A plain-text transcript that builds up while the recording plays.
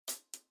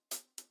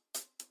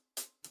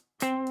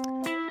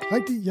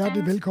Rigtig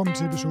hjertelig velkommen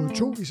til episode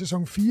 2 i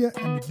sæson 4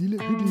 af mit lille,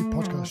 hyggelige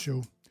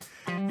podcastshow.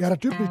 Jeg er da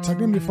dybt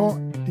taknemmelig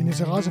for din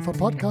interesse for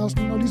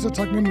podcasten, og lige så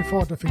taknemmelig for,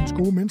 at der findes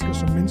gode mennesker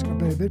som mennesker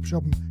bag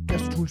webshoppen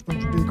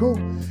gastrotools.dk,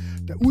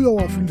 der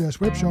udover at fylde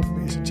deres webshop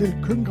med essentielt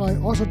køkkengrej,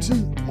 også har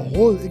tid og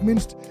råd, ikke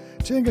mindst,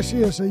 til at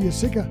engagere sig i at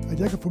sikre, at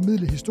jeg kan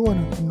formidle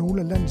historierne om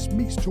nogle af landets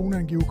mest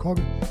toneangivende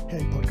kokke her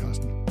i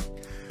podcasten.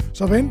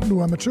 Så hvad enten du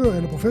er amatør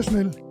eller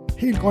professionel,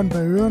 helt grøn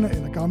bag ørerne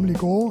eller gammel i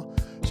gårde,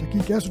 så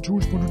giv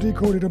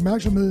gastrotools.dk lidt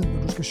opmærksomhed,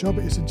 når du skal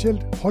shoppe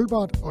essentielt,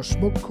 holdbart og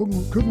smukt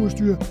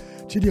køkkenudstyr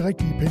til de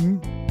rigtige penge.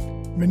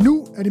 Men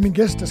nu er det min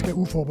gæst, der skal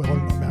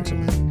uforbeholden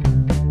opmærksomhed.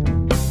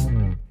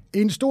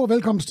 En stor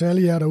velkomst til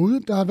alle jer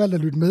derude, der har valgt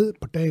at lytte med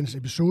på dagens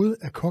episode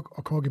af Kok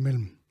og Kok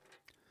imellem.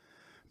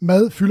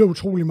 Mad fylder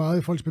utrolig meget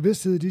i folks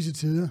bevidsthed i disse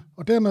tider,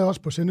 og dermed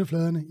også på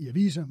sendefladerne i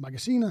aviser,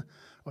 magasiner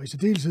og i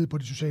særdeleshed på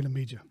de sociale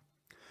medier.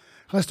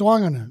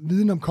 Restauranterne,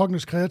 viden om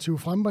kokkenes kreative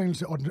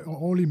frembringelse og den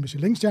årlige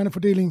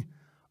Michelin-stjernefordeling.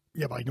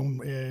 Jeg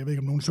ved ikke,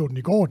 om nogen så den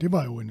i går. Det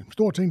var jo en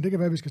stor ting. Det kan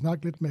være, at vi skal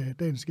snakke lidt med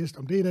dagens gæst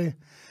om det i dag.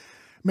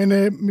 Men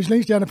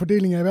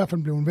Michelin-stjernefordeling er i hvert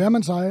fald blevet en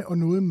hvermandseje, og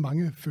noget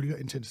mange følger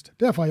intenst.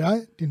 Derfor er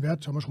jeg, din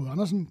vært Thomas Rode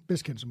Andersen,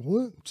 bedst kendt som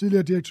Rode,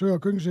 tidligere direktør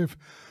og køkkenchef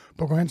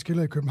på Gårdhans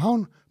Kælder i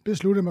København,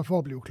 besluttede mig for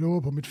at blive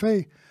klogere på mit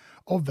fag,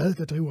 og hvad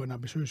der driver en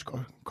ambitiøs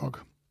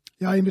kok.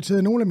 Jeg har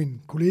inviteret nogle af mine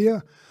kolleger,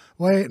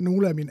 hvoraf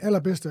nogle af mine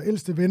allerbedste og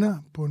ældste venner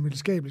på en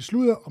videnskabelig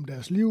sludder om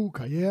deres liv,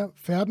 karriere,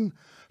 færden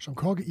som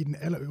kokke i den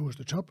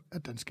allerøverste top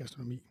af dansk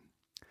gastronomi.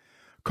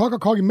 Kok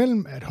og Kok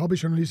imellem er et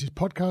hobbyjournalistisk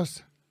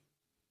podcast,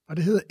 og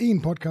det hedder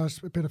en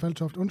podcast, Peter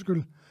Faltoft,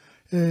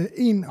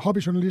 en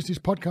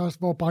hobbyjournalistisk podcast,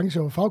 hvor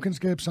branche- og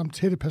fagkendskab samt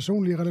tætte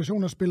personlige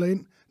relationer spiller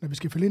ind, når vi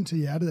skal finde ind til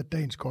hjertet af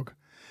dagens kok.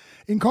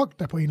 En kok,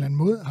 der på en eller anden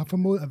måde har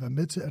formået at være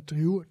med til at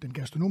drive den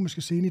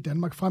gastronomiske scene i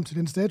Danmark frem til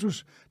den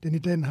status, den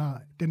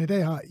i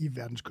dag har i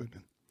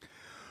verdenskøkkenet.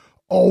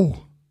 Og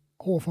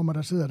overfor mig,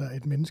 der sidder der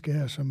et menneske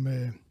her, som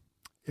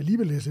jeg lige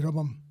vil læse lidt op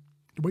om.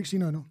 Du må ikke sige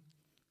noget nu.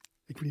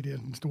 Ikke fordi det er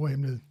den store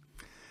hemmelighed.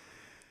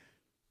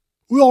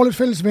 Udover lidt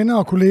fælles venner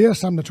og kolleger,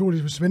 samt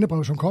naturligvis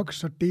vennebrev som kok,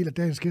 så deler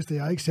dagens gæster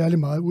jeg ikke særlig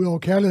meget. Udover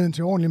kærligheden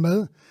til ordentlig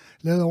mad,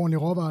 lavet ordentlige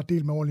råvarer,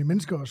 delt med ordentlige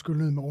mennesker og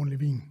skyllet med ordentlig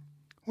vin.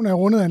 Hun er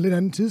rundet af en lidt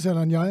anden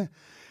tidsalder end jeg,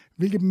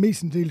 hvilket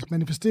mestendels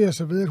manifesterer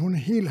sig ved, at hun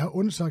helt har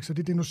undsagt sig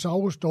det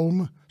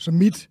dinosaurusdogme, som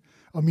mit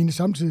og mine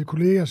samtidige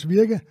kollegers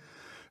virke,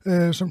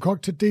 som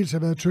kok til dels har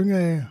været tynget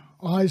af,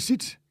 og har i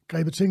sit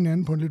grebet tingene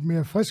an på en lidt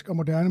mere frisk og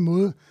moderne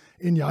måde,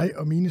 end jeg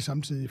og mine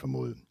samtidige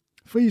formåede.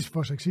 Fris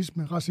for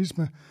sexisme,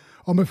 racisme,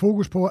 og med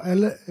fokus på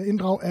at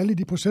inddrage alle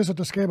de processer,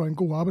 der skaber en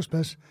god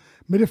arbejdsplads,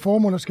 med det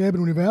formål at skabe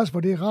et univers, hvor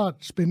det er rart,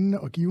 spændende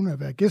og givende at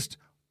være gæst,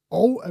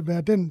 og at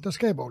være den, der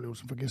skaber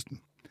oplevelsen for gæsten.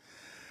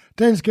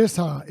 Dagens gæst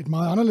har et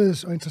meget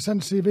anderledes og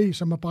interessant CV,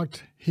 som har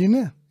bragt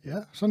hende, ja,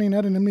 sådan en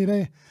er det nemlig i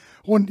dag,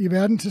 rundt i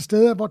verden til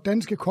steder, hvor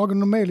danske kokke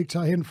normalt ikke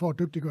tager hen for at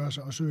dygtiggøre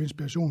sig og søge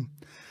inspiration.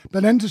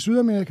 Blandt andet til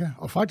Sydamerika,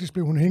 og faktisk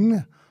blev hun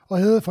hængende og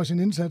hædret for sin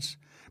indsats.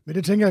 Men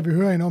det tænker jeg, at vi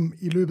hører hende om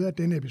i løbet af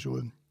denne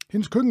episode.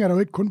 Hendes køkken er dog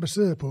ikke kun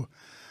baseret på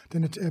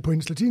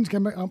hendes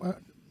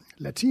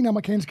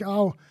latinamerikanske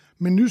arv,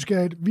 men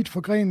nysgerrigt, vidt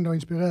forgrenet og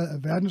inspireret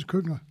af verdens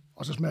køkkener,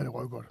 og så smager det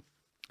røvgodt.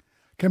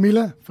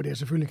 Camilla, for det er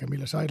selvfølgelig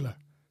Camilla Seidler.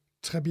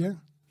 Trebin.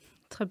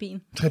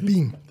 Det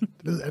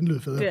lød anlød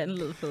federe. Det er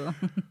anlød federe.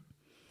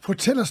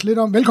 Fortæl os lidt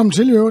om, velkommen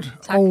til i øvrigt,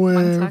 tak, og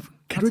tak.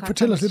 Kan du ikke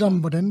fortælle os lidt om,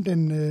 hvordan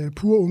den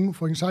pure unge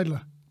frøken Seidler,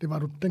 det var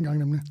du dengang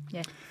nemlig,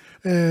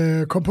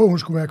 kom på, at hun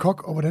skulle være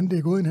kok, og hvordan det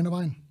er gået ind hen ad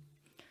vejen?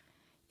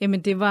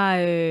 Jamen, det var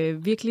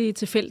virkelig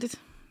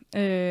tilfældigt.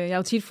 Jeg har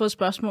jo tit fået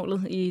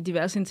spørgsmålet i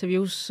diverse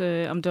interviews,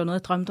 om det var noget,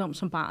 jeg drømte om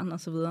som barn og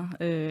så videre,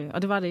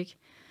 og det var det ikke.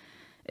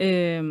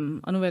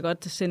 Og nu vil jeg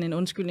godt sende en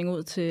undskyldning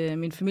ud til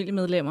mine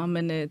familiemedlemmer,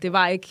 men det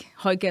var ikke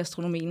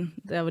højgastronomien,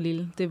 da jeg var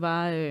lille.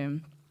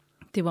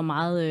 Det var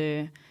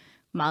meget,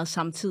 meget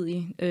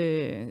samtidig.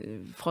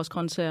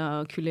 Frostgrøntsager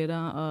og kyletter,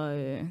 og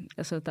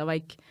altså, der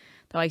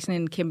var ikke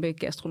sådan en kæmpe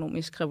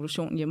gastronomisk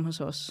revolution hjemme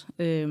hos os.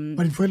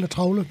 Var dine forældre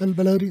travle?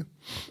 Hvad lavede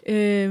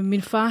de?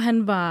 Min far,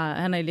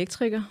 han er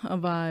elektriker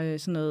og var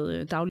sådan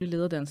noget daglig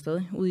leder der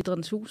stadig, ude i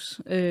Idrættens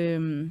Hus.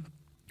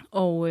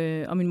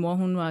 Og min mor,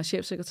 hun var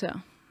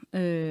chefsekretær.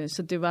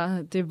 Så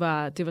det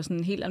var sådan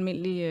en helt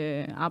almindelig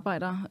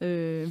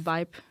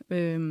arbejder-vibe.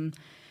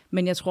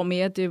 Men jeg tror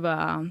mere, det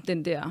var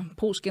den der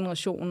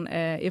postgeneration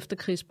af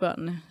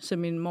efterkrigsbørnene. Så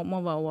min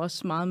mormor var jo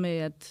også meget med,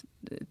 at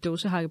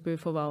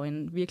dåsehakkebøffer var jo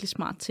en virkelig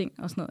smart ting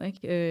og sådan noget,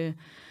 ikke?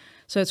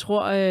 Så jeg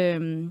tror,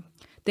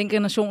 den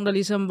generation, der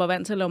ligesom var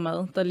vant til at lave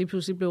mad, der lige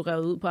pludselig blev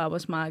revet ud på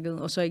arbejdsmarkedet,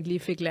 og så ikke lige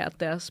fik lært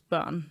deres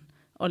børn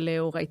at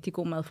lave rigtig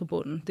god mad for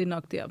bunden. Det er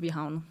nok der, vi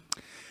havner.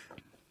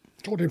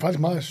 Jeg tror, det er faktisk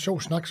meget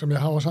sjov snak, som jeg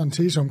har også en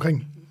tese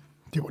omkring.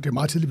 Det er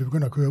meget tidligt, vi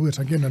begynder at køre ud af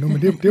tangenter nu,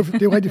 men det er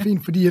jo rigtig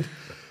fint, fordi at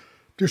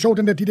det er jo sjovt,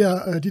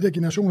 de der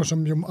generationer,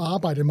 som jo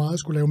arbejdede meget,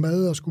 skulle lave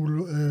mad og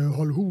skulle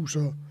holde hus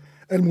og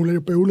alt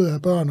muligt bøvlet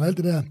af børn og alt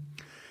det der.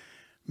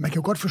 man kan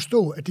jo godt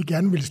forstå, at de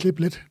gerne ville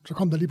slippe lidt. Så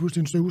kom der lige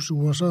pludselig en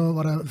støvsuger, og så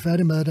var der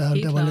færdigmad,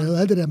 der var lavet.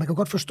 Alt det der, man kan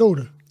godt forstå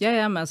det.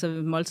 Ja, men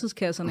altså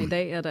måltidskasserne i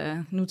dag er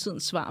der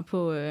nutidens svar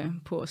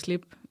på at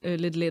slippe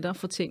lidt lettere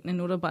for tingene.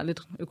 Nu er der bare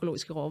lidt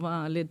økologiske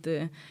råvarer og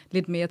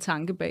lidt mere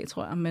tanke bag,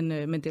 tror jeg, men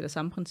det er det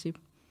samme princip.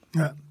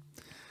 Ja,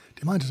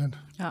 det er meget interessant.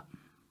 Ja.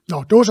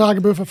 Nå,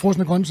 dåsehakkebøffer,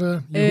 frosne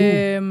grøntsager.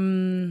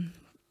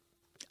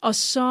 Og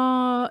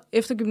så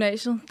efter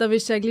gymnasiet, der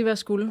vidste jeg ikke lige, hvad jeg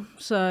skulle.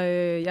 Så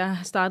jeg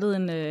startede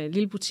en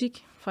lille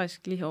butik,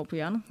 faktisk lige herovre på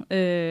hjørnet,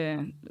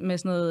 med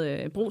sådan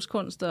noget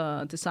brugskunst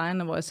og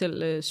design, hvor jeg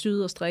selv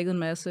syede og strikkede en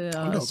masse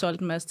og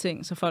solgte en masse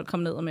ting, så folk kom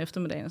ned om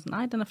eftermiddagen og sagde,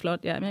 nej, den er flot,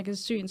 ja, men jeg kan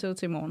sy en til dig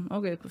til i morgen.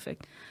 Okay,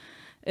 perfekt.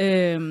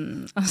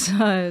 Og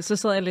så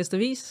sad jeg og læste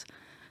avis.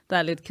 Der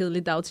er lidt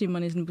kedelige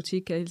dagtimerne i sådan en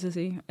butik, kan jeg helt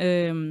sige.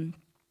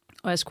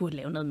 Og jeg skulle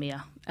lave noget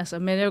mere. Altså,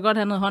 men jeg ville godt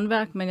have noget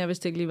håndværk, men jeg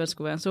vidste ikke lige, hvad det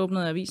skulle være. Så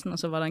åbnede jeg avisen, og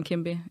så var der en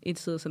kæmpe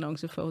etsiders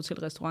annonce for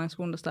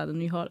Hotel-Restaurantskolen, der startede en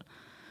ny hold.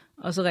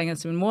 Og så ringede jeg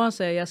til min mor og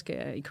sagde, at jeg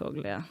skal i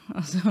kokkelære.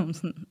 Og så var hun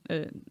sådan,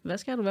 hvad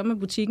skal du være med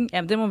butikken?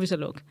 Jamen, det må vi så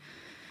lukke.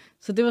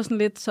 Så det var sådan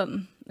lidt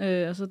sådan.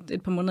 Og så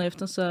et par måneder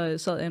efter, så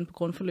sad jeg inde på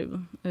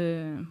grundforløbet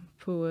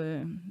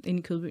inde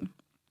i Kødbyen.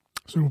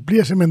 Så du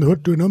bliver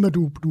simpelthen, du er noget med, at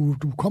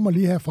du kommer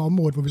lige her fra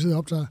området, hvor vi sidder og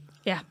optager?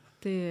 Ja.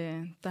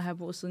 Der har jeg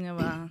boet, siden jeg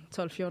var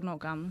 12-14 år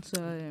gammel.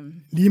 Så,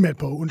 lige med et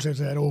par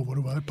undtagelser af et år, hvor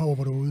du var et par år,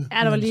 hvor du var ude?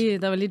 Ja, der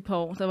var lige et par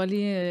år. Der var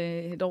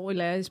lige et år i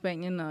lære i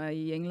Spanien og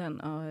i England,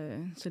 og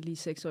så lige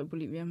 6 år i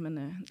Bolivia. Men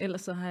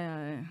ellers så har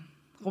jeg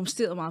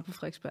rumsteret meget på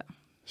Frederiksberg.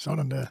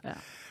 Sådan der. Ja.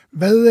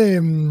 Hvad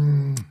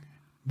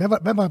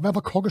var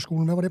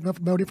kokkeskolen? Hvad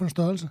var det for en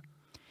størrelse?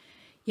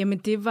 Jamen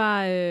det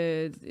var,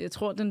 jeg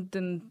tror,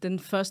 den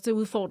første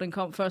udfordring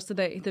kom første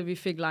dag, da vi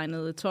fik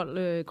legnet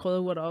 12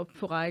 krydderurter op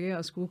på række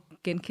og skulle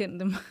genkende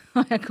dem,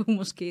 og jeg kunne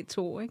måske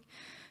 2, ikke?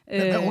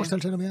 Hvad årstal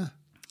til det mere?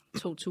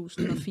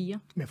 2004.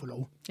 Med for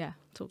lov. Ja,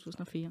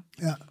 2004.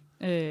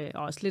 Ja.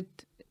 Og også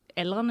lidt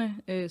aldrende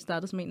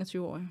startede som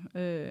 21-årig,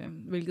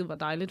 hvilket var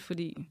dejligt,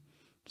 fordi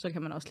så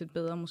kan man også lidt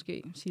bedre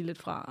måske sige lidt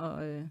fra,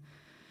 og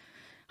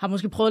har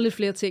måske prøvet lidt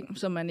flere ting,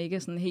 som man ikke er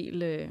sådan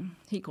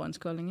helt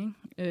grønskolding, ikke?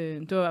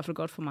 Det var i hvert fald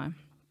godt for mig.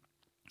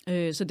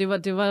 Så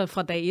det var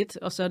fra dag 1,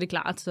 og så er det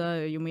klart, så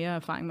jo mere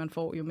erfaring man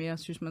får, jo mere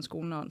synes man,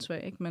 skolen er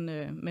åndssvag, ikke?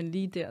 Men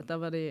lige der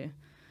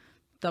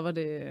var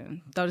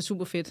det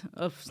super fedt,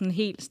 og sådan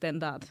helt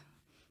standard.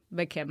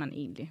 Hvad kan man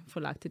egentlig få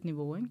lagt et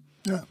niveau, ikke?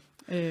 Ja.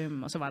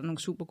 Og så var der nogle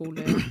super gode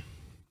lærere.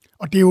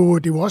 Og det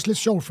er jo også lidt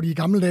sjovt, fordi i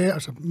gamle dage,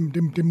 altså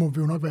det må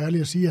vi jo nok være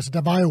ærlige at sige, altså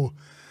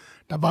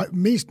der var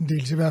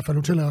mestendels i hvert fald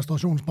hotel- og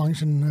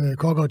restaurationsbranchen,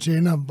 kokker og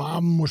tjener, var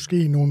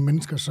måske nogle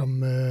mennesker,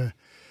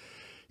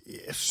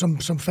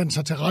 som fandt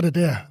sig til rette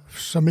der,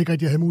 som ikke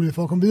rigtig havde mulighed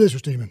for at komme videre i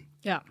systemet.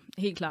 Ja,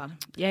 helt klart.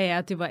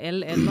 Ja, det var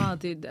alle andre.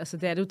 Det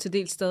er det jo til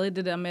dels stadig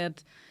det der med,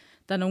 at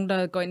der er nogen,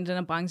 der går ind i den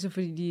her branche,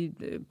 fordi de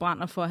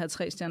brænder for at have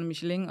 3 stjerner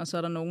Michelin, og så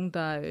er der nogen,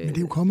 der... Men det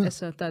er jo kommet.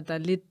 Altså, der er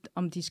lidt,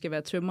 om de skal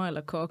være tømrer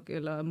eller kok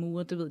eller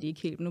murer, det ved de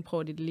ikke helt. Nu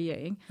prøver de det lige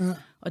af, ikke? Ja.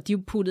 Og de er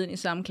jo puttet ind i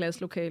samme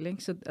klasselokale,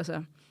 ikke? Så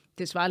altså,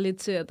 det svarer lidt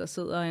til, at der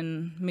sidder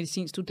en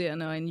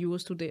medicinstuderende og en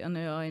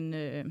jurastuderende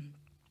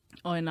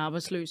og en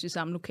arbejdsløs i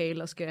samme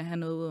lokale og skal have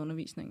noget ud af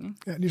undervisning, ikke?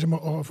 Ja, ligesom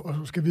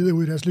og skal videre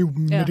ud i deres liv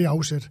med det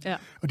afsæt. Ja.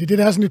 Og det er det,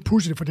 der er sådan lidt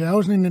pudsigt, for det er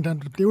jo sådan en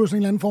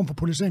eller anden form for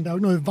policering. Der er jo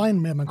ikke noget i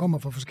vejen med, at man kommer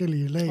fra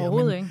forskellige lag.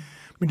 Overhovedet ikke.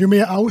 Men det er jo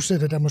mere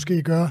afsættet, der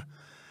måske gør...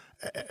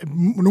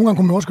 Nogle gange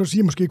kunne man også godt sige,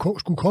 at måske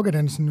skulle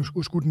kokkedansen,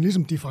 skulle den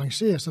ligesom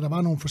differentieres, så der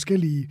var nogle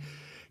forskellige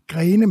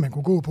grene, man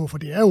kunne gå på, for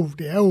det er jo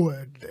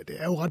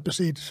ret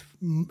beset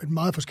et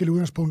meget forskelligt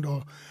udgangspunkt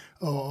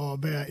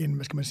at være en,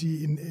 hvad skal man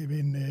sige,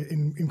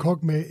 en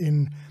kok med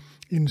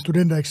en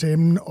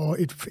studentereksamen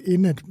og et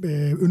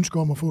ønske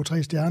om at få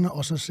 3 stjerner,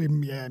 og så sige,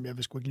 jeg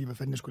ved sgu ikke lige, hvad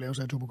fanden jeg skulle lave,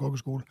 så jeg tog på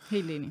kokkeskole.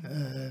 Helt enig.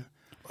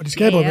 Og det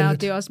skaber vel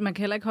lidt. Det er også, man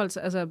kan heller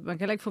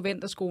ikke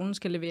forvente, at skolen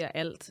skal levere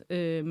alt,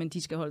 men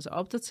de skal holde sig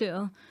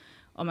opdateret.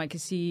 Og man kan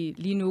sige,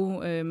 lige nu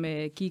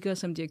med Giga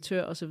som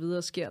direktør og så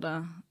videre, sker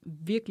der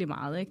virkelig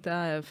meget, ikke? Der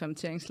er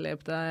fermenteringslab,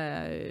 der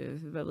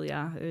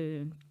er,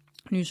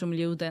 nye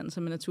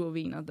sommelieruddannelser med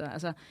naturviner.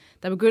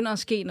 Der begynder at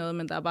ske noget,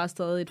 men der er bare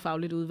stadig et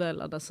fagligt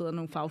udvalg, og der sidder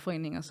nogle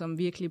fagforeninger, som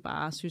virkelig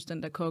bare synes,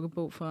 den der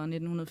kokkebog fra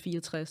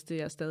 1964,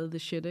 det er stadig the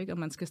shit, ikke? Og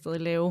man skal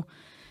stadig lave,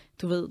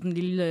 du ved, den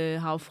lille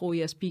havfru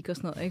i Aspik og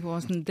sådan noget, ikke? Hvor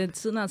sådan, den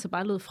tiden er altså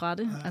bare løbet fra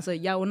det. Ja. Altså,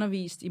 jeg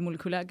undervist i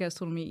molekylær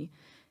gastronomi,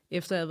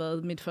 efter jeg havde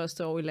været mit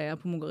første år i lærer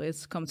på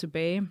Mugaritz, kom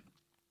tilbage.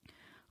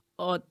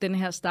 Og den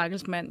her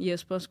stakkels mand,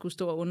 Jesper, skulle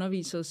stå og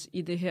undervise os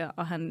i det her,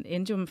 og han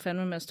endte jo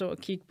fandme med at stå og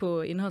kigge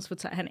på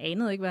indholdsfortegnelsen. Han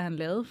anede ikke, hvad han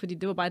lavede, fordi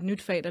det var bare et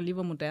nyt fag, der lige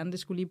var moderne. Det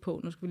skulle lige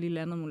på. Nu skulle vi lige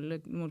lære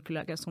noget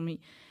molekylær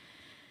gastronomi.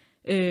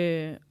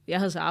 Jeg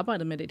havde så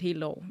arbejdet med det et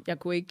helt år. Jeg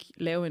kunne ikke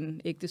lave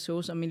en ægte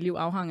sauce, og min liv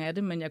afhang af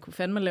det, men jeg kunne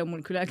fandme lave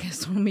molekylær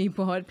gastronomi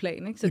på højt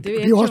plan, ikke? Så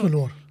det er jo også noget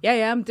lort.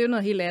 Ja, men det er jo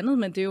noget helt andet,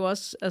 men det er jo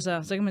også,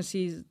 altså, så kan man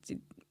sige,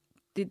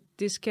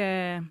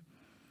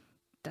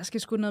 der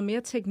skal sgu noget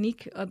mere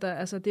teknik, og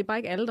det er bare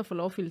ikke alle, der får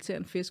lov at filetere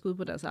en fisk ud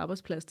på deres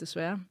arbejdsplads,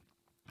 desværre.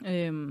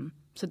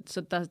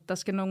 Så der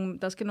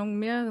skal nogle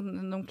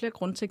flere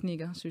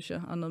grundteknikker, synes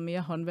jeg, og noget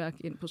mere håndværk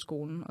ind på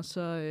skolen,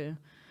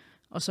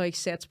 og så ikke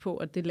sats på,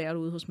 at det lærer du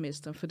ude hos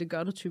mester, for det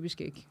gør du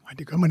typisk ikke. Nej,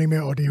 det gør man ikke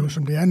mere, og det er jo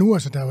som det er nu,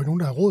 altså der er jo ikke nogen,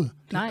 der har råd.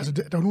 Altså,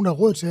 der er jo nogen, der har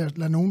råd til at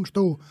lade nogen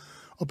stå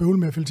og bøvle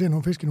med at filetere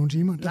nogle fisk i nogle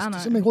timer. Der er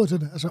simpelthen ikke råd til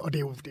det, altså, og det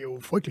er jo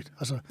frygteligt.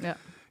 Altså, ja.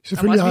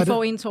 Selvfølgelig også, vi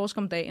får en torsk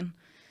om dagen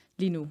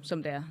lige nu,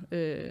 som det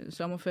er.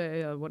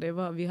 Sommerferie og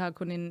whatever, og vi har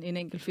kun en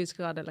enkelt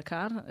fiskeret à la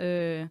carte.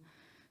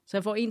 Så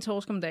jeg får en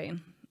torsk om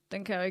dagen.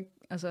 Den kan jeg jo ikke,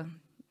 altså,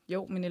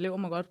 jo, mine elever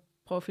må godt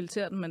prøve at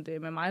filtrere den, men det er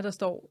med mig, der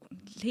står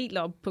helt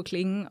op på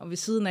klingen og ved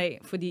siden af,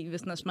 fordi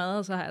hvis den er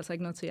smadret, så har jeg altså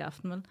ikke noget til i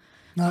aften, vel?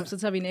 Så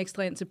tager vi en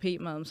ekstra ind til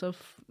p-maden, så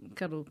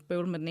kan du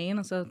bøvle med den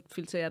ene, og så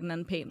filtrerer den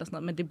anden pænt og sådan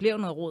noget. Men det blev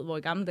noget rod, hvor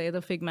i gamle dage, der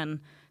fik man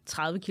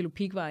 30 kilo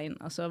pikvar ind,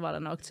 og så var der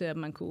nok til, at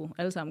man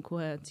alle sammen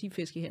kunne have 10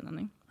 fisk i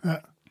hænderne, ikke?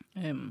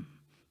 Ja.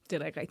 Det er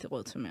der ikke rigtig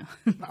råd til mere.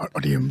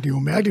 Og det er jo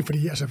mærkeligt,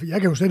 fordi altså,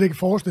 jeg kan jo slet ikke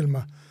forestille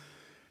mig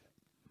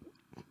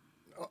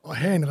at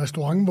have en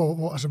restaurant,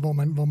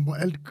 hvor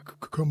alt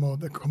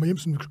kommer hjem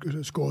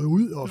sådan skåret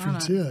ud og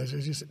filtreret.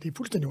 Altså, det er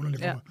fuldstændig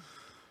underligt for mig.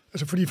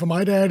 Altså, fordi for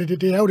mig, der er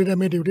det er jo det der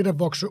med, det er jo det, der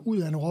vokser ud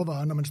af en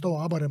råvare, når man står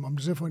og arbejder med, om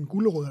det så får en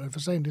gulerod eller en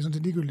fasan, det er sådan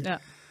set ligegyldigt. Ja.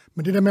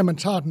 Men det der med, at man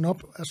tager den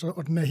op, altså,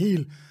 og den er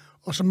hel,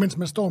 og så mens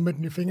man står med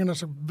den i fingrene,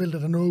 så vælter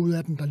der noget ud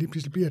af den, der lige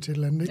pludselig bliver til et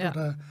eller andet. Ikke? Ja. Og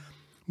der er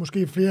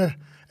måske flere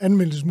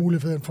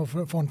anvendelsesmuligheder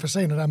for en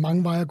fasan, og der er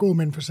mange veje at gå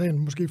med en fasan,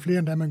 måske flere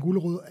end der er med en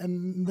gulerod,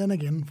 den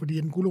igen, fordi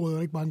en gulerod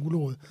er ikke bare en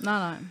gulerod.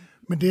 Nej.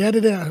 Men det er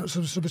det der,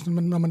 så hvis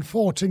når man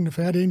får tingene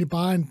færdigt, det er egentlig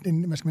bare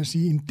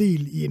en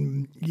del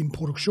i en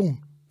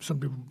produktion, som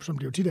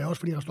det jo tit er, også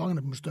fordi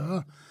restauranterne bliver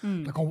større.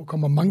 Der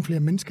kommer mange flere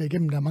mennesker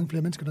igennem, der er mange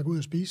flere mennesker, der går ud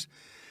og spise.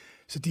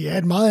 Så det er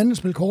et meget andet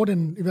spil kort,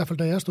 end i hvert fald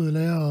da jeg stod i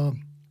lærer,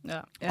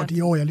 og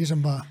de år, jeg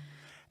ligesom var...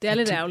 Det er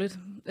lidt ærgerligt.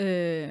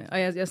 Og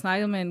jeg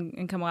snakkede med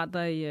en kammerat,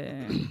 der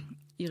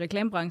i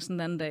reklamebranchen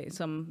den anden dag,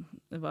 som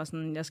var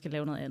sådan, jeg skal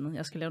lave noget andet.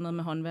 Jeg skal lave noget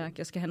med håndværk.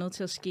 Jeg skal have noget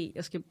til at ske.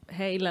 Jeg skal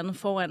have et eller andet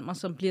foran mig,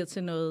 som bliver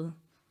til noget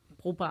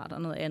brugbart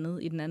og noget andet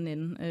i den anden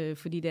ende.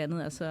 Fordi det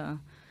andet er så,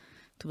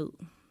 du ved,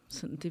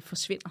 sådan, det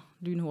forsvinder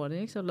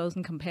lynhurtigt. Ikke? Så har du lavet sådan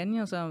en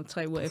kampagne, og så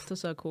 3 uger efter,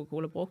 så er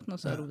Coca-Cola brugt den, og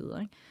så er du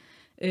videre. Ikke?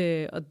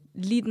 Og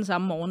lige den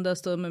samme morgen, der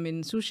stod med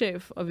min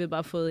souschef, og vi havde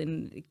bare fået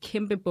en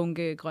kæmpe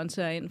bunke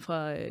grøntsager ind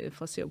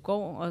fra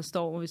Sevgård,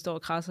 og vi står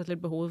og krasser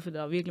lidt på hovedet, for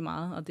der er virkelig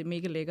meget, og det er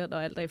mega lækkert,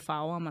 og alt er i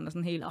farver, og man er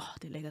sådan helt,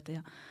 det er lækkert det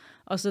her.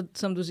 Og så,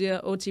 som du siger,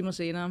 8 timer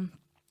senere,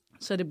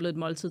 så er det blevet et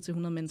måltid til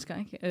 100 mennesker,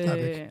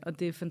 ikke? Og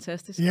det er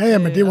fantastisk. Ja,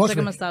 men det er også og så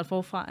kan man starte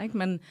forfra, ikke?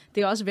 Men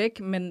det er også væk,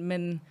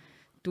 men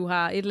du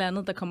har et eller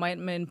andet, der kommer ind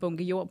med en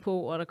bunke jord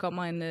på, og der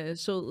kommer en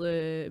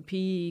sød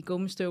pige i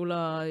gummistøvler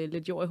og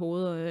lidt jord i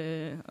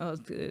hovedet og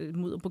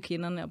mudder på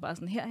kinderne, og bare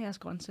sådan, her er jeres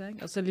grøntsager,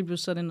 ikke? Og så lige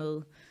pludselig så er det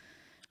noget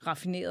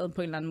raffineret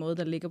på en eller anden måde,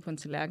 der ligger på en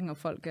tallerken, og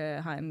folk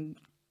har en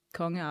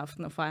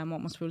kongeaften og fejrer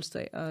mormors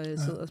fødselsdag og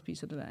sidder og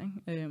spiser det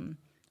der, ikke?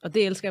 Og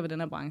det elsker jeg ved den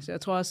her branche.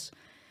 Jeg tror også,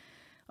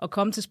 at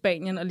komme til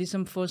Spanien og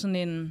ligesom få sådan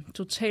en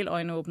total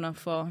øjenåbner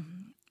for,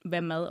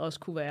 hvad mad også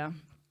kunne være.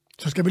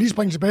 Så skal vi lige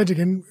springe tilbage til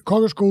igen.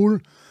 Kokkeskole,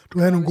 du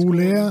havde nogle gode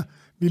lærere.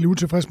 Vi er lidt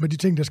utilfredse med de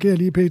ting, der sker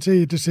lige pt.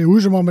 Det ser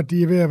ud som om, at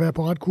de er ved at være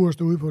på ret kurs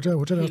derude på Hotel-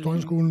 og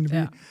Restaurantskolen.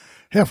 Ja.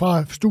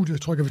 Herfra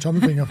studiet trykker vi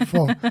tommelfinger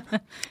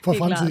for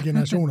fremtidige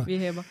generationer. Vi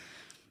hæpper.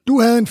 Du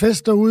havde en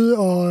fest derude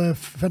og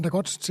fandt dig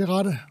godt til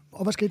rette.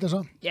 Og hvad skete der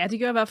så? Ja, det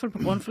gjorde jeg i hvert fald på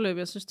grundforløb.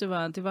 Jeg synes, det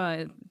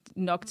var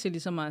nok til,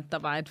 ligesom, at der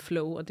var et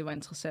flow, og det var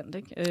interessant.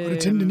 Ikke? Og det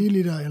tændte 9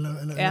 liter, eller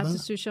ja, hvad?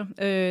 Det synes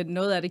jeg.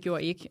 Noget af det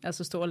gjorde ikke.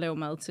 Altså stå og lave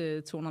mad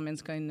til 200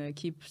 mennesker i en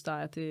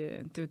keep-style,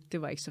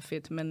 det var ikke så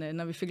fedt. Men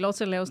når vi fik lov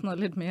til at lave sådan noget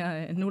lidt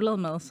mere nullet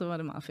mad, så var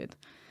det meget fedt.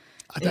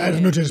 Der er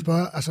jeg nødt til at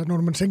spørge, altså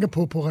når man tænker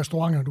på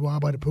restauranter, du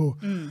arbejder på,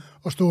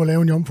 og stå og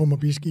lave en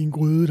jomfrummerbisk i en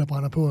gryde, der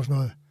brænder på og sådan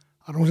noget.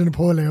 Har du nogensinde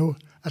prøvet at lave,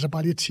 altså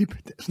bare lige et tip,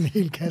 sådan en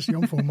hel kasse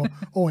jomfrummer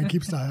over en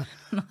kipsteger,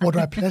 hvor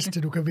der er plads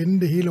til, du kan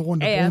vende det hele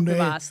rundt og bruge det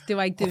af, det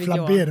var ikke det, og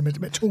flambere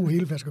det med 2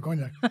 hele flasker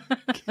cognac.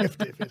 Kæft,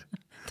 det er fedt.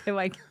 Det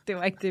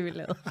var ikke det, vi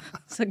lavede.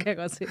 Så kan jeg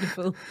godt se det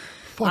fedt.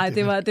 Nej,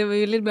 det var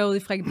jo lidt mere ude i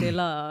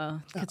frikadeller og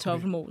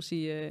kartoffelmos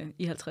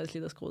i 50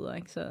 liters gryder,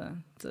 ikke? Så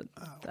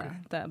okay.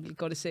 der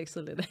går det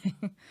sexet lidt af.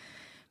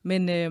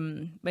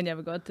 Men jeg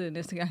vil godt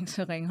næste gang,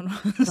 så ringer du,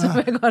 så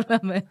vil jeg godt være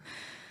med.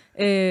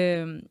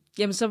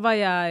 Jamen, så var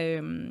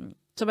jeg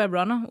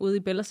runner ude i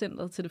Bella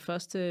Centeret til det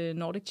første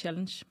Nordic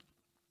Challenge,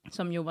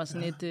 som jo var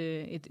sådan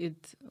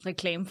et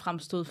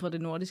reklamefremstød for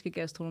det nordiske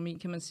gastronomi,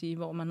 kan man sige,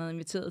 hvor man havde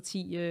inviteret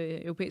 10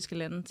 europæiske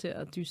lande til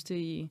at dyste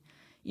i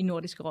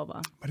nordiske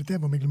råvarer. Var det der,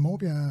 hvor Mikkel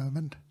Morbjerg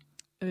vandt?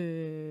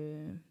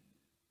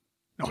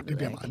 Det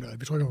bliver meget noget.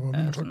 Vi trykker på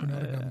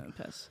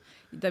pas.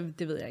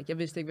 Det ved jeg ikke. Jeg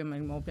vidste ikke, hvem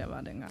Mikkel Morbjerg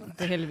var dengang.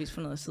 Det er heldigvis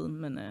for noget siden,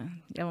 men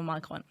jeg var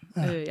meget grøn.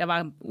 Ja. Jeg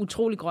var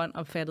utrolig grøn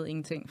og fattede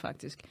ingenting,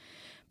 faktisk.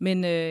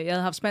 Men jeg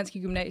havde haft spansk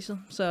i gymnasiet,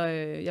 så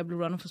jeg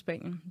blev runner for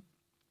Spanien.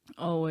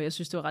 Og jeg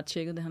synes, det var ret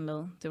tjekket, det han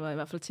lavede. Det var i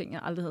hvert fald ting,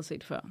 jeg aldrig havde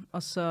set før.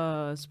 Og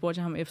så spurgte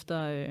jeg ham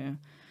efter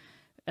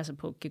altså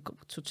på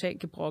totalt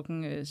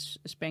gebrokken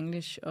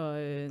spanglish, og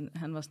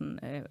han var sådan,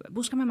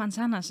 busca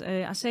manzanas,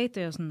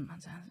 aceite, og sådan,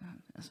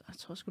 altså, jeg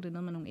tror sgu, det er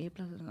noget med nogle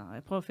æbler.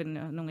 Jeg prøver at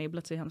finde nogle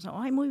æbler til ham,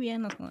 så, muy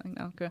bien, og sådan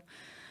noget. Okay.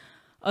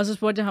 Og så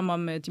spurgte jeg ham,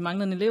 om de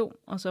manglede en elev,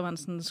 og så var han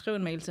sådan, skrev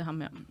en mail til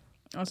ham her.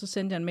 Og så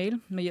sendte jeg en mail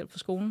med hjælp fra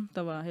skolen.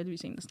 Der var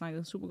heldigvis en, der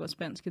snakkede super godt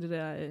spansk i det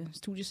der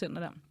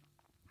studiecenter der.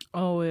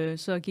 Og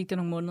så gik der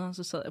nogle måneder, og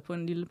så sad jeg på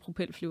en lille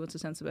propelflyver til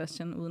San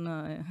Sebastian, uden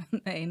at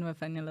ane, hvad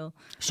fanden jeg lavede.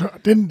 Så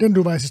den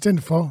du var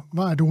assistent for,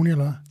 var Adoni,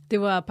 eller?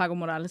 Det var Paco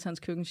Morales, hans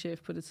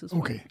køkkenchef på det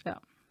tidspunkt. Okay. Ja.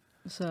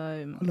 Så,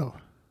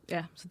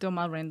 ja, så det var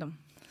meget random.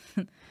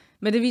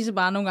 Men det viser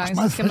bare nogle gange,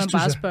 så skal man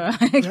bare spørge.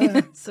 Ikke?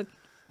 Ja. Så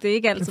det er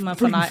ikke altid, man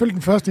får nej. Følg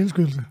den første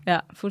indskydelse. Ja,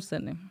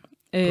 fuldstændig.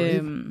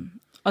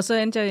 Og så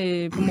endte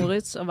jeg på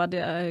Moritz, og var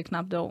der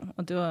knap et år,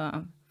 og det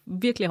var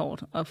virkelig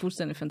hårdt og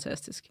fuldstændig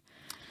fantastisk.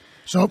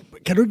 Så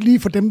kan du ikke lige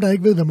for dem, der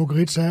ikke ved, hvad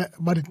Moritz er,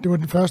 det var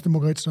den første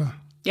Moritz, så?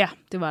 Ja,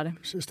 det var det.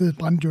 Stedet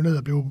brændte jo ned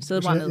og blev...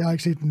 Jeg har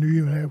ikke set den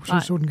nye, men jeg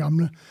så den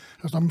gamle.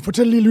 Altså,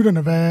 fortæl lige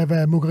lytterne,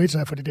 hvad Moritz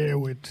er, for det er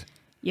jo et...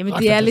 Jamen,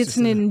 det er lidt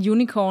sådan en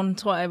unicorn,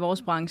 tror jeg, i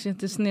vores branche.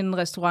 Det er sådan en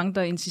restaurant,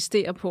 der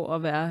insisterer på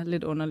at være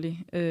lidt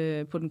underlig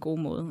på den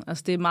gode måde.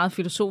 Altså, det er et meget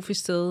filosofisk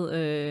sted.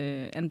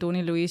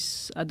 Andoni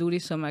Luis Ardudi,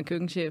 som er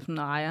køkkenchefen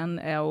og ejeren,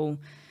 er jo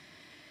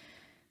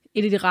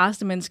et af de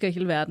rareste mennesker i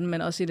hele verden,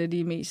 men også et af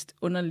de mest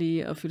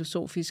underlige og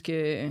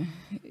filosofiske,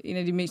 en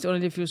af de mest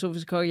underlige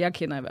filosofiske kokke, jeg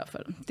kender i hvert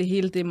fald. Det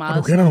hele, det er meget...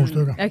 Og du kender nogle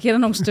stykker? Jeg kender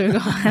nogle stykker,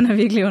 og han er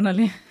virkelig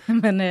underlig.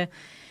 Men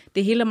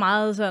det hele er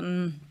meget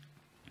sådan...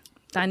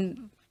 Der er en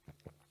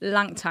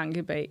lang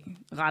tanke bag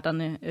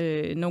retterne,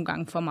 nogle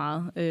gange for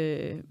meget,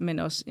 men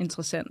også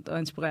interessant og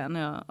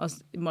inspirerende, og også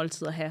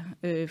måltid at have,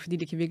 fordi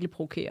det kan virkelig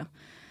provokere.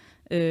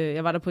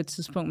 Jeg var der på et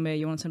tidspunkt med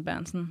Jonathan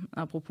Berntsen,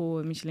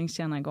 apropos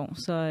Michelin-stjerner i går.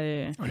 Så,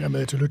 og jeg er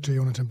med tillykke til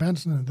Jonathan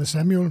Berntsen, The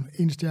Samuel,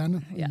 en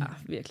stjerne. Ja,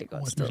 virkelig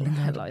godt sted.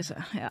 Halløjsa.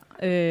 Ja.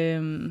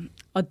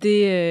 Og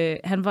det,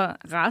 han var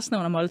rasende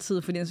under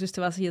måltid, fordi han synes,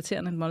 det var så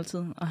irriterende et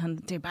måltid. Og han,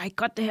 det er bare ikke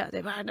godt det her, det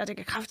er bare, det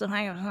kan kræfte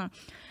mig.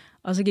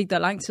 Og så gik der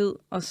lang tid,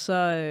 og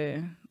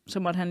så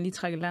måtte han lige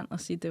trække land og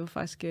sige, at det var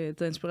faktisk,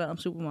 det inspirerede ham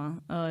super meget.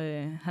 Og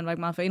han var ikke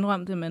meget for at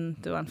indrømme det, men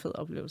det var en fed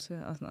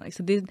oplevelse. Og sådan noget.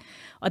 Så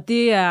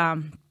det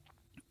er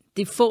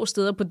få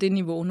steder på det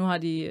niveau. Nu har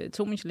de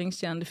 2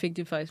 Michelin-stjerner, det fik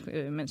de faktisk,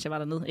 mens jeg var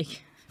dernede.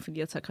 Ikke fordi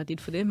jeg tager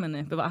kredit for det,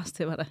 men bevares,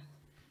 det var da et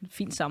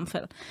fint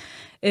sammenfald.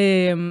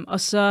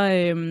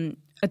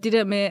 Og det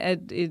der med, at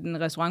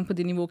en restaurant på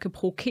det niveau kan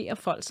provokere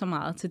folk så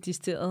meget til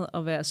decideret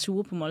at være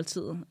sure på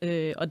måltidet.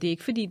 Og det er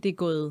ikke fordi, det er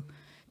gået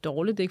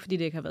dårligt, det er ikke fordi,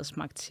 det ikke har været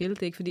smagt til,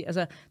 det er ikke fordi,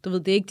 altså, du ved,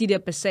 det er ikke de der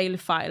basale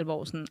fejl,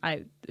 hvor sådan,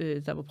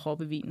 der var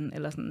prop i vinen,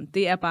 eller sådan.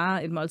 Det er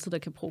bare et måltid, der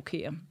kan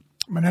provokere.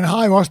 Men han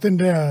har jo også den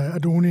der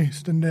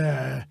Adonis, den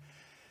der,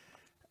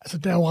 altså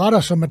der er jo retter,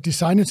 som er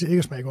designet til ikke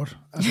at smage godt,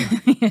 altså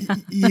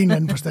i en eller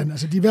anden forstand.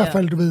 Altså de i hvert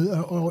fald, du ved,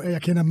 og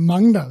jeg kender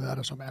mange, der har været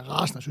der, som er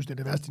rasende og synes, det er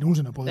det værste, de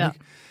nogensinde har prøvet,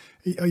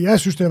 ikke? Og jeg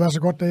synes, det har været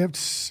så godt, da jeg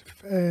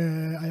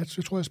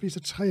tror, jeg spiste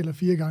 3 eller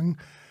 4 gange,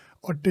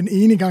 og den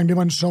ene gang, det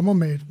var en sommer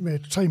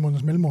med 3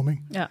 måneders mellemrum,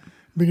 ikke? Ja.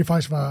 Hvilket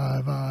faktisk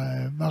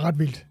var ret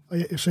vildt.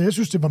 Så jeg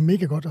synes, det var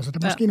mega godt. Altså, der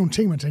er måske nogle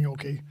ting, man tænker,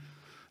 okay.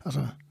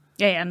 Altså.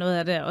 Ja, noget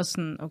af det er også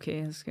sådan,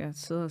 okay, jeg skal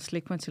sidde og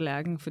slikke mig til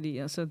lærken, fordi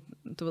altså,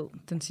 du ved,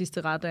 den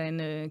sidste ret er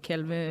en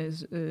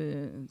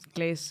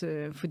kalveglas,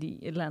 fordi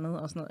et eller andet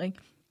og sådan noget, ikke?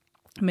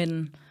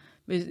 Men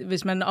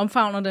hvis man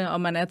omfavner det,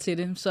 og man er til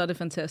det, så er det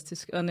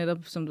fantastisk. Og netop,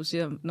 som du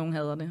siger, nogen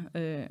hader det.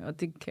 Og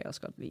det kan jeg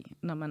også godt lide,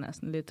 når man er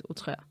sådan lidt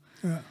outrær.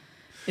 Ja.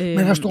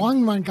 Men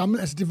restauranten var en gammel,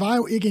 altså det var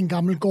jo ikke en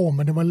gammel gård,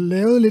 men det var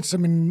lavet lidt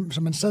som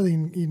man sad i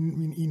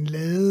en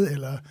lade,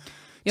 eller...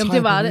 Jamen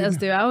det var det, altså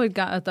det var jo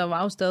der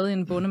var jo stadig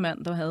en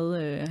bondemand, der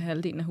havde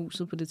halvdelen af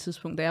huset på det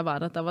tidspunkt, da jeg var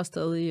der. Der var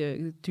stadig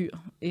dyr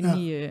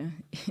inde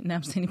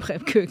nærmest inde i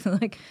præbkøkkenet,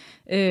 ikke?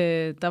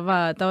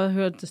 Der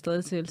hørte det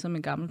stadig til som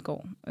en gammel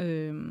gård,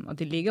 og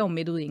det ligger jo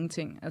midt ud i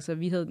ingenting.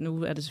 Altså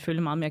nu er det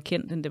selvfølgelig meget mere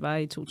kendt, end det var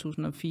i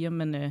 2004,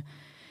 men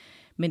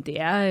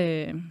det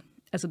er...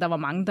 Altså, der var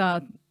mange, der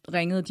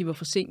ringede, de var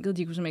forsinket,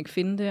 de kunne simpelthen ikke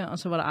finde det, og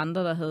så var der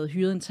andre, der havde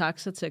hyret en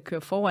taxa til at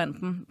køre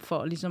foran dem,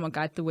 for ligesom at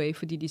guide the way,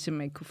 fordi de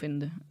simpelthen ikke kunne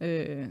finde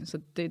det. Så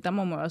der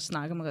må man også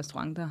snakke med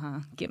restaurant, der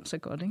har gemt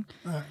sig godt, ikke?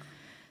 Ja.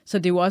 Så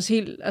det er jo også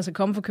helt, altså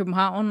komme fra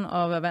København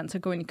og være vant til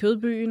at gå ind i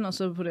kødbyen, og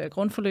så på det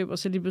grundforløb, og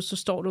så lige pludselig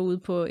så står du ude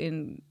på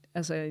en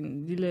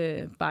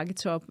lille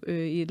bakketop i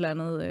et eller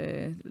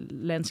andet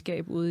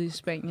landskab ude i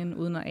Spanien,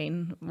 uden at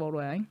ane, hvor du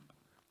er, ikke?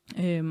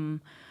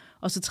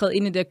 Og så træde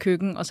ind i det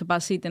køkken, og så bare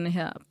se denne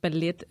her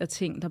ballet af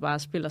ting, der bare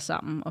spiller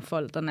sammen, og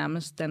folk, der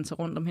nærmest danser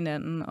rundt om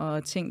hinanden,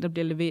 og ting, der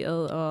bliver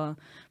leveret og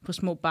på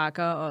små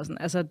bakker, og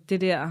sådan. Altså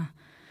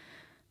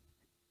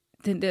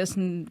den der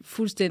sådan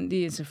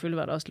fuldstændig, selvfølgelig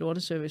var der også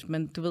lorteservice,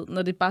 men du ved,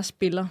 når det bare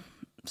spiller,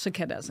 så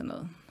kan det altså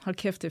noget. Hold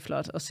kæft, det er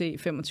flot at se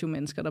 25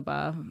 mennesker, der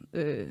bare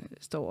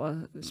står og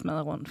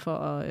smadrer rundt for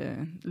at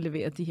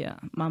levere de her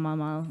meget, meget,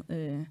 meget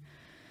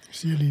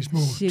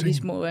sirlige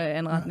små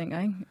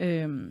anretninger, ikke?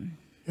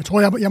 Jeg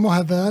tror, jeg må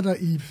have været der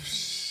i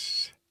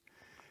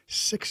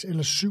 6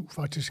 eller 7,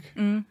 faktisk.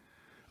 Mm.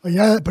 Og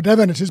på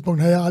daværende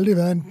tidspunkt havde jeg aldrig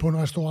været på en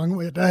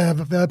restaurant. Der har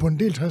jeg været på en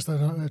del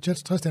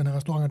 60-stjerne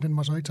restauranter, den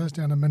var så ikke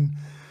 60-stjerne, men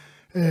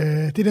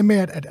det der med,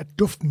 at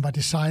duften var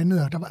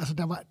designet, og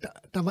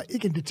der var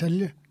ikke en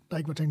detalje, der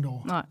ikke var tænkt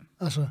over. Nej.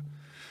 Altså,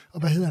 og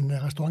hvad hedder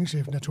han,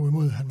 restaurantchefen, der tog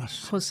imod? Han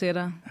var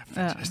Rosetta.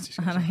 Fantastisk.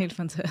 Ja, han er helt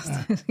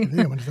fantastisk. Ja, det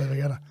ved man stadigvæk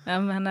er der. Ja,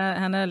 men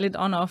han er lidt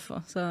on-off,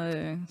 og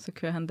så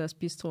kører han deres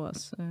bistro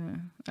også.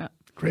 Ja.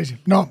 Crazy.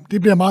 Nå,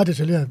 det bliver meget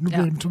detaljeret.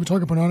 Nu vi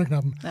trykker på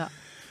nøgleknappen. Ja.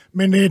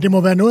 Men det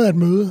må være noget af et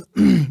møde,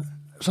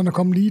 sådan at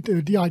komme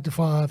lige direkte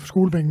fra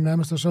skolebænken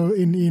nærmest, og så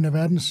ind i en af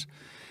verdens...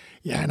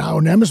 Ja, han har jo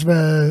nærmest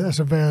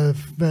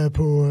været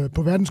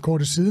på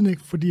verdenskortet siden,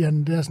 ikke? Fordi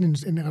det er sådan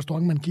en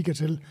restaurant, man kigger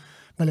til.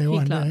 Hvad laver helt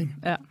han klar. Der, ikke?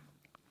 Ja.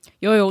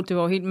 Jo, det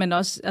var helt... Men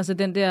også altså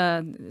den der...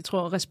 Jeg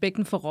tror,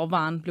 respekten for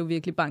råvaren blev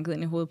virkelig banket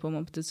ind i hovedet på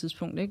mig på det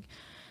tidspunkt, ikke?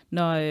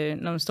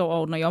 Når man står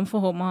og ordner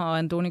jomfruhummer, og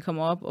Andoni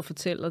kommer op og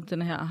fortæller, at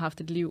den her har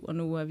haft et liv, og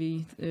nu er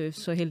vi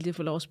så heldige at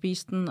få lov at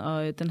spise den,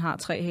 og den har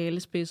 3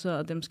 halespidser,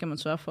 og dem skal man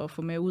sørge for at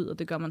få med ud, og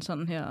det gør man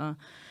sådan her. Og,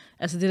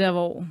 altså det der,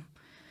 hvor...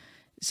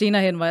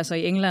 Senere hen var jeg så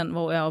i England,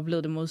 hvor jeg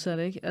oplevede det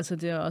modsatte, ikke? Altså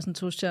det er også en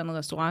 2-stjernet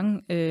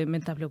restaurant,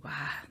 men der blev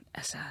bare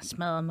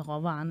smadret med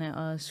råvarerne,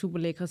 og super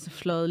lækre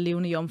fløjet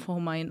levende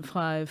jomfruhummer ind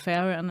fra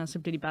Færøerne, og så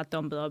bliver de bare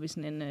dumpet op i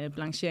sådan en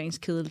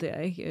blancheringskedel der,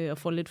 ikke? Og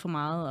får lidt for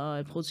meget,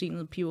 og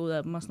proteinet piver ud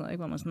af dem og sådan noget,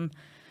 ikke? Hvor man sådan...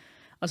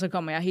 Og så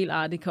kommer jeg helt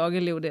artig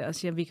kokkelev der og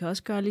siger, vi kan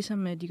også gøre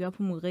ligesom de gør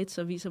på Moritz,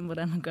 og viser dem,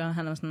 hvordan man gør.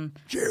 Han er sådan,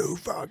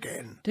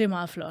 det er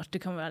meget flot,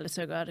 det kommer vi aldrig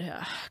til at gøre det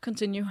her.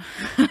 Continue.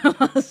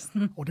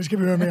 Det skal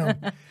vi høre mere om.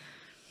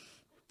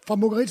 Fra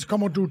Moritz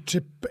kommer du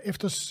til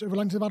efter... Hvor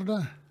lang tid var du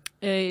der?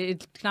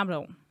 Et knapt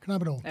år.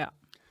 Knapt et år? Ja,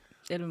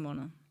 11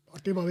 måneder.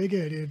 Og det var jo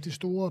ikke det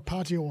store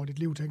partyår i dit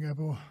liv, tænker jeg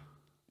på.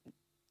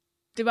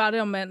 Det var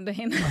det om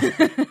mandagen.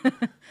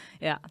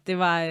 Ja, det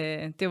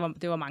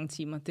var mange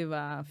timer. Det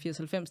var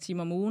 80-90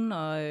 timer om ugen,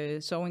 og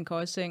sove i en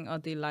køjeseng,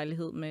 og det er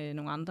lejlighed med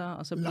nogle andre.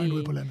 Og så langt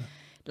ude på landet.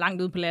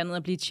 Langt ude på landet,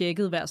 og blive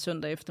tjekket hver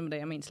søndag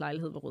eftermiddag, om ens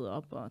lejlighed var ryddet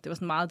op. Og det var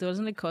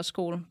sådan lidt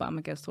kostskole, bare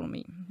med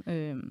gastronomi.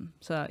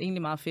 Så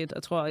egentlig meget fedt.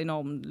 Jeg tror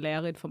enormt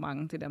lærerigt for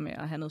mange, det der med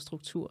at have noget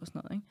struktur og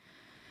sådan noget,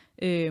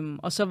 ikke?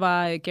 Og så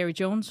var Gary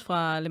Jones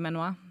fra Le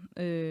Manoir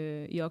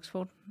i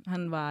Oxford.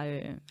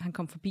 Han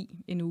kom forbi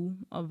en uge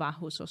og var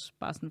hos os,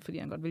 bare sådan, fordi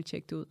han godt ville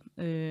tjekke det ud.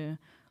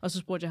 Og så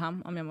spurgte jeg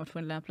ham, om jeg måtte få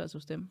en læreplads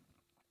hos dem.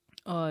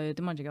 Og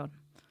det måtte jeg godt.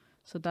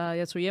 Så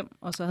jeg tog hjem,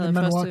 og så havde jeg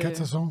først... Manoir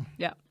Catasson.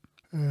 Ja.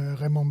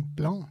 Raymond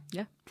Blanc,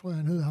 tror jeg,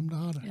 han hed ham, der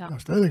har det. Ja.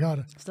 Og stadig har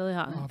det. Stadig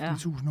har det, og haft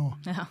 1000 år.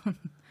 Ja.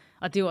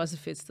 Og det er jo også et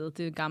fedt sted.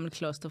 Det er et gammelt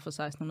kloster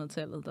fra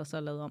 1600-tallet, der så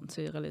er lavet om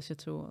til Relais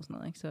Chateau og sådan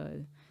noget, ikke? Så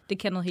det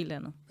kan noget helt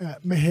andet. Ja,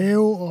 med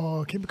have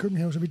og kæmpe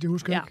køkkenhave, så vidt jeg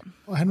husker, ikke?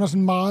 Og han var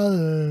sådan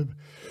meget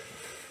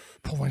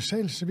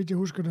provençal, så vidt jeg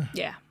husker det.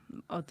 Ja,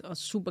 og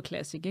super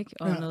klassik, ikke?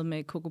 Og noget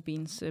med coco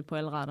beans på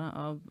alle retter,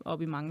 og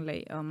op i mange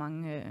lag, og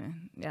mange...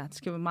 det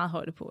skal være meget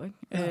højde på, ikke?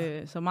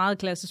 Ja. Så meget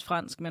klassisk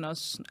fransk, men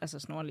også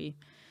snorlige.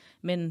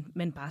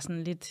 Men bare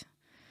sådan lidt...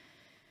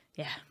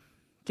 Ja...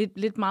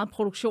 Lidt meget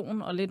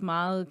produktion, og lidt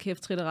meget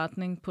kæftrit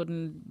retning på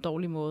den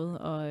dårlige måde,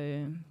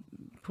 og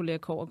polere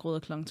kobbergrød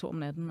klokken 2 om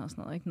natten og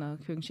sådan noget, ikke? Når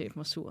køkkenchefen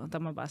var sur. Der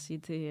må jeg bare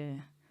sige,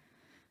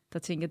 der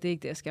tænker jeg, det er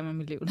ikke det, jeg skal med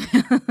mit liv.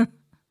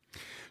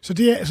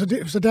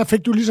 Så der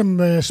fik du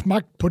ligesom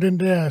smagt på den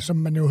der, som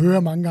man jo hører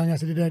mange gange,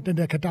 altså den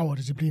der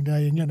kadaverdisciplin der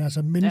i England,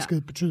 altså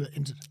mennesket betyder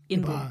intet.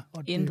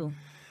 Intet.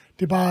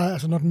 Det er bare,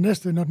 altså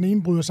når den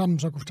ene bryder sammen,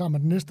 så tager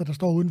man den næste, der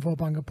står udenfor og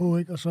banker på,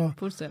 ikke? Og så...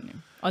 Fuldstændig.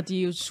 Og de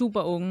er jo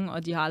super unge,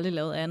 og de har aldrig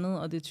lavet andet,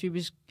 og det er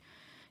typisk,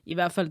 i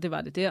hvert fald det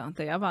var det der,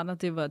 da jeg var der,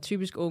 det var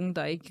typisk unge,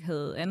 der ikke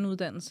havde anden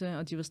uddannelse,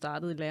 og de var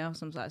startet i lære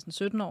som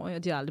 16-17-årige,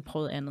 og de har aldrig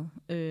prøvet andet.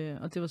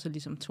 Og det var så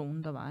ligesom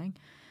tonen, der var, ikke?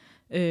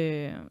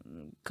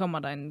 Kommer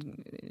der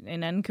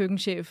en anden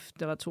køkkenchef,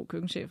 der var 2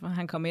 køkkenchefer,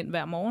 han kom ind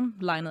hver morgen,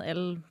 legnede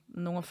alle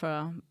nogle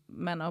 40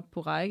 mand op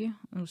på række,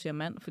 nu siger jeg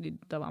mand, fordi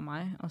der var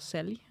mig og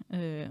Sally,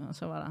 og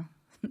så var der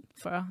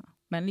 40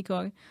 mandlige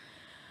kokke,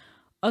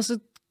 og så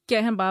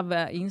gav han bare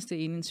hver eneste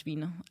en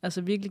sviner,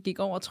 altså virkelig gik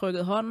over og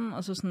trykkede hånden,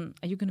 og så sådan,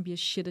 are you gonna be as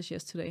shit as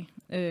yesterday?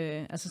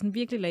 Altså sådan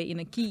virkelig lagde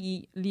energi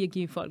i, lige at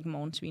give folk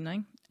morgensviner,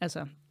 ikke?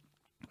 Altså,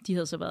 de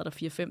havde så været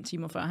der 4-5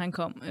 timer før han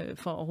kom,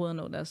 for overhovedet at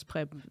nå deres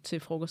prep til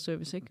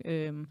frokostservice,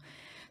 ikke?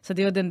 Så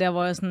det var den der,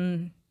 hvor jeg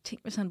sådan,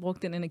 tænkte, hvis han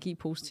brugte den energi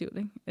positivt,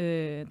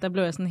 ikke? Der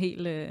blev jeg sådan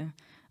helt...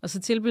 og så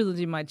tilbød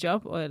de mig et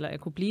job, eller jeg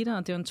kunne blive der,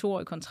 og det var en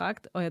 2-årig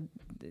kontrakt, og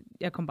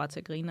jeg kom bare til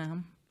at grine af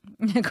ham.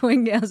 Jeg kunne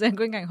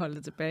ikke engang holde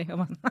det tilbage. Jeg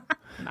var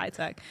nej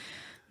tak.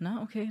 Nå,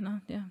 okay,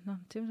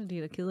 det var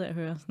lige der ked af at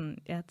høre. Sådan,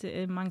 ja,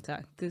 mange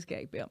tak, det skal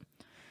jeg ikke bede om.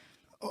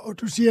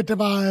 Og du siger,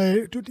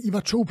 at I var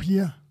 2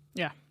 piger.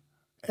 Ja.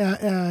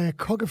 Er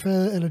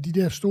kokkefadet, eller de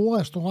der store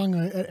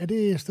restauranter, er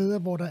det steder,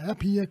 hvor der er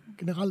piger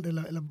generelt,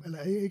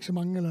 eller ikke så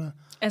mange? Eller?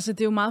 Altså,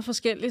 det er jo meget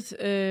forskelligt.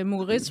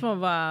 Moritz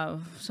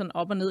var sådan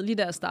op og ned. Lige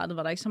da jeg startede,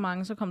 var der ikke så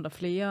mange, så kom der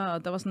flere,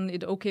 og der var sådan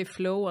et okay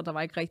flow, og der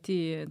var ikke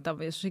rigtig... jeg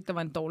synes ikke, der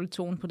var en dårlig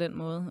tone på den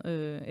måde.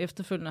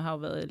 Efterfølgende har jo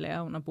været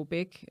lærer under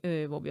Bobæk,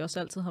 hvor vi også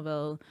altid har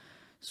været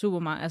super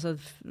meget, altså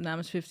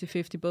nærmest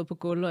 50-50, både på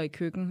gulv og i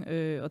køkken,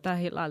 og der har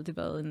heller aldrig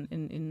været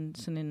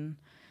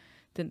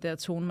den der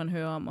tone, man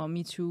hører om, og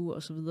MeToo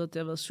og så videre. Det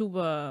har været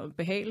super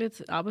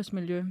behageligt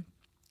arbejdsmiljø.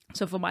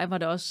 Så for mig var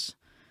det også,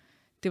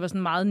 det var sådan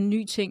en meget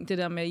ny ting, det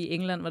der med i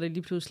England, var det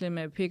lige pludselig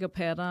med pik og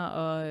patter,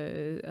 og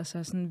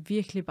altså sådan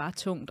virkelig bare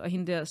tungt, og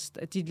hende der,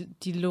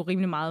 de lå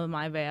rimelig meget med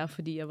mig værre,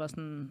 fordi jeg var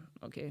sådan,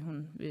 okay,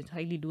 hun har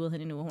ikke lige luret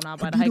hende endnu, hun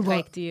arbejder her ikke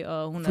rigtigt,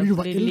 og hun fordi er du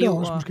var lidt ældre liv,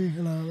 også, måske,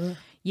 eller hvad?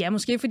 Ja,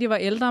 måske fordi jeg var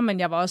ældre, men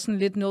jeg var også sådan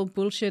lidt no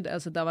bullshit.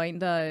 Altså, der var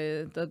en,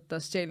 der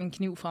stjal en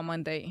kniv fra mig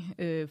en dag.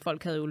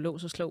 Folk havde jo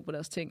lås og slå på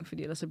deres ting,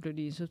 fordi ellers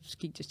så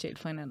gik de stjælt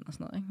fra hinanden og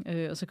sådan noget,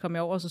 ikke? Og så kom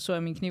jeg over, og så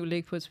jeg min kniv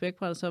ligge på et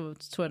spækbræt, og så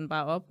tog jeg den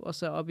bare op, og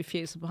så op i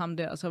fjeset på ham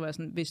der, og så var jeg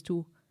sådan, hvis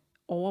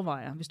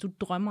du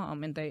drømmer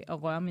om en dag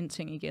at røre mine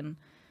ting igen,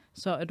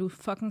 så er du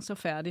fucking så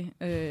færdig.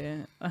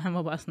 Og han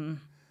var bare sådan,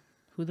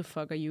 who the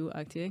fuck are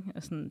you-agtig, ikke?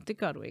 Og sådan, det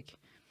gør du ikke.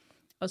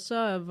 Og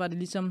så var det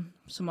ligesom,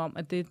 som om,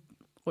 at det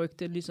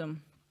rygte ligesom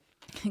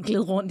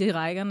gled rundt i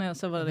rækkerne, og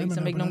så var der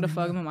ligesom ikke nogen, der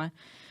fuckede med mig.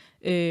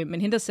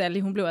 Men hende der Sally,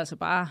 hun blev altså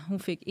bare, hun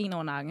fik en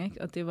over nakken,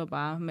 ikke? Og det var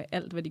bare med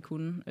alt, hvad de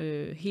kunne,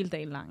 hele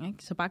dagen lang,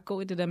 ikke? Så bare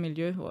gå i det der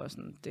miljø, hvor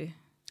sådan det...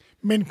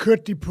 Men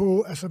kørte de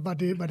på, altså var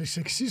det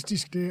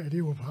sexistisk,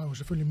 det har jo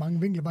selvfølgelig mange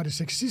vinkler, var det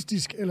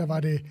sexistisk, eller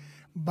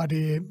var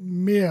det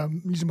mere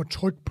ligesom at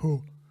trykke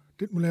på,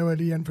 nu laver jeg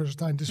lige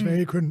anførselstegn, det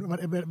svage køn, var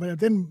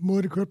det den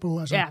måde, det kørte på?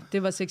 Altså? Ja,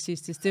 det var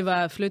sexistisk. Det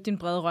var flyt din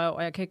brede røv,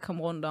 og jeg kan ikke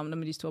komme rundt om det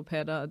med de store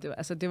patter.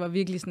 Og det var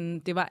virkelig sådan,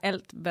 det var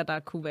alt, hvad der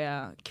kunne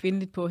være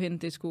kvindeligt på hende,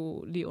 det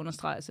skulle lige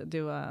understreges, at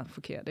det var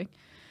forkert, ikke?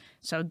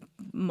 Så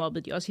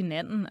mobbede de også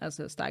hinanden.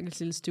 Altså, stakkels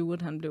lille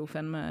Stuart, han blev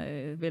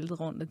fandme væltet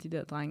rundt af de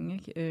der drenge,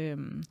 ikke?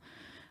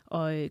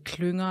 Og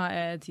klynger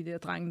af de der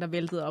drenge, der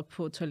væltede op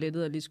på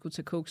toilettet og lige skulle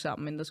tage coke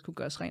sammen, men der skulle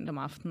gøres rent om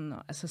aftenen.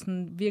 Og, altså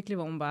sådan virkelig,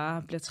 hvor man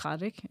bare bliver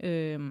træt,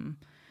 ikke?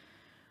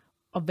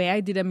 Og være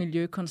i det der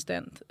miljø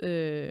konstant.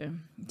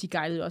 De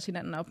gejlede jo også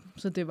hinanden op,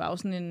 så det var jo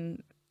sådan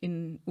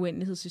en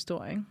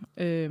uendelighedshistorie,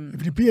 ikke?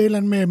 Det bliver et eller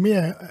andet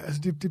mere,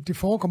 altså det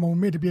forekommer jo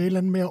mere, det bliver et eller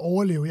andet mere at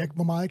overleve.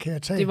 Hvor meget kan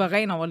jeg tage? Det var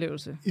ren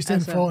overlevelse. I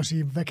stedet for at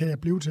sige, hvad kan jeg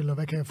blive til, og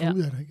hvad kan jeg få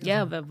ud af det? Ikke? Altså.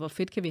 Ja, og hvor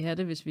fedt kan vi have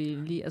det, hvis vi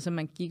lige... Altså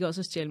man gik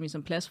også og stjælte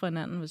som plads for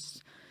hinanden. Hvis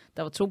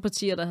der var 2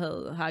 partier, der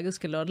havde hakket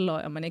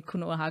skalotteløg, og man ikke kunne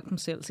nå at hakke dem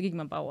selv, så gik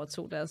man bare over og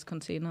tog deres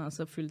container, og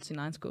så fyldte sin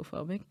egen skuffe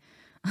op, ikke?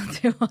 Og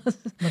det var også...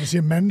 Når du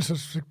siger mand,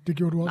 så det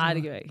gjorde du også? Nej,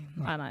 det gjorde jeg ikke.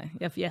 Nej.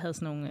 Jeg havde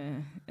sådan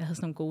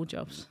nogle gode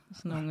jobs.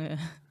 Sådan nogle...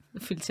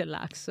 fyldt til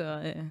laks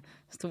og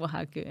stod og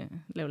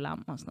lave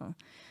lam og sådan noget.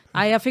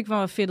 Ej, jeg fik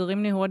mig fedtet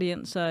rimelig hurtigt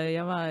ind, så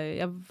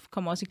jeg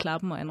kom også i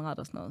klappen og anret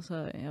og sådan noget. Så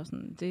jeg var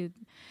sådan,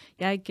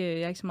 jeg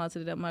er ikke så meget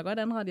til det der. Må jeg godt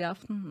anrette i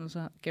aften? Og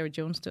så Gary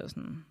Jones der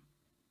sådan,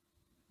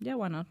 yeah,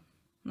 why not?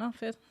 Nå,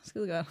 fedt.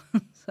 Skide godt.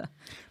 Så.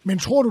 Men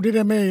tror du det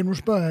der med, nu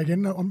spørger jeg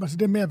igen, om altså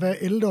det med at være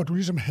ældre, du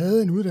ligesom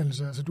havde en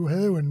uddannelse, altså du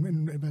havde jo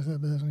en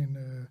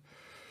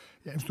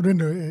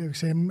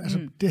studentereksamen, altså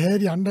det havde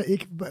de andre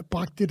ikke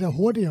bragt det der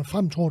hurtigere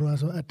frem, tror du,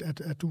 altså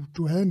at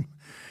du havde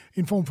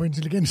en form for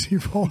intelligens i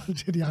forhold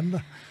til de andre?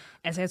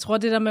 Altså jeg tror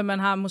det der med, at man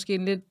har måske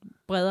en lidt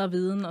bredere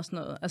viden og sådan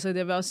noget, altså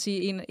jeg vil også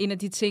sige, en af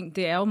de ting,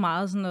 det er jo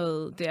meget sådan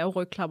noget, det er jo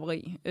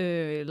rygklapperi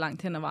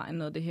langt hen ad vejen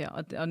noget af det her,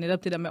 og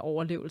netop det der med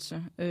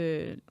overlevelse.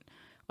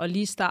 Og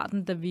lige i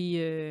starten,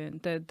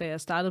 da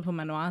jeg startede på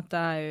Manoir,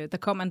 der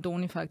kom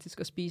Andoni faktisk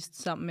og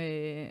spiste sammen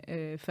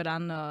med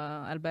Ferran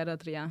og Alberto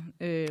Adrià.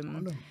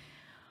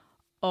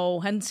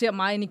 Og han ser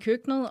mig ind i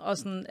køkkenet, og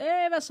sådan,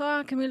 hvad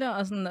så, Camilla?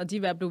 Og de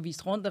er blevet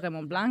vist rundt af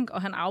Raymond Blanc,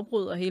 og han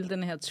afbryder hele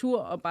den her tur,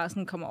 og bare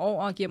sådan kommer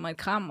over og giver mig et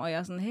kram, og jeg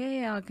er sådan,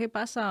 hey, okay,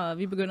 bare så, og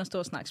vi begynder at stå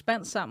og snakke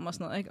spansk sammen og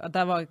sådan noget, ikke? Og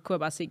der kunne jeg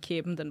bare se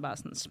kæben, den var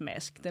sådan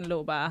smask. Den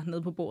lå bare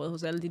nede på bordet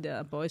hos alle de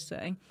der boys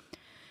der,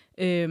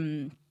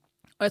 ikke?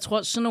 Og jeg tror,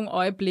 at sådan nogle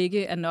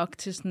øjeblikke er nok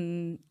til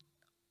sådan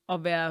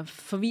at være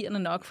forvirrende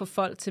nok for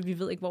folk, til vi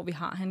ved ikke, hvor vi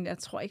har hende. Jeg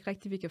tror ikke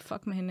rigtigt, vi kan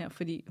fuck med hende her,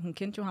 fordi hun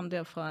kendte jo ham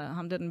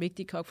der, den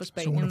vigtige kok fra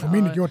Spanien. Så hun har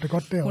formentlig gjort det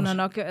godt der hun også. Har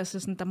nok, altså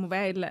sådan, der må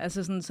være et eller andet,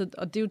 altså sådan, så,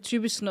 og det er jo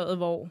typisk noget,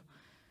 hvor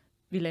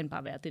vi lader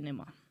bare være det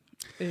nemmere.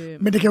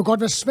 Men det kan jo godt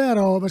være svært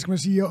at, hvad skal man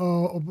sige,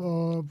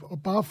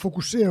 at bare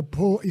fokusere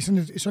på i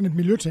sådan et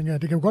miljø, tænker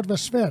jeg. Det kan jo godt være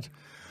svært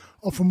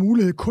at få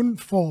mulighed kun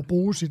for at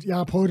bruge sit, jeg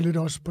har prøvet det lidt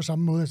også på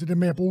samme måde, altså det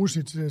med at bruge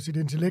sit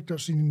intellekt og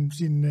sine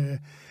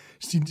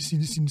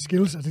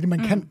skills, altså det man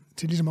kan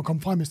til ligesom at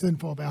komme frem i stedet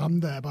for at være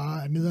ham, der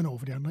bare er nederen over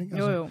for de andre, ikke?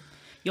 Altså,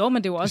 jo,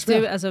 men det er jo også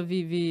det, altså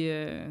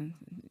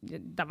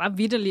der var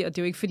vitterligt, og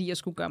det er jo ikke fordi, jeg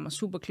skulle gøre mig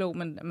super klog,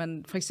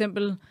 men for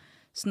eksempel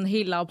sådan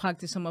helt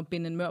lavpraktisk som at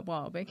binde en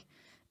mørbræd op, ikke?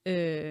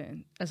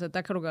 Altså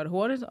der kan du gøre det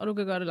hurtigt, og du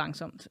kan gøre det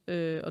langsomt,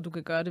 og du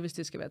kan gøre det, hvis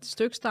det skal være til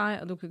styksteg,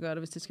 og du kan gøre det,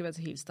 hvis det skal være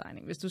til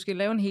helstegning. Hvis du skal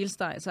lave en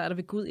helsteg, så er der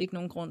ved Gud ikke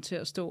nogen grund til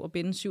at stå og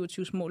binde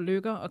 27 små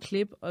lykker og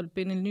klip, og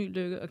binde en ny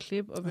lykke og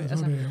klip, og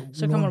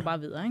så kommer du bare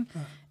videre, ikke?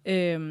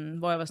 Ja.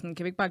 Hvor jeg var sådan,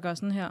 kan vi ikke bare gøre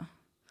sådan her?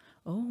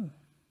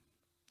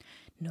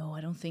 No, I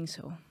don't think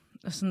so.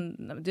 Og sådan,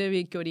 det har vi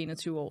ikke gjort i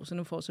 21 år, så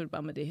nu fortsætter vi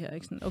bare med det her,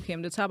 ikke? Sådan, okay,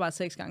 men det tager bare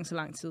 6 gange så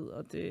lang tid,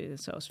 og det er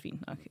så også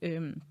fint nok.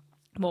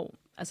 Hvor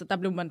altså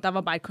der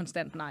var bare et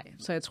konstant nej.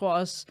 Så jeg tror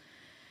også,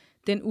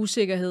 den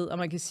usikkerhed, og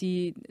man kan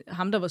sige,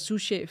 ham, der var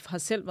souschef, har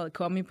selv været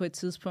kommet på et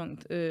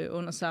tidspunkt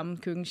under samme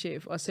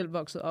køkkenchef, og selv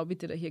vokset op i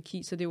det der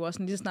hierarki, så det er jo også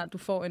sådan, lige så snart du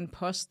får en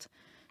post,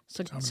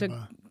 så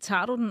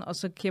tager du den, og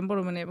så kæmper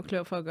du med næb og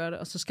klør for at gøre det,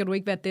 og så skal du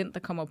ikke være den, der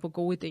kommer på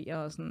gode idéer,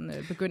 og sådan,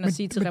 begynder at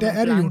sige til Raymond Blanc.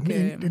 Men der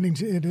er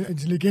det jo, den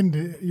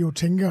intelligente jo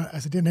tænker,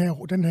 altså den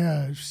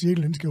her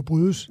cirkel, den skal jo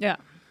brydes. Ja.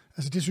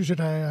 Altså det synes jeg,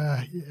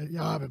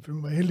 jeg har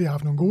været heldig at have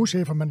haft nogle gode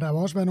chefer, men der har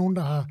også været nogen,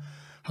 der har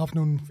haft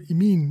nogle, i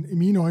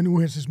mine øjne,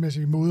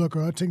 uhensigtsmæssige måder at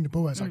gøre tingene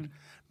på. Altså,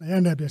 når jeg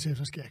endda bliver chef,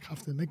 så skal jeg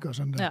kraftedeme ikke gøre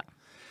sådan der. Ja.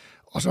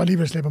 Og så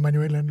alligevel slipper man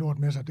jo et eller andet lort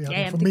med sig. Det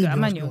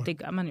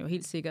gør man jo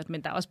helt sikkert.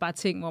 Men der er også bare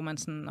ting, hvor man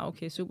sådan,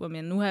 okay, super,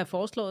 men nu har jeg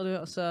foreslået det,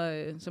 og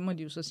så må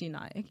de jo så sige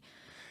nej, ikke?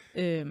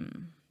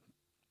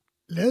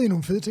 Lavede I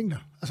nogle fede ting der?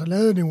 Altså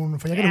lavede I nogle,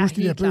 for jeg kan da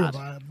huske, de der bøger,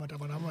 der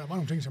var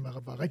nogle ting, som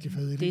var rigtig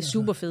fede. Det er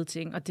super fede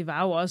ting, og det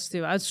var jo også,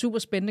 det var et super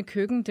spændende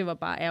køkken. Det var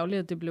bare ærgerligt,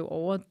 at det blev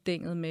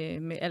overdænget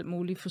med alt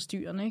muligt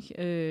forstyrrende,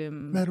 ikke?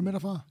 Hvad er du med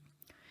derfra?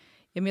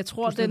 Jamen, jeg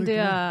tror,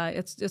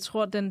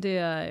 den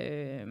der...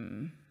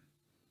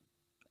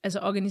 Altså,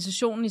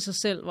 organisationen i sig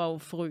selv var jo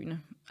forrygende.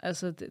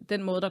 Altså,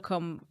 den måde, der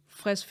kom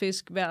frisk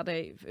fisk hver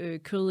dag,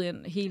 kød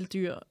ind, helt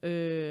dyr,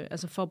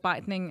 altså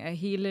forarbejdningen af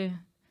hele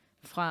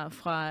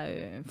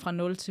fra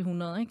 0 til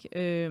 100, ikke?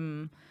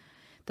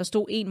 Der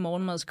stod en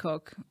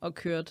morgenmadskok og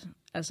kørte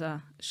altså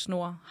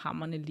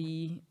snorhammerne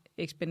lige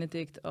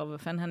ex-Benedict, og hvad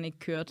fanden han ikke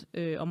kørt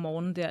om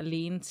morgenen der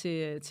alene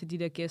til de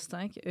der gæster,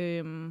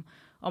 ikke?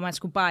 Og man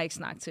skulle bare ikke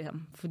snakke til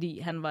ham, fordi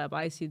han var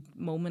bare i sit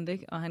moment,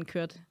 ikke? Og han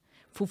kørte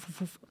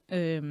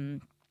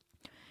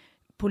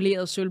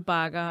polerede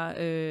sølvbakker,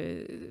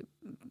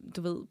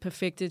 du ved,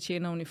 perfekte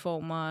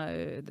tjeneruniformer,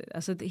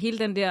 altså hele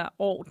den der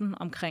orden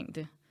omkring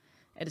det.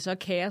 Er det så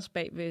kaos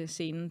bag ved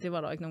scenen? Det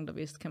var der ikke nogen, der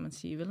vidste, kan man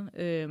sige, vel?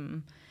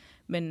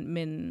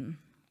 Men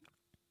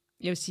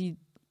jeg vil sige,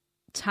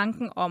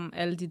 tanken om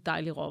alle de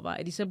dejlige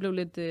råvarer, de så blev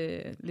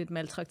lidt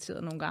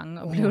maltrakteret nogle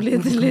gange, og blev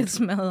lidt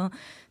smadret.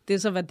 Det er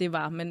så, hvad det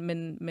var.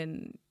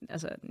 Men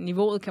altså,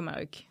 niveauet kan man jo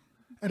ikke.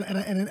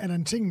 Er der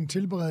en ting, en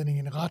tilberedning,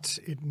 en ret,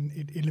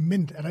 et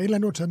element? Er der et eller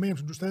andet, du har taget med,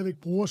 som du stadigvæk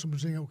bruger, som du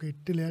tænker, okay,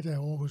 det lærte jeg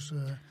over hos...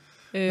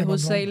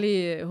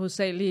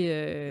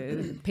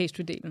 Hovedsageligt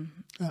pastry-delen.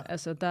 Ja.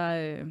 Altså,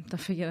 der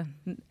fik jeg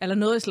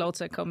noget lov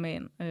til at komme med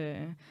ind.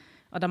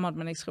 Og der måtte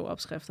man ikke skrive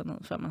opskrifter ned,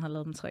 før man har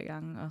lavet dem 3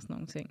 gange og sådan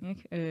nogle ting.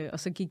 Ikke? Og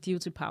så gik de jo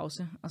til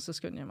pause, og så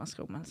skyndte jeg mig at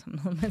skrive dem alle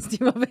sammen ned, mens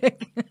de var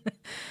væk.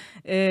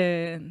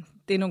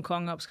 Det er nogle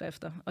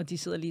kongeopskrifter, og de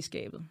sidder lige i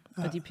skabet.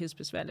 Ja. Og de er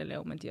pissebesværlige at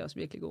lave, men de er også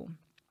virkelig gode.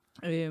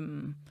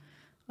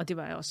 Og det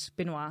var også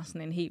Benoit,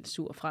 sådan en helt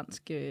sur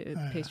fransk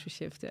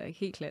pastry-chef der, ikke?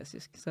 Helt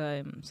klassisk.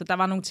 Så der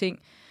var nogle ting.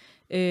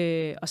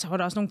 Og så var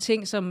der også nogle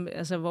ting, som,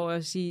 altså, hvor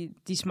jeg siger,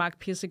 de smagte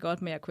pisse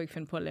godt, men jeg kunne ikke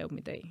finde på at lave dem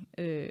i dag.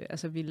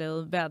 Altså vi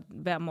lavede,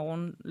 hver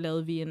morgen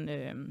lavede vi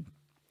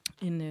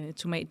en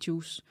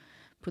tomatjuice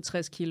på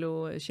 60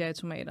 kilo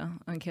cherrytomater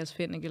og en kasse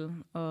fennikel,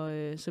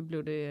 og så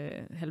blev det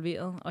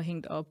halveret og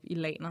hængt op i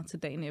laner til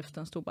dagen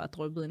efter, og stod bare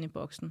dryppet ind i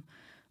boksen.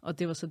 Og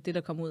det var så det,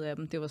 der kom ud af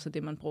dem, det var så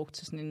det, man brugte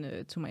til sådan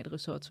en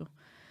tomatrisotto.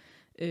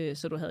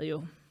 Så du havde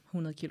jo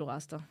 100 kilo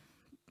rester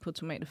på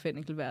tomat og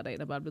fennikel hver dag,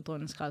 der bare blev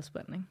drønnet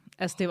skraldespand, ikke?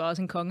 Altså, det var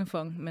også en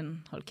kongefong,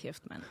 men hold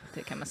kæft, mand.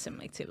 Det kan man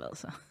simpelthen ikke tillade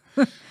sig.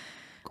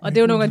 Og det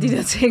er jo nogle af de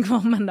der ting,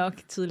 hvor man nok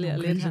tidligere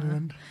lidt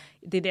har...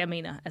 Det er det, jeg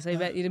mener. Altså,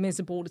 i det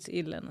mindste bruge det til et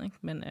eller andet, ikke?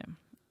 Men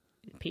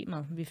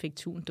p-mad, vi fik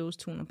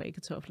dåsetun og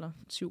bagekartofler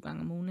 7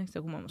 gange om ugen, ikke?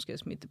 Så kunne man måske have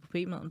smidt det på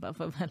p-maden, bare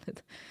for at være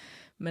lidt...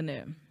 Men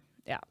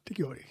ja. Det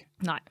gjorde det ikke.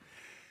 Nej.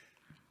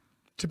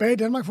 Tilbage i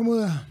Danmark,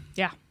 formoder jeg?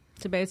 Ja,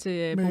 tilbage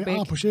til Bobæk. Med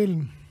ar på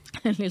sjælen.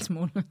 En lille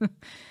smule.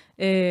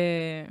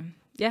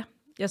 Ja,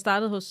 jeg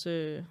startede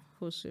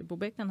hos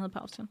Bobæk, han havde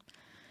pause.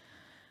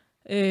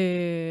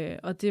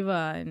 Og det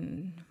var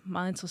en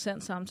meget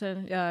interessant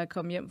samtale. Jeg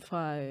kom hjem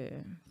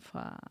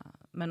fra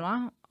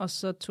Manoir, og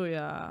så tog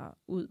jeg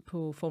ud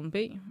på Formel B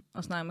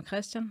og snakkede med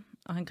Christian,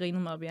 og han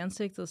grinede mig op i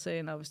ansigtet og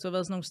sagde, hvis du har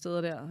været sådan nogle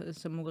steder der,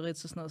 som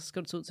Mugaritz og sådan noget, så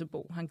skal du tage ud til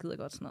Bo. Han gider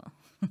godt sådan noget.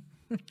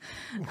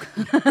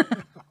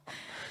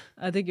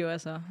 Og det gjorde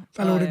jeg så.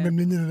 Der lå det mellem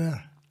linjerne der.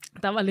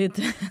 Der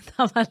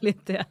var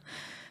lidt der.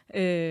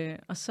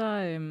 Og så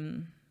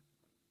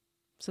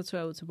tog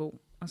jeg ud til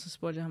Bo, og så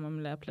spurgte jeg ham om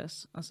en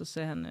læreplads. Og så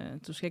sagde han,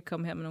 du skal ikke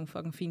komme her med nogle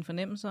fucking fine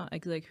fornemmelser.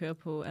 Jeg gider ikke høre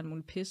på alt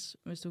muligt pis.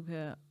 Hvis du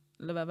kan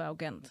lade være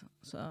arrogant,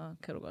 så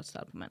kan du godt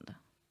starte på mandag.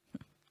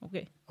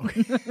 Okay.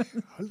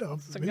 Hold da op.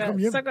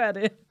 Så gør jeg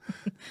det.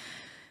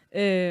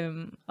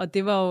 Og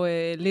det var jo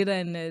lidt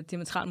af en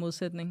diametral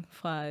modsætning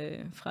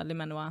fra Le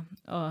Manoir.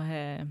 Og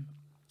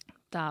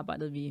der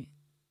arbejdede vi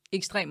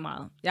ekstremt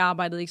meget. Jeg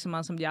arbejdede ikke så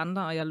meget som de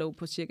andre, og jeg lå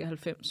på cirka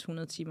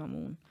 90-100 timer om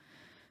ugen.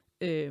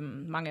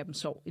 Mange af dem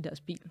sov i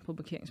deres bil på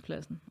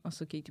parkeringspladsen, og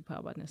så gik de på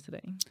arbejde næste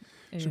dag.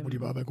 Så må de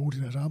bare være gode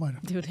til deres arbejde.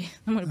 Det var det.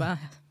 Så må de bare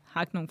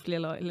hakke nogle flere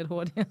løg lidt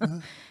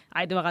hurtigere.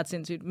 Ej, det var ret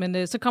sindssygt.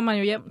 Men så kom man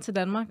jo hjem til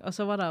Danmark, og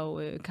så var der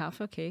jo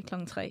kaffe og kage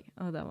 3:00,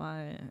 og der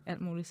var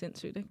alt muligt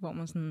sindssygt, ikke? Hvor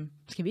man sådan,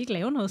 skal vi ikke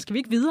lave noget? Skal vi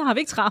ikke videre? Har vi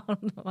ikke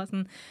travlt? Der var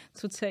sådan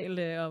totalt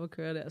op at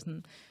køre der.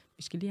 Sådan,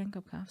 vi skal lige have en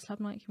kop kaffe. Slap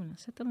nu af, Camilla.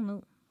 Sæt dig nu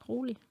ned.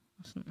 Rolig.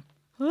 Og sådan,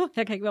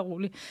 jeg kan ikke være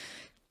rolig.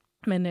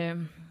 Men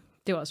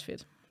det var også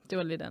fedt. Det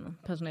var lidt andet.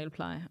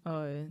 Personalpleje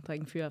og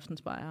drikke en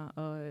fyraftensbajer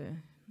og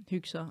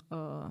hygge sig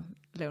og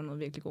lave noget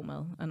virkelig god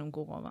mad af nogle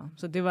gode råvarer.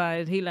 Så det var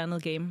et helt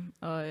andet game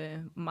og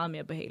meget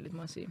mere behageligt,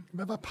 må jeg sige.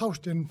 Hvad var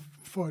pausen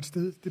for et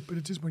sted? Det på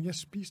det tidspunkt, jeg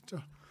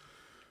spiste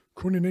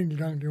kun en enkelt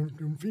gang. Det er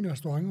jo en fin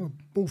restaurant, og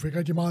Bo fik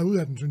rigtig meget ud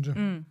af den, synes jeg.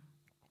 Mm.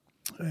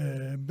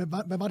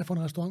 Hvad var det for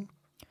en restaurant?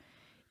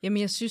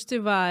 Jamen, jeg synes,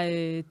 det var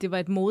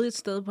et modigt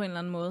sted på en eller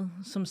anden måde,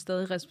 som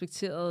stadig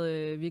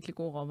respekterede virkelig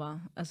gode råvarer.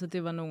 Altså,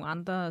 det var nogle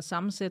andre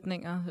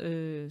sammensætninger.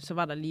 Så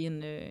var der lige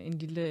en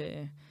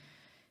lille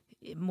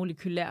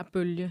molekylær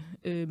bølge,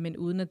 men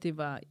uden at det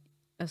var...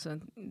 Altså,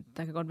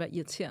 der kan godt være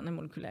irriterende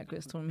molekylær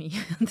gastronomi.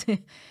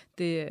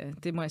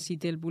 det må jeg sige,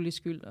 det er Bullis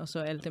skyld, og så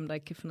alle dem, der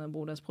ikke kan finde ud af at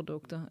bruge deres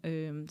produkter.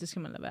 Det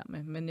skal man lade være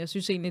med. Men jeg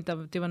synes egentlig,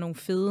 det var nogle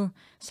fede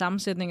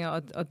sammensætninger,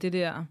 og det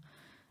der...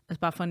 Altså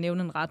bare for at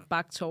nævne en ret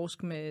bagt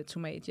torsk med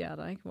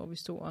tomathjerter, ikke? Hvor vi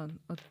stod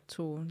og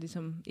tog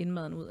ligesom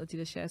indmaden ud af de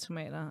der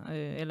cherrytomater,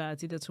 eller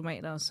de der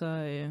tomater, og så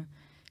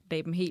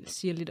lagde dem helt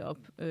sirligt op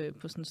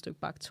på sådan et stykke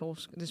bagt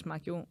torsk. Det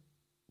smagte jo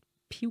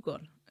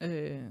pivgodt.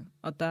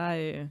 Og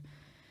der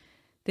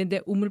den der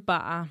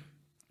umiddelbare...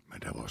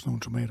 Men der var også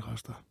nogle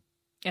tomatrester.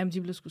 Jamen,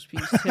 de blev sgu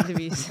spist,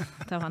 heldigvis.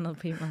 Der var noget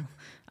pænt.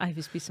 Ej,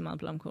 vi spiste så meget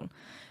blomkål.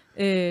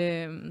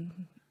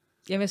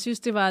 Jamen, jeg synes,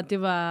 det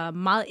var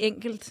meget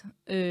enkelt,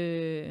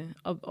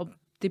 og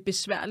det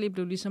besværlige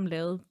blev ligesom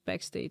lavet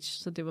backstage,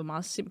 så det var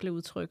meget simple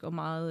udtryk og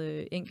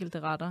meget enkelte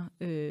retter,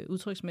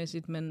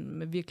 udtryksmæssigt, men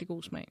med virkelig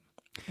god smag.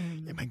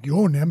 Ja, man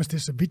gjorde nærmest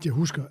det, så vidt jeg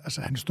husker.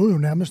 Altså, han stod jo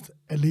nærmest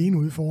alene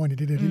ude foran i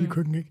det der lille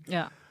køkken, ikke?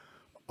 Ja.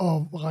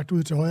 Og rakte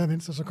ud til højre og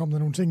venstre, så kom der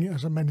nogle ting, og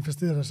så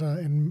manifesterede der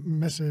sig en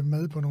masse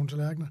mad på nogle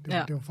tallerkener.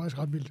 Det var faktisk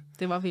ret vildt.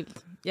 Det var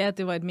vildt. Ja,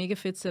 det var et mega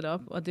fedt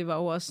setup, og det var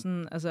jo også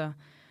sådan, altså...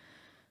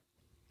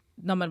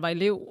 Når man var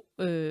elev,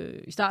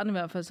 i starten i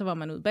hvert fald, så var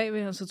man ude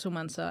bagved, og så tog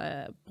man sig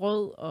af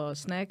brød og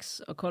snacks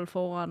og kolde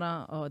forretter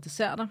og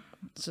desserter.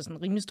 Så sådan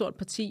en rimelig stort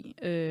parti,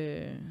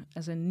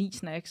 altså 9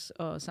 snacks,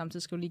 og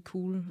samtidig skulle lige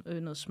cool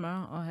noget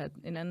smør, og have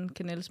en anden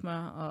kanelsmør,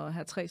 og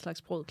have 3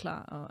 slags brød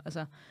klar. Og,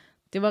 altså,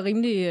 det var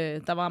rimelig,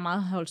 der var meget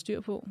at holde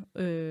styr på,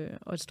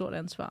 og et stort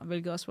ansvar,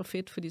 hvilket også var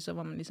fedt, fordi så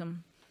var man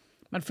ligesom...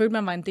 Man følte,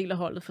 man var en del af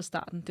holdet fra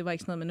starten. Det var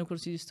ikke sådan noget, men nu kunne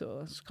du sige, stå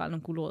og skrælle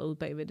nogle gulerødder ud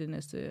bagved det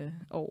næste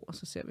år, og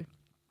så ser vi.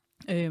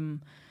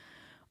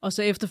 Og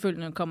så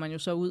efterfølgende kom man jo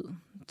så ud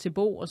til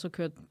Bo, og så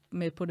kørte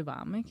med på det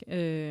varme,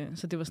 ikke?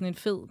 Så det var sådan en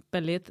fed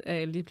ballet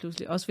af lige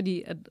pludselig. Også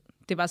fordi, at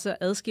det var så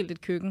adskilt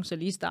et køkken, så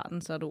lige i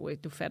starten, så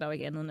du fatter jo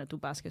ikke andet, end at du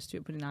bare skal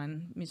styre på din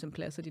egen mise en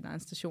plads og din egen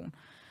station.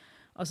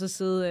 Og så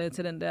sidde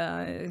til den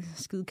der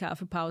skide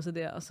kaffepause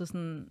der, og så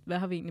sådan, hvad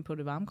har vi egentlig på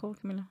det varme kort,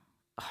 Camilla?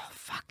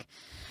 Fuck.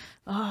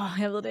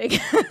 Jeg ved det ikke.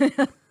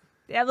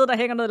 Jeg ved, der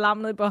hænger noget lam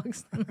nede i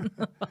boksen.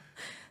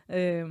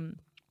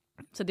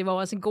 Så det var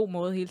også en god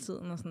måde hele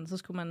tiden, og sådan, så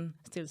skulle man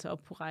stille sig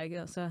op på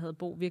række, og så havde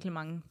Bo virkelig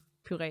mange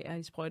puréer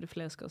i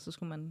sprøjteflasker, og så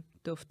skulle man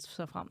dufte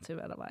sig frem til,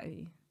 hvad der var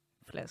i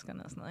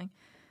flaskerne og sådan noget, ikke?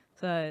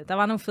 Så der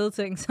var nogle fede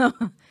ting,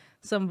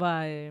 som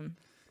var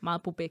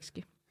meget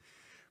bobækske.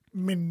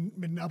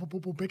 Men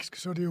apropos bobæksk,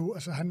 så er det jo,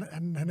 altså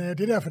han er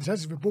det der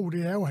fantastiske ved Bo,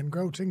 det er jo, at han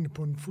gør jo tingene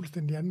på en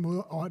fuldstændig anden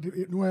måde, og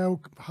nu har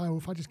jeg jo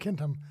faktisk kendt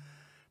ham.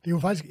 Det er jo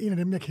faktisk en af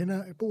dem, jeg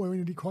kender. Bo er jo en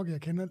af de kokke,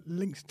 jeg kender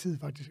længst tid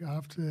faktisk. Jeg har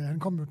haft, han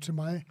kom jo til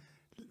mig,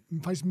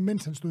 faktisk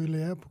mens han stod i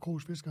lære på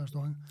Krogs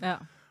Fiskerrestaurant. Ja.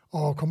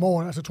 Og kom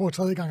over, altså tror jeg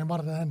 3. gang, han var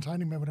der havde en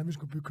tegning med, hvordan vi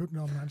skulle bygge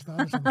køkkenet om, når han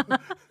startede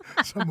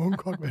som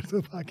ungkok, hvor jeg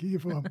stod bare og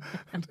kiggede på ham.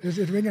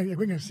 Jeg kunne ikke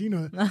engang sige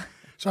noget. Nå.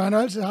 Så han har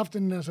altid haft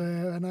han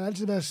har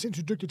altid været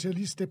sindssygt dygtig til at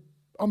lige steppe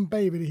om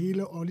bag ved det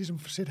hele, og ligesom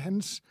sætte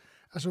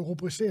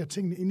rubricere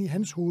tingene ind i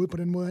hans hoved, på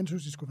den måde, han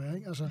synes, det skulle være,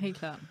 ikke? Altså, helt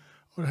klart.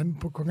 Og han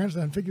på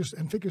konkurrencen,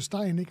 han fik jo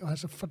stegen, ikke? Og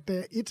altså for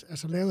dag 1,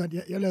 altså lavede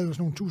han, jeg lavede jo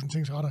sådan nogle 1000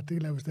 tingsretter,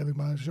 det lavede vi stadigvæk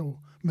meget sjov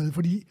med,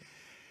 fordi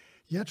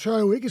jeg tør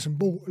jo ikke som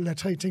Bo lade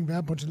 3 ting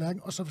være på en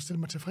tallerken, og så stille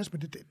mig tilfreds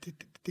med det.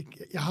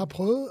 Jeg har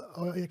prøvet,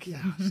 og jeg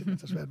har simpelthen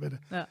så svært ved det.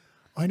 Ja.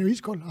 Og han er jo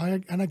iskold, og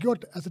han har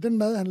gjort, altså den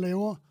mad, han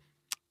laver,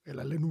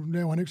 eller nu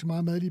laver han ikke så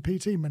meget mad lige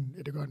pt, men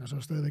ja, det gør han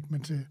så stadigvæk,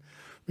 men til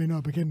venner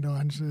og bekendte og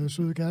hans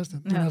søde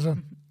kæreste. Men altså,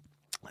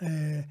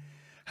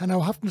 han har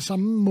jo haft den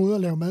samme måde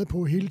at lave mad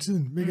på hele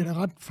tiden, hvilket er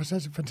ret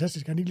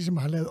fantastisk, han ikke ligesom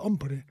har lavet om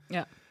på det.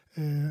 Ja.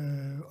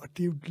 Og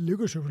det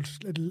lykkes jo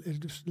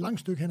et langt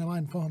stykke hen ad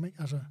vejen for ham, ikke?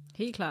 Altså.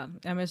 Helt klart.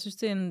 Jamen, jeg synes,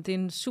 det er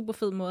en super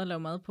fed måde at lave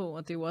mad på,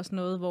 og det er jo også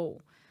noget,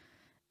 hvor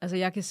altså,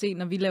 jeg kan se,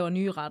 når vi laver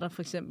nye retter,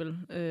 for eksempel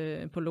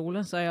på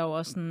Lola, så er jeg jo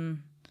også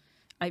sådan,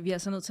 vi er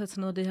så nødt til at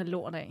tage noget af det her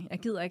lort af. Jeg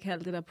gider ikke have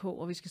alt det der på,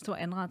 og vi skal stå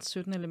og anrette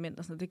 17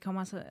 elementer. Så det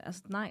kommer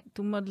altså nej,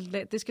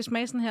 det skal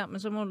smage sådan her, men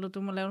så må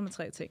du lave det med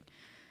 3 ting.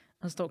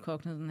 Og så står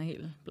kokken sådan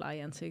helt bleg i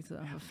ansigtet,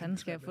 og hvor fanden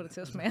skal jeg få det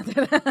til at smage det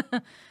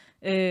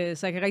der?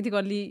 Så jeg kan rigtig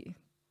godt lide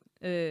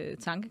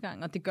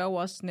tankegang, og det gør jo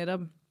også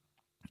netop,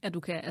 at du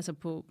kan, altså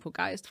på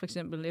Geist for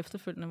eksempel,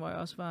 efterfølgende, hvor jeg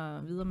også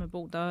var videre med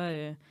Bo,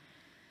 der,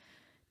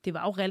 det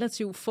var jo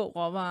relativt få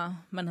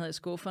råvarer, man havde i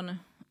skufferne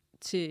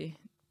til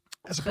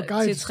Altså på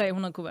guides? Til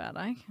 300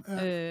 kuverter, ikke?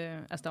 Ja.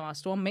 Altså, der var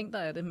store mængder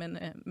af det,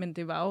 men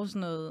det var jo sådan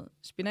noget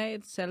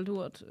spinat,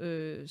 salturt,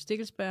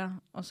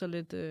 stikkelsbær, og så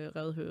lidt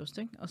revet høst,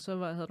 ikke? Og så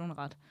havde du en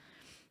ret.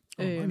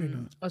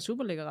 Og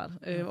super lækker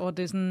ret. Og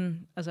det er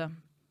sådan, altså,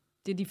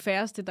 det er de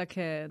færreste, der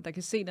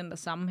kan se den der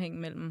sammenhæng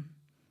mellem,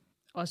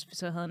 også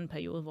hvis jeg havde en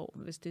periode, hvor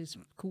hvis det er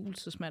cool,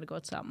 så smager det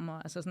godt sammen, og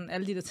altså sådan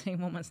alle de der ting,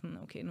 hvor man sådan,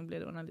 okay, nu bliver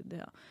det underligt det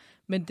her.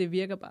 Men det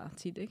virker bare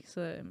tit, ikke?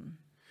 Så...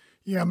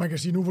 Ja, man kan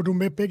sige, nu hvor du er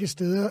med begge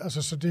steder,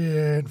 altså så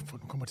det,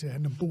 nu kommer til at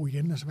handle om Bo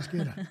igen, altså hvad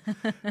sker der?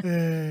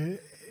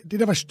 Det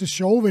der var det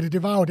sjove ved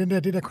det var jo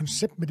det der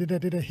koncept med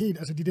det der helt,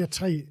 altså de der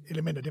 3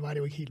 elementer, det var det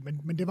jo ikke helt,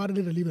 men det var det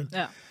lidt alligevel.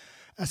 Ja.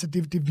 Altså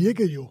det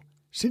virkede jo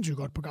sindssygt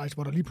godt på Guys,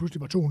 hvor der lige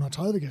pludselig var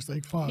 230 gæster,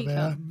 ikke? Fra at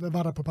være, hvad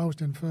var der på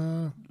pausen?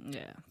 40? Ja,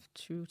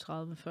 20,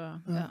 30,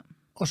 40, ja.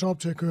 Og så op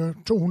til at køre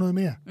 200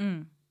 mere.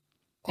 Mm.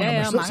 Og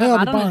ja, og mange af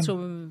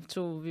retterne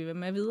tog vi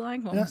med videre,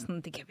 ikke? Hvor man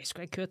sådan, det kan vi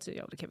sgu ikke køre til.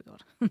 Jo, det kan vi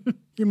godt.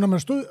 Jamen, når man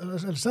stod,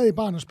 altså sad i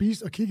baren og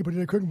spiste og kiggede på det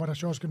der køkken, hvor der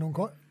sjovt nogle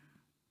kokke,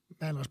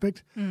 med al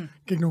respekt,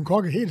 gik nogle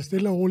kokke helt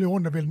stille og roligt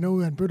rundt og vælte noget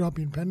ud af en bøtte op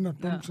i en pande,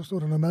 og så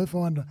stod der noget mad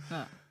foran dig.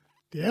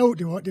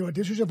 Ja.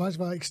 Det synes jeg faktisk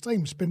var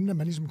ekstremt spændende, at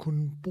man ligesom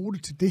kunne bruge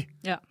det til det.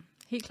 Ja,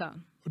 helt klart.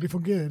 Og det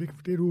fungerer,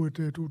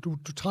 det du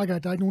trækker,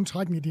 der er ikke nogen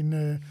trækken i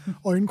din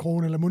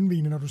øjenkrone eller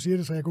mundvine, når du siger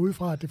det, så jeg går ud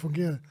fra, at det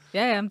fungerede.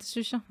 Ja, det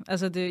synes jeg.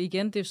 Altså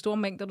det er store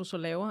mængder, du så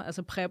laver.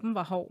 Altså preppen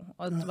var hård,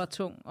 og det var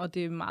tung, og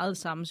det er meget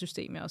samme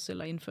system, jeg også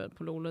selv har indført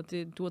på Lola.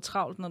 Du er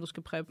travlt, når du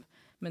skal preppe,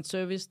 men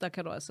service, der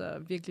kan du altså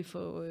virkelig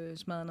få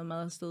smadret noget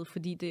mad afsted,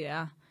 fordi det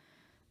er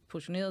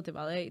portioneret, det er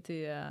vejet af,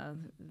 det er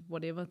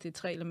whatever, det er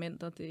 3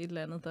 elementer, det er et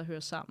eller andet, der hører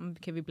sammen.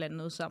 Kan vi blande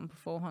noget sammen på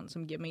forhånd,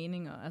 som giver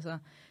mening? Og, altså,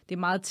 det er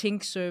meget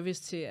tænkt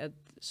service til, at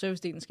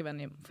servicedelen skal være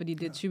nem, fordi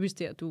det er typisk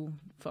der, du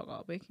fucker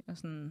op, ikke? Og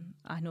sådan, nu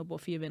har jeg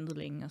 4 ventet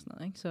længe, og sådan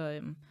noget, ikke?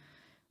 Så,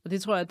 og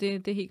det tror jeg,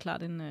 det er helt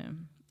klart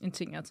en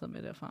ting, jeg har taget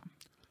med derfra.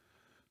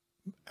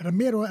 Er der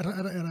mere,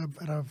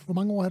 er der hvor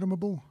mange år har du med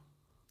Bo?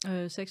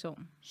 6 år.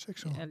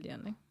 6 år? Alt i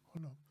alt, ikke?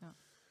 Hold op. Ja.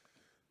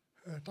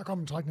 Der kom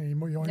en trækning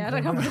i øjnene. Ja,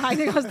 der kom en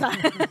trækning hos dig.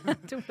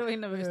 Du blev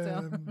helt nervøs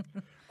der.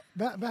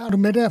 Hvad har du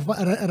med derfra?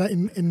 Er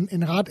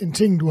der en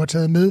ting, du har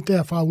taget med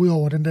derfra, ud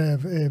over den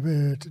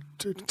der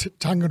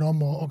tanken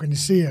om at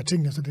organisere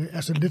tingene, så det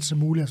er så lidt som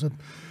muligt? Altså,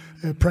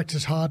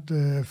 practice hard,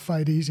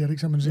 fight easy, er det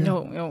ikke, som man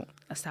siger? Jo.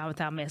 Altså,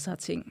 der er masser af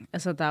ting.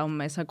 Altså, der er jo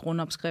masser af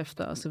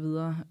grundopskrifter og så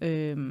videre.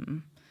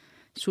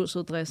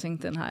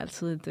 Sursøddressing, den har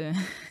altid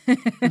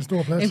en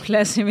stor plads. En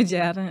plads i mit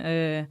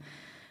hjerte.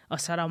 Og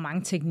så er der jo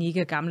mange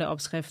teknikker, gamle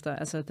opskrifter.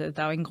 Altså, der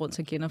er jo ingen grund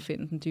til at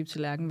genopfinde den dybe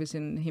tallerken. Hvis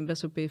en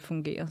hindbærsorbet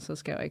fungerer, så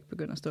skal jeg jo ikke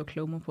begynde at stå og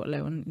kloge mig på at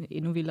lave en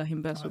endnu vildere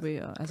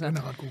hindbærsorbet. Altså, den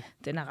er ret god.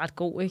 Den er ret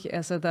god, ikke?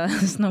 Altså, der er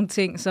sådan nogle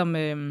ting, som...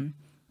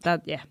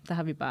 der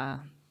har vi bare...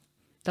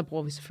 Der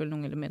bruger vi selvfølgelig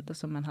nogle elementer,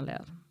 som man har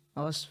lært.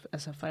 Og også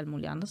altså, fra alle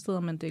mulige andre steder,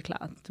 men det er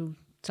klart, du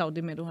tager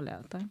det med, du har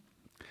lært dig. Ikke?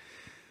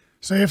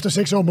 Så efter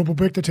 6 år på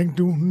projektet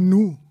tænkte du,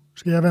 nu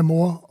skal jeg være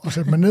mor og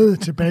sætte mig ned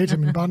tilbage til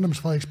min barndoms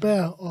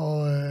Frederiksberg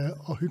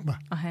og hygge mig.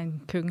 Og have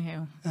en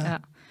køkkenhave. Ja.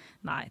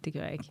 Nej, det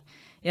gør jeg ikke.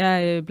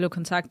 Jeg blev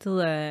kontaktet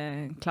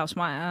af Claus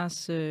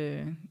Meyers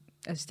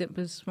assistent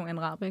på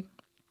Anne Rahbek,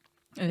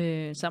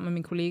 sammen med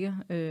min kollega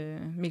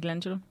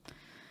Michelangelo.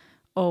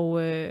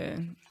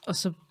 Og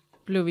så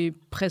blev vi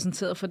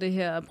præsenteret for det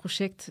her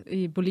projekt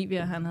i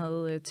Bolivia, han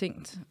havde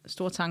tænkt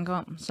store tanker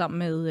om, sammen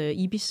med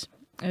IBIS.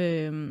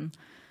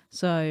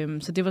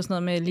 Så det var sådan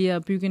noget med lige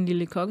at bygge en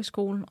lille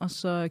kokkeskole, og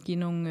så give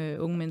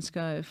nogle unge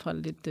mennesker fra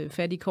lidt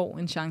fattige kår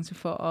en chance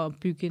for at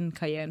bygge en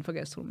karriere for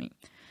gastronomi.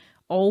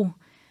 Og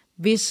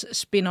hvis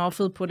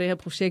spin-offet på det her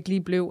projekt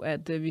lige blev,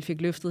 at vi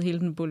fik løftet hele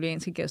den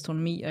bolivianske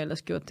gastronomi, og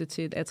ellers gjort det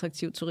til et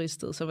attraktivt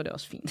turiststed, så var det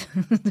også fint.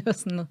 Det var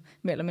sådan noget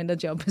mere eller mindre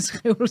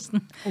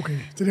jobbeskrivelsen. Okay,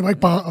 så det var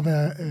ikke bare at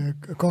være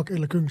kok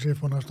eller køkkenchef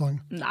på en restaurant?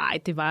 Nej,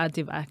 det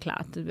var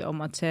klart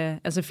om at tage...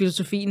 Altså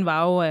filosofien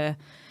var jo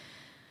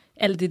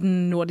alt det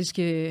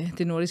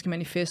det nordiske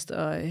manifest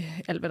og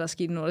alt, hvad der er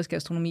sket i den nordiske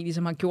gastronomi,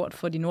 ligesom har gjort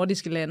for de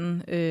nordiske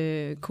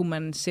lande, kunne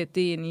man sætte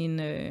det ind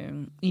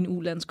i en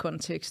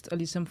ulandskontekst og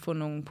ligesom få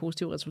nogle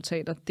positive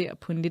resultater der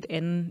på en lidt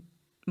anden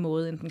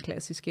måde end den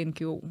klassiske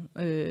NGO.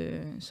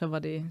 Så var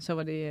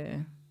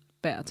det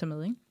værd at tage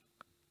med, ikke?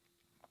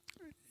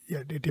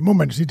 Ja, det må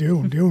man sige. Det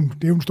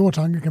er jo en stor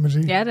tanke, kan man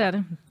sige. Ja, det er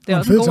det. Det er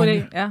også en god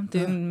idé. Ja,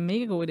 det er en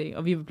mega god idé.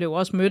 Og vi blev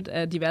også mødt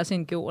af diverse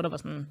NGO'er, der var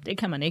sådan, det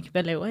kan man ikke.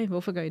 Hvad laver I?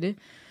 Hvorfor gør I det?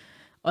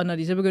 Og når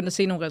de så begyndte at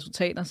se nogle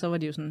resultater, så var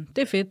de jo sådan,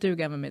 det er fedt, det vil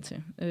vi gerne være med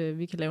til.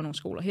 Vi kan lave nogle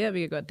skoler her, vi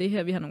kan gøre det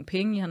her, vi har nogle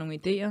penge, vi har nogle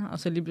idéer. Og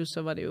så lige pludselig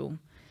så var det jo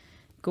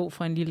gå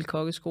fra en lille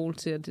kokkeskole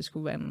til, at det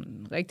skulle være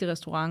en rigtig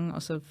restaurant,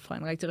 og så fra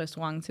en rigtig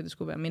restaurant til, at det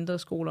skulle være mindre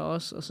skoler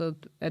også. Og så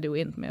er det jo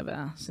endt med at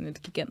være sådan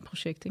et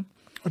gigantprojekt, ikke?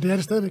 Og det er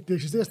det stadigvæk? Det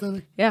eksisterer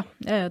stadigvæk? Ja,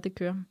 det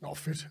kører. Nå,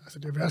 fedt. Altså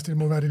det værste, det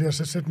må være det der at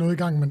sætte noget i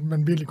gang,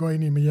 man virkelig går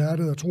ind i med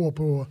hjertet og tror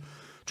på,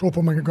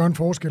 at man kan gøre en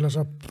forskel. Og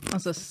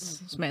så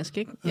smask,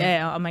 ikke?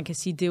 Ja, og man kan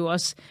sige, det er jo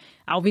også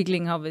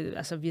afviklingen her.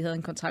 Altså vi havde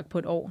en kontrakt på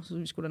 1 år, så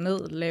vi skulle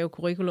derned, lave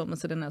curriculummet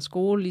til den her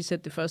skole, lige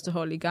sætte det første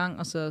hold i gang,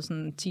 og så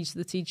sådan teach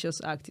the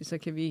teachers-agtigt, så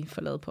kan vi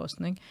forlade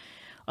posten, ikke?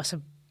 Og så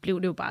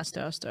blev det jo bare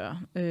større og større.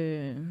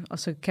 Og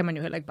så kan man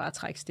jo heller ikke bare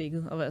trække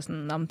stikket og være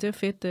sådan, nå, men det er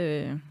fedt,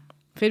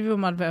 fedt vi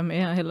måtte være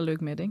med, og held og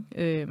lykke med det,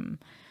 ikke?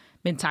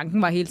 Men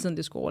tanken var hele tiden,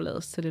 det skulle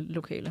overlades til det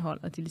lokale hold,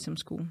 og de ligesom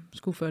skulle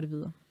føre det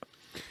videre.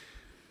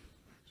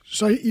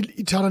 Så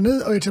I tager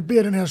ned og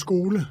etablerer den her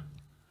skole,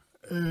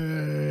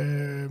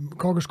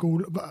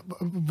 kokkeskole.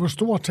 Hvor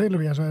stor taler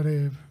vi? Altså er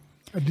det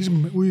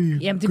ligesom ude i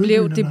Jamen,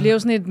 det blev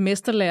sådan et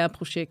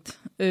mesterlærerprojekt.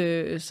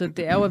 Så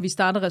det er jo, at vi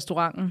starter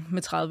restauranten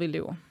med 30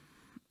 elever.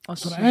 Og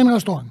så der er en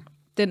restaurant?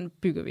 Den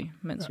bygger vi,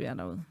 mens vi er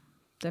derude.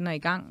 Den er i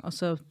gang, og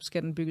så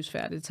skal den bygges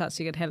færdig. Det tager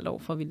sikkert et halvt år,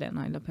 for vi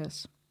lander i La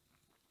Paz.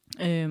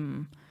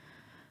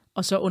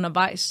 Og så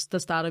undervejs, der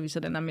starter vi så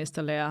den her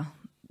mesterlærer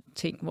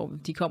ting, hvor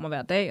de kommer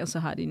hver dag, og så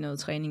har de noget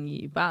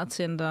træning i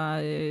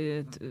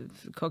bartender,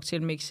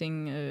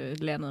 cocktailmixing,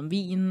 lærer noget om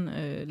vin,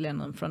 lærer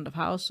noget om front of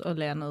house, og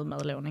lærer noget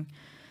madlavning.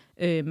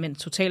 Men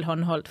totalt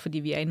håndholdt, fordi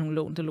vi er i nogle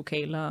lånte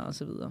lokaler og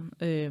så videre.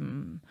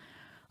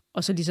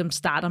 Og så ligesom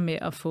starter med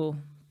at få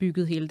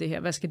bygget hele det her.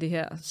 Hvad skal det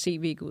her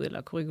CV gå ud,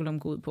 eller curriculum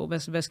gå ud på?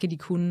 Hvad skal de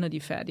kunne, når de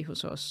er færdige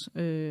hos os?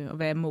 Og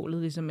hvad er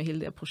målet ligesom med hele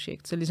det her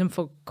projekt? Så ligesom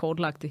få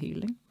kortlagt det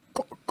hele, ikke?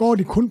 Går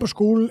de kun på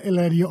skole,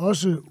 eller er de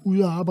også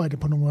ude og arbejde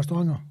på nogle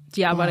restauranter?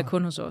 De arbejder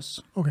kun hos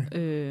os. Okay.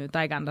 Der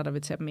er ikke andre, der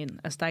vil tage dem ind.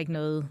 Altså, der er ikke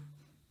noget...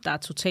 Der er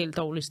totalt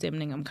dårlig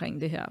stemning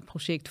omkring det her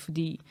projekt,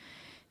 fordi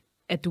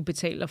at du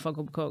betaler for at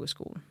gå på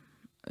kokkeskole.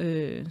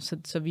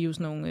 Så vi er jo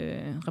sådan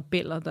nogle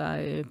rebeller,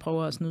 der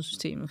prøver at snyde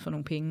systemet for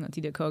nogle penge, og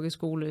de der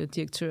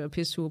kokkeskoledirektører er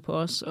pissure på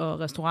os, og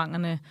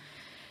restauranterne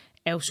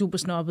er jo super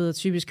snobbet og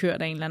typisk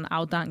hørt af en eller anden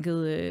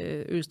afdanket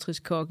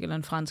østrigsk kok eller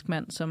en fransk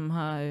mand, som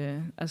har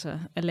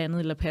er landet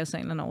eller passer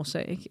en eller anden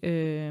årsag,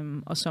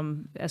 ikke? Og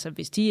som, altså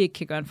hvis de ikke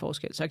kan gøre en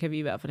forskel, så kan vi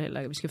i hvert fald heller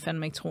ikke. Vi skal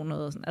fandme ikke tro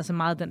noget. Altså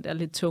meget den der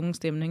lidt tunge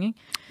stemning, ikke?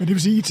 Men det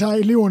vil sige, at I tager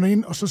eleverne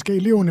ind, og så skal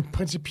eleverne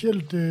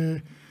principielt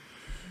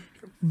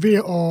ved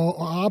at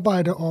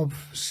arbejde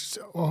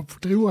og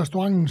drive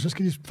restauranten, så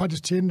skal de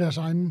faktisk tjene deres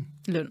egen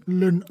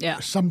løn ja.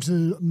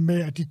 Samtidig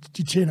med, at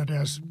de tjener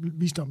deres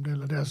visdom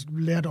eller deres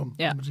lærdom,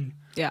 ja. Kan man sige.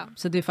 Ja,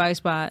 så det er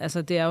faktisk bare,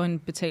 altså det er jo en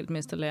betalt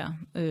mesterlærer.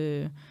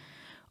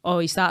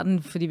 Og i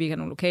starten, fordi vi ikke har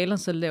nogle lokaler,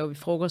 så laver vi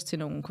frokost til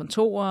nogle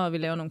kontorer, og vi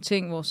laver nogle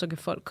ting, hvor så kan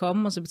folk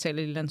komme, og så betaler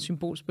de et eller andet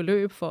symbolsk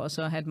beløb for at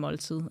så have et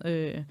måltid.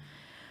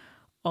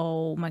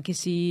 Og man kan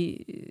sige,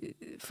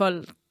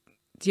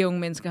 de unge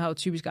mennesker har jo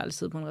typisk aldrig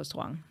siddet på en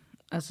restaurant.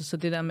 Altså, så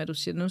det der med, at du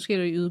siger, nu skal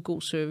du yde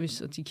god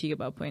service, og de kigger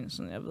bare på en,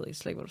 sådan, jeg ved ikke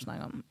slet ikke, hvad du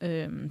snakker om.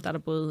 Der er der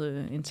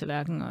både en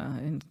tallerken og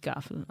en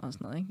gaffel og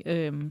sådan noget,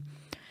 ikke?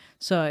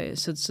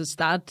 Så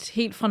start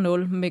helt fra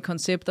nul med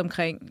koncept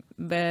omkring,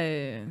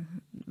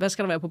 hvad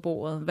skal der være på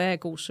bordet? Hvad er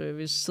god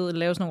service? Sidde og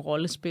lave sådan nogle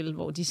rollespil,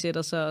 hvor de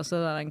sætter sig, og så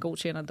er der en god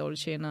tjener og en dårlig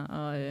tjener.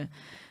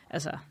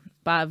 Og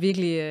bare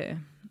virkelig,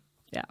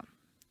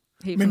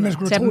 helt men man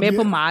tage dem med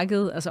på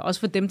markedet. Altså også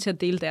for dem til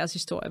at dele deres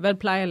historie. Hvad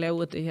plejer jeg at lave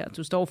ud af det her?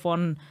 Du står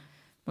foran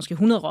måske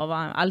 100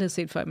 råvarer, jeg aldrig har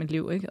set før i mit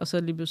liv, ikke? Og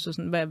så lige pludselig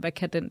sådan, hvad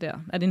kan den der?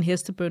 Er det en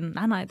hestebønne?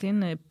 Nej, det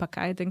er en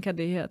pacay, den kan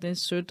det her. Det er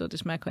sødt, og det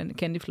smager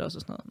candyfloss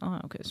og sådan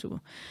noget. Nå, okay, super.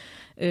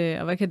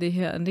 Og hvad kan det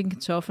her? Det er en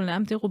kartoffel.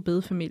 Jamen, det er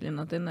rødbedefamilien,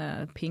 og den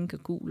er pink og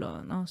gul,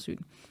 og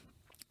sygt.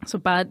 Så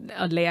bare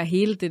at lære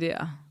hele det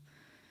der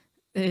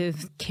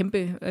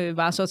kæmpe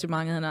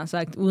varesortimentet, han har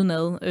sagt,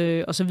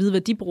 udenad, og så vide,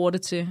 hvad de bruger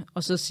det til,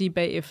 og så sige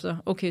bagefter,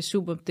 okay,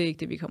 super, det er ikke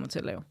det, vi kommer til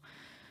at lave.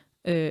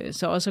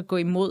 Så også at gå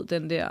imod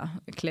den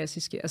der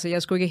klassiske. Altså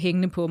jeg skulle ikke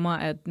hængende på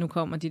mig, at nu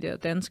kommer de der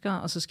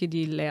danskere, og så skal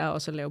de lære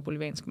også at lave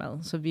boliviansk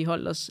mad. Så vi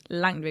holdt os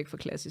langt væk fra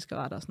klassiske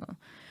retter og sådan noget.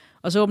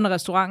 Og så åbner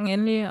restauranten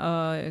endelig,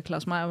 og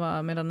Claus Meyer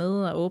var med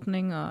dernede, og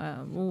åbning,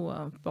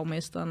 og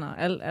borgmesteren,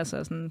 og alt.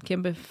 Altså sådan en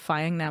kæmpe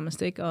fejring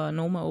nærmest, ikke? Og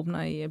Noma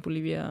åbner i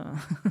Bolivia, og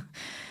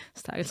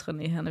stakkels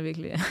René, han er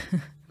virkelig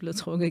blevet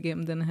trukket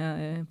igennem den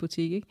her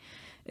butik,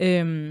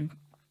 ikke?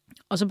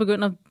 Og så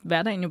begynder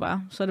hverdagen jo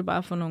bare. Så er det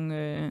bare for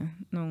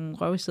nogle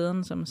røv i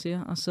sæderne, som man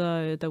siger, og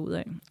så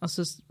derudad. Og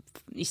så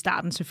i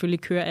starten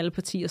selvfølgelig kører alle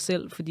partier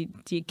selv, fordi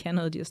de ikke kan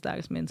noget, de her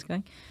stakkels mennesker,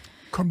 ikke?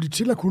 Kom de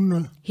til at kunne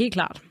noget? Helt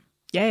klart.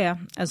 Ja.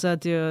 Altså, var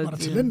der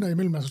talenter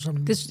imellem? Altså,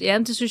 sådan...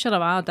 det synes jeg, der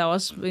var. Der er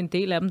også en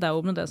del af dem, der har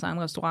åbnet deres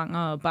egne restauranter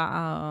og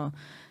barer. Og,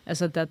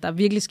 altså, der er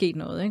virkelig sket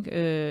noget, ikke?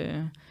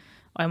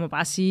 Og jeg må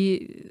bare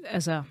sige,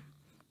 altså,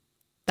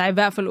 der er i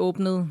hvert fald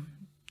åbnet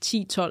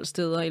 10-12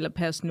 steder eller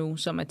pas nu,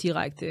 som er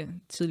direkte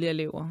tidligere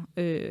elever,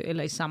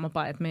 eller i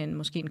samarbejde med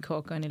måske en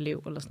kok og en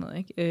elev, eller sådan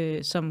noget,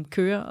 ikke? Som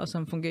kører og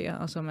som fungerer,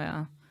 og som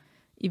er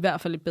i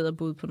hvert fald et bedre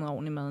bud på den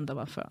ordentlige mad, end der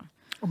var før.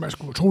 Og man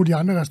skulle tro, de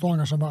andre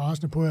restauranter, som var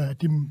rasende på,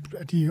 at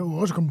de jo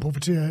også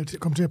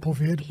kom til at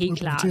profitere. Helt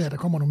klart. At der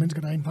kommer nogle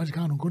mennesker, der faktisk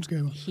har nogle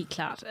kundskaber. Helt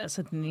klart.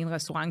 Altså, den ene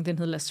restaurant, den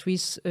hed La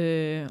Suisse,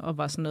 og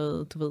var sådan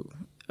noget, du ved,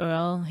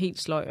 øret,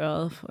 helt sløj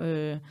øret,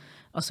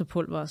 og så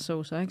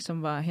pulversaucer, ikke,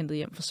 som var hentet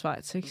hjem fra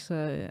Schweiz, ikke? Så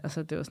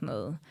altså, det var sådan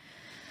noget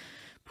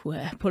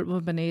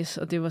pulverbanæs,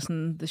 og det var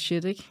sådan the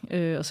shit,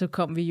 ikke? Og så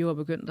kom vi jo og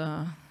begyndte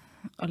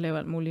at lave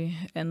alt muligt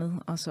andet,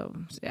 og så,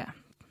 ja.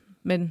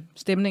 Men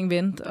stemningen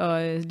vendte,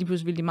 og lige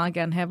pludselig ville de meget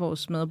gerne have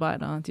vores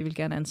medarbejdere, de ville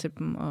gerne ansætte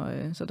dem, og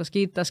så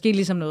der skete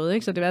ligesom noget,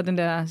 ikke? Så det var den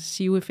der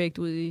sive-effekt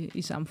ud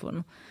i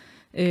samfundet.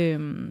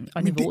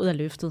 Og niveauet er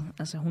løftet,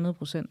 altså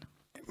 100%.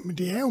 Men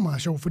det er jo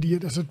meget sjovt, fordi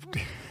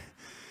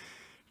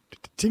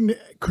tingene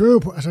kører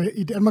på, altså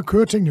i Danmark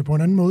kører tingene på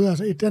en anden måde.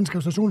 Altså et dansk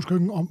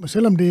restaurationskøkken,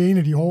 selvom det er en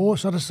af de hårde,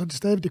 så er det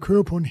stadig, det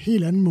kører på en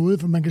helt anden måde,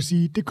 for man kan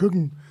sige,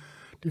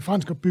 det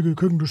fransk opbyggede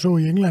køkken, du så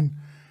i England,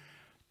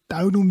 der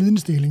er jo ikke nogen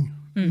vidensdeling.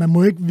 Man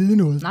må ikke vide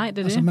noget. Nej, det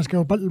er altså,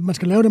 det. Man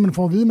skal lave det, man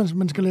får at vide,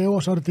 man skal lave,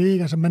 og så er det det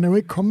ikke. Altså, man er jo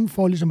ikke kommet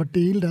for ligesom at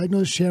dele. Der er ikke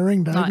noget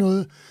sharing, der er ikke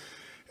noget.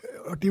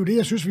 Og det er jo det,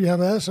 jeg synes, vi har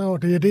været så,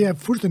 og det er det, jeg er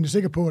fuldstændig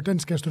sikker på, at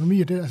dansk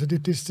gastronomi,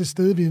 det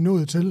sted, vi er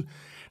nået til,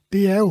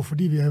 det er jo,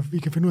 fordi vi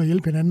kan finde ud af at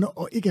hjælpe hinanden,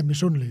 og ikke er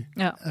misundelige.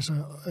 Ja. Altså,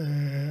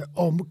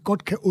 og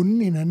godt kan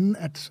unde hinanden,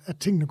 at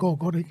tingene går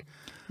godt, ikke?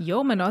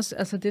 Jo, men også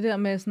altså det der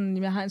med sådan,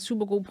 jeg har en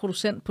super god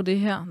producent på det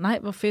her. Nej,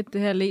 hvor fedt,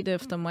 det her let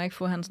efter, må jeg ikke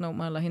få hans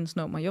nummer eller hendes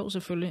nummer? Jo,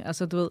 selvfølgelig.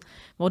 Altså du ved,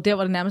 hvor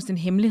det nærmest en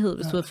hemmelighed.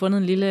 Hvis du havde fundet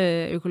en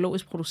lille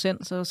økologisk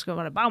producent, så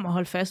var det bare om at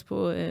holde fast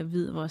på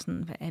hvor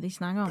sådan, hvad er det, I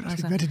snakker om? Det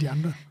skal være til de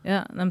andre.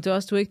 Ja, men det er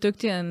også, du er ikke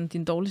dygtigere end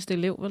din dårligste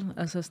elev, vel?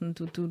 Altså sådan,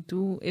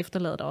 du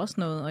efterlader dig også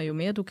noget, og jo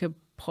mere du kan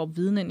proppe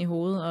viden ind i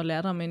hovedet og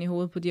lærdom ind i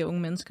hovedet på de her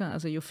unge mennesker.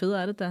 Altså jo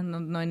federe er det da,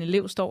 når en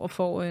elev står og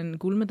får en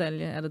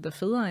guldmedalje, er det da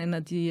federe, end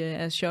at de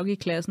er chok i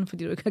klassen,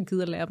 fordi du ikke har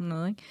givet at lære dem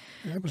noget, ikke?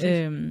 Ja,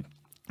 præcis.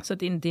 Så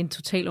det er en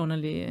total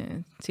underlig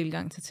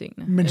tilgang til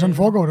tingene. Men sådan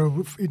foregår det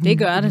jo i den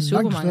langt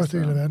største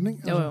del af verden,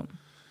 ikke? Altså, jo.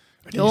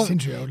 Det er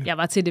sindssygt ærgerligt. Jeg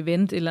var til et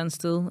event et eller andet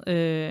sted,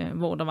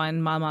 hvor der var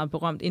en meget, meget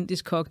berømt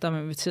indisk kok, der var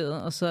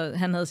inviteret, og så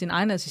han havde sine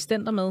egne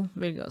assistenter med,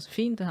 hvilket også er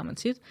fint, det har man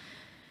tit,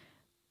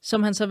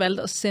 som han så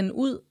valgte at sende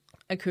ud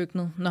af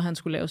køkkenet, når han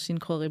skulle lave sine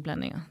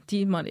krydderiblandinger.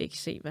 De måtte ikke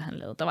se, hvad han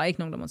lavede. Der var ikke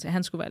nogen, der måtte se.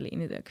 Han skulle være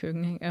alene i det her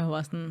køkken. Ikke? Jeg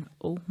var sådan,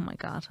 oh my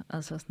god.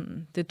 Altså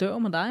sådan, det dør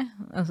med dig.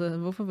 Altså,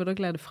 hvorfor vil du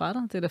ikke lade det fra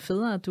dig? Det er da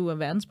federe, at du er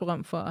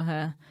verdensberømt for at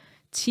have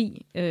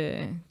 10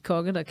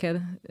 kokke, der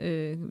kan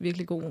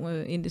virkelig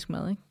god indisk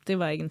mad. Ikke? Det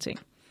var ikke en ting.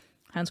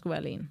 Han skulle være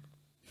alene.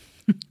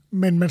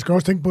 Men man skal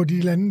også tænke på, at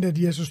de lande, der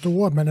de er så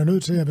store, at man er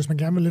nødt til, at hvis man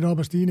gerne vil lidt op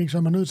ad stigen, ikke, så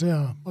er man nødt til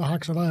at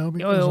hakke sig vej op.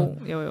 Ikke?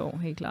 Jo,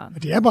 helt klart.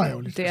 Men det er bare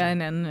ærgerligt. Det er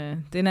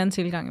en anden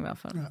tilgang i hvert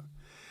fald. Ja.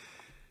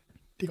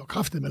 Det går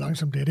kraftigt med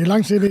langsomt det. Det er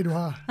lang CV, du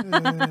har.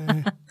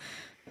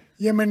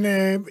 Jamen,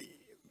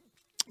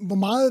 hvor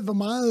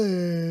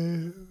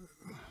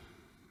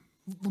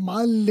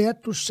meget lærte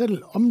du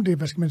selv om det,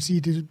 hvad skal man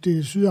sige,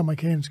 det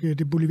sydamerikanske,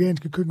 det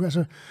bolivianske køkken?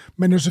 Altså,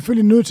 man er jo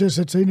selvfølgelig nødt til at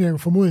sætte sig ind i, jeg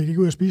formoder, at jeg gik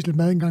ud og spise lidt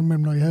mad en gang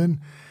imellem, når jeg havde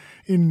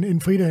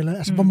en fridag.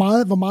 Altså,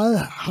 hvor meget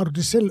har du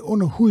det selv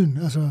under huden?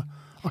 Altså,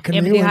 og kan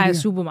Jamen, det har jeg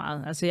super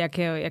meget. Altså,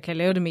 jeg kan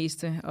lave det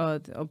meste,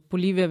 og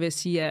Bolivia, vil jeg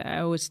sige,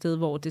 er jo et sted,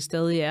 hvor det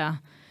stadig er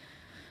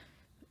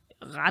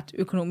ret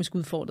økonomisk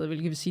udfordret,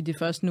 hvilket vil sige, det er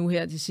først nu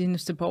her, de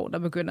seneste par år, der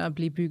begynder at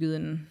blive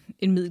bygget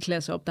en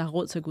middelklasse op, der har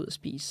råd til at gå ud og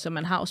spise. Så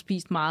man har jo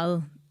spist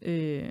meget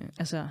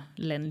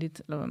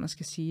landligt, eller hvad man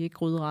skal sige,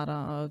 gryderetter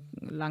og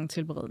lange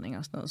tilberedninger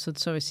og sådan noget.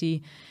 Så vil jeg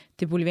sige,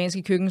 det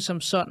bolivianske køkken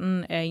som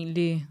sådan er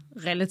egentlig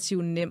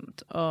relativt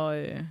nemt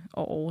at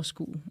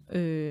overskue.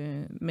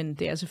 Men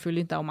det er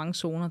selvfølgelig, der er jo mange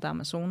zoner. Der er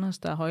Amazonas,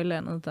 der er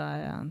højlandet, der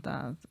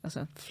er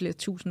altså flere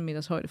tusind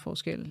meters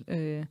højdeforskel.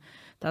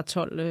 Der er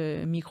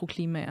 12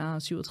 mikroklimaer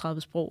og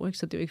 37 sprog, ikke?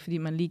 Så det er jo ikke, fordi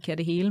man lige kan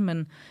det hele, men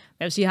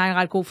jeg vil sige, jeg har en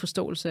ret god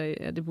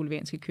forståelse af det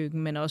bolivianske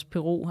køkken, men også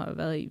Peru har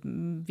været i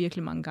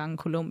virkelig mange gange,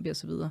 Colombia og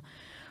så videre.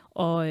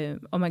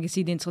 Og man kan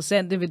sige, det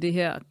interessante ved det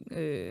her,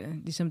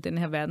 ligesom den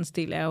her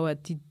verdensdel, er jo,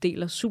 at de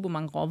deler super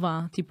mange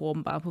råvarer. De bruger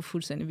dem bare på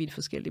fuldstændig vidt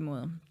forskellige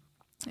måder.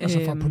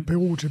 Altså fra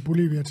Peru til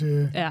Bolivia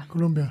til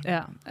Colombia?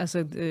 Ja,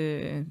 altså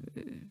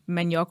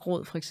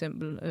maniokrod for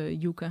eksempel,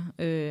 yuca,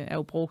 er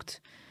jo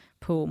brugt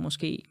på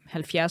måske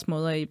 70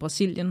 måder i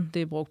Brasilien.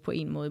 Det er brugt på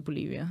 1 måde i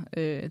Bolivia.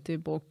 Det er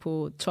brugt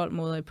på 12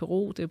 måder i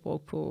Peru. Det er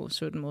brugt på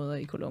 17 måder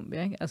i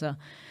Colombia. Ikke? Altså,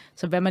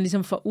 så hvad man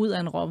ligesom får ud af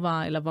en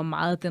råvare, eller hvor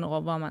meget den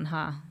råvare, man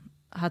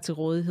har til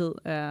rådighed,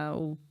 er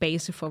jo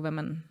base for, hvad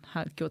man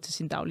har gjort til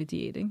sin daglige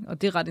diæt. Ikke?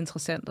 Og det er ret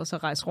interessant at så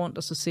rejse rundt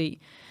og så se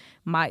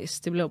majs.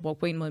 Det bliver brugt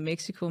på en måde i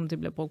Mexico, men det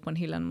bliver brugt på en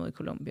helt anden måde i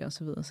Colombia og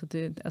så videre. Så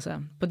det,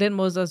 altså, på den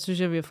måde, så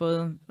synes jeg, vi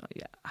har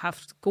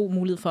haft god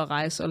mulighed for at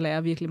rejse og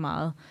lære virkelig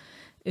meget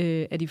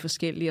af de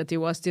forskellige, og det er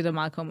jo også det, der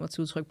meget kommer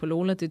til udtryk på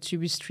Lola. Det er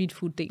typisk street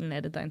food-delen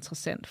af det, der er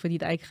interessant, fordi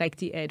der ikke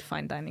rigtig er et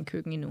fine dining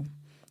køkken endnu.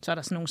 Så er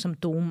der sådan nogle som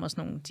Dome og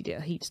sådan nogle, de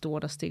der helt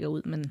store, der stikker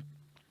ud, men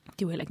det er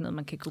jo heller ikke noget,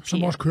 man kan kopiere.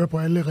 Som også kører på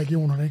alle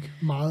regionerne, ikke?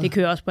 Meget. Det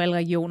kører også på alle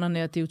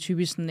regionerne, og det er jo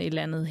typisk sådan et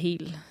eller andet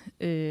helt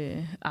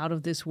out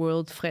of this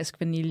world, frisk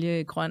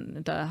vanilje,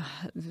 grøn, der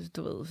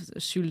du ved,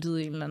 syltet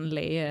i en eller anden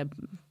lage af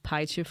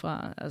paiche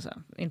fra altså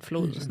en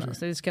flod. Og sådan noget.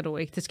 Så det skal du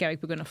ikke, det skal jeg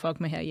ikke begynde at fuck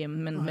med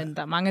herhjemme, men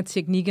der er mange af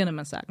teknikkerne,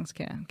 man sagtens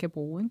kan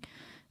bruge,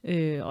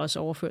 ikke? Også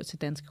overført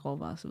til danske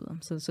råvarer og så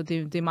videre. Så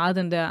det er meget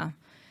den der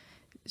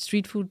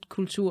street food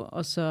kultur,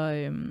 og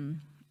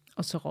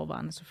så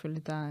råvarerne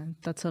selvfølgelig, der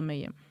er taget med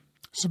hjem.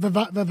 Så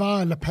hvad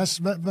var La Paz?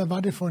 Hvad var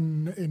det for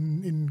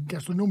en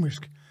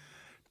gastronomisk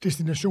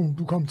destination,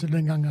 du kom til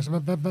dengang? Altså,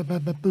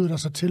 hvad bød der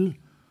sig til?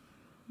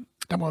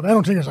 Der må være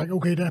nogle ting, der har sagt,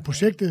 okay, der er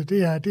projektet,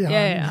 det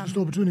har en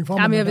stor betydning for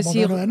mig, men jeg vil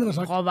sige, noget andet, der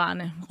sagt.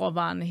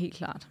 Råvarerne helt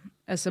klart.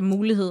 Altså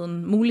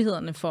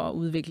mulighederne for at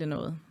udvikle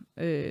noget.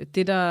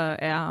 Det, der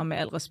er, og med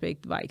al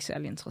respekt, var ikke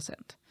særlig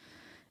interessant.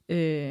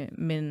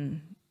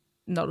 Men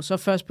når du så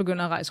først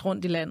begynder at rejse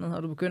rundt i landet,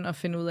 og du begynder at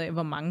finde ud af,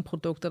 hvor mange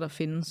produkter der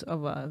findes, og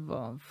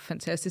hvor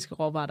fantastiske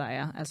råvarer der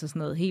er, altså sådan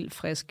noget helt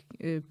frisk,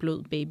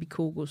 blød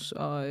babykokos,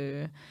 og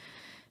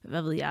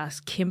hvad ved jeg,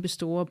 kæmpe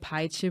store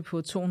pejche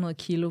på 200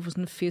 kilo for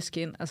sådan en fisk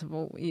ind, altså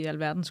hvor i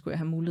alverden skulle jeg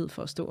have mulighed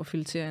for at stå og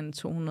filetere en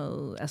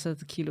 200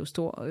 kilo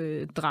stor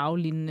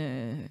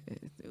dragelignende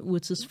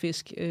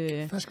urtidsfisk.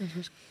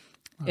 Ferskvandsfisk?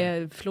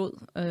 Ja, flod.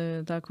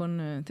 Der er kun,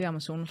 det er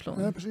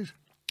Amazonasfloden. Ja, præcis.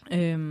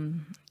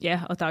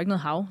 Ja, og der er jo ikke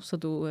noget hav, så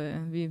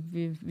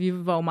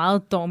vi var jo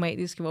meget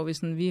dogmatiske,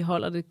 hvor vi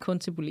holder det kun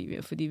til Bolivia,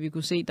 fordi vi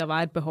kunne se, at der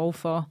var et behov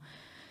for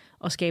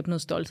at skabe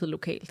noget stolthed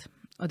lokalt.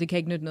 Og det kan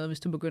ikke nytte noget, hvis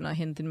du begynder at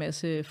hente en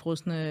masse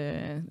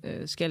frosne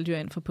skalddyr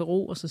ind fra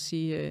Peru, og så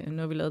sige, nu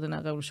har vi lavet den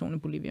her revolution i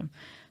Bolivia.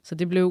 Så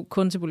det blev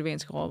kun til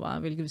bolivianske råvarer,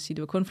 hvilket vil sige,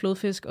 det var kun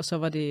flodfisk, og så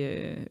var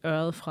det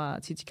øret fra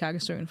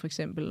Titicacasøen for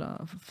eksempel,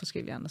 og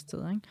forskellige andre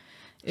steder, ikke?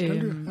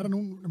 Skalddyr? Er der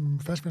nogle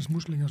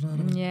ferskvandsmuslinger og sådan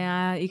noget?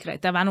 Ja, ikke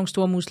rigtigt. Der var nogle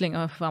store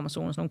muslinger fra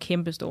Amazonas, nogle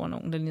kæmpe store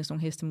nogle, der ligner sådan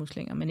nogle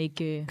hestemuslinger, men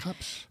ikke,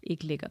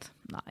 ikke lækkert.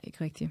 Nej,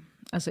 ikke rigtigt.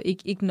 Altså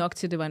ikke nok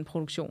til, at det var en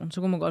produktion.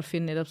 Så kunne man godt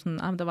finde netop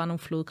sådan, der var nogle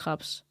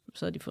flodkrabs,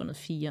 så havde de fundet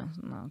 4.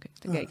 Sådan, okay,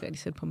 det kan jeg ikke rigtig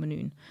sætte på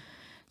menuen.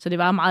 Så det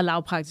var meget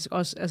lavpraktisk.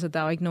 Også, altså, der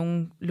er jo ikke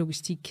nogen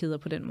logistikkæder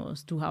på den måde.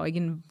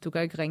 Du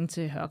kan ikke ringe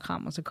til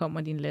Hørkram, og så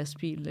kommer din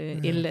lastbil,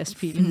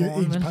 el-lastbil i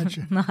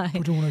morgen. Nej.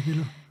 På 200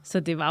 kilo. Så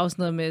det var også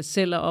noget med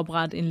selv at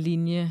oprette en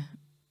linje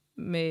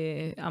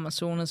med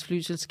Amazonas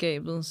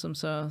flyselskabet, som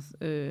så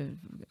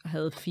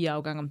havde 4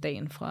 afgange om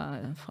dagen fra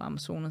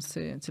Amazonas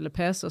til La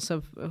Paz, og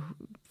så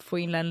få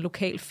en eller anden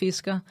lokal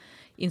fisker,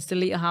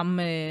 installere ham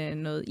med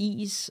noget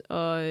is,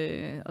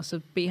 og så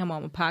bede ham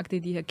om at pakke det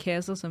i de her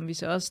kasser, som vi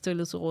så også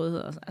stillede til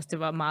rådighed. Altså det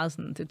var meget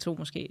sådan, det tog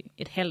måske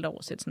et halvt år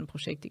at sætte sådan et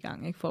projekt i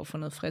gang, ikke, for at få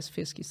noget frisk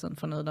fisk, i stedet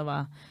for noget, der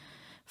var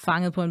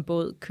fanget på en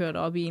båd, kørt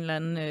op i en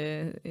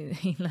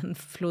eller anden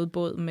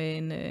flodbåd med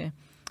en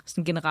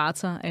sådan en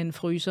generator af en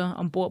fryser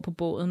ombord på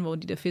båden, hvor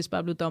de der fisk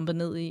bare blev dumpet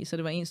ned i, så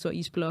det var en stor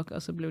isblok,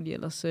 og så blev de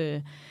ellers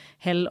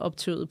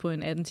halvoptøet på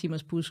en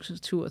 18-timers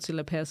bustur til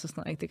La Paz og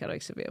sådan noget. Det kan du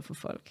ikke servere for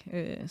folk.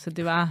 Så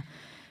det var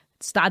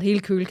start hele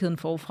kølekæden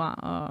forfra.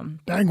 Og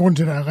der er en grund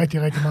til, at der er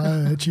rigtig, rigtig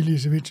meget chili i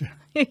ceviche.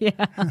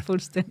 Ja,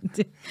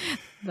 fuldstændig.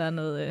 Der er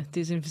noget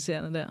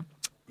desinficerende der.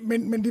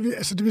 Men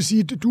det vil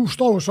sige, at du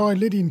står jo så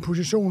lidt i en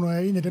position, og er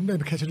en af dem, der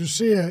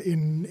katalyserer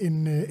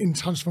en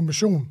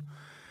transformation.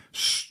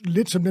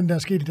 Lidt som den, der er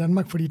sket i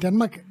Danmark. Fordi i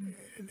Danmark,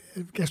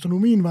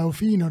 gastronomien var jo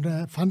fin, og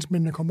da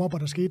franskmændene kom op, og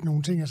der skete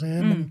nogle ting,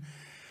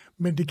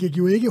 men det gik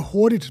jo ikke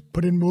hurtigt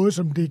på den måde,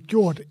 som det er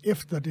gjort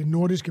efter det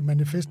nordiske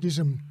manifest,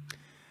 ligesom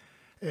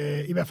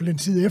i hvert fald en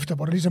tid efter,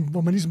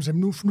 hvor man ligesom sagde,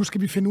 nu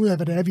skal vi finde ud af,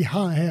 hvad det er, vi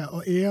har her,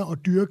 og ære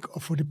og dyrke,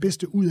 og få det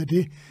bedste ud af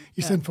det,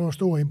 i stedet for at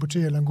stå og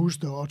importere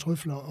languster og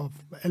trøfler og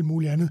alt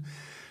muligt andet.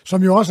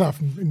 Som jo også har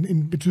haft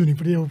en betydning,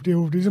 for det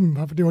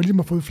var ligesom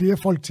at få flere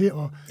folk til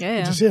at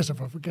interessere sig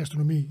for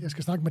gastronomi. Jeg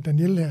skal snakke med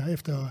Daniel her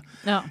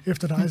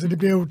efter dig, så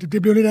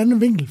det blev lidt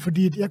anden vinkel,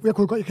 fordi jeg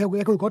kunne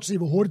jo godt se,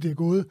 hvor hurtigt det er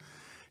gået,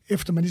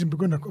 efter man ligesom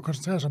begynder at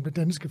koncentrere sig om det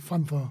danske,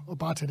 frem for at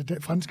bare tage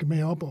det franske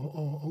med op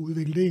og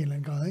udvikle det i en eller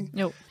anden grad, ikke?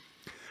 Jo.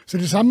 Så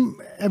det samme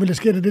er vel, der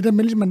sker det der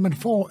med, ligesom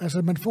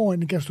man får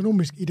en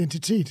gastronomisk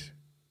identitet.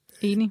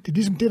 Enig. Det er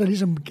ligesom det, der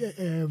ligesom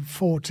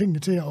får tingene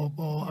til at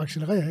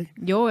accelerere, ikke?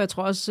 Jo, jeg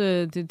tror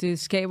også, det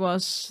skaber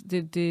også,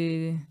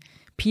 det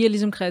piger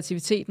ligesom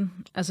kreativiteten.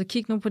 Altså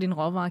kig nu på dine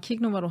råvarer,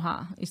 kig nu, hvad du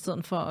har, i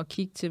stedet for at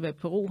kigge til, hvad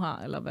Peru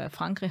har, eller hvad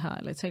Frankrig har,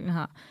 eller Italien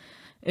har.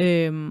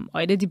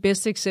 Og et af de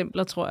bedste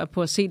eksempler, tror jeg,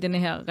 på at se denne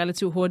her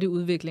relativt hurtige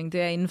udvikling,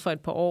 det er inden for et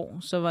par år,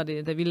 så var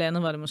det, da vi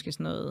landede, var det måske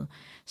sådan noget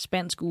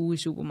spansk uge i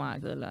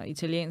supermarkedet, eller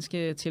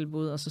italienske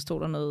tilbud, og så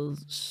stod der noget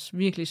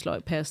virkelig sløj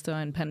pasta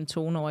og en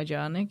panettone over i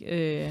hjørnet,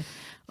 ikke?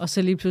 Og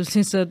så lige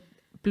pludselig, så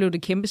blev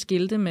det kæmpe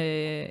skilte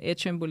med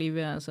Hecho in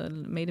Bolivia, altså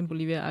Made in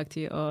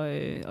Bolivia-agtigt,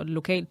 og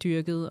lokalt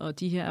dyrket, og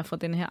de her er fra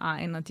den her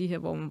egen, og de her,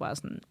 hvor man bare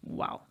sådan,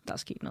 wow, der er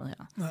sket noget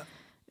her.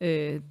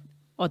 Ja.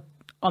 Og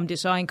om det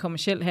så er en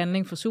kommerciel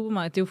handling for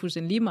supermarkedet, det er jo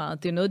fuldstændig lige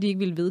meget. Det er noget, de ikke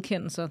ville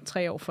vedkende sig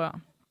 3 år før.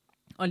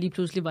 Og lige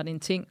pludselig var det en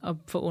ting at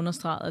få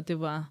understreget, at det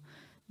var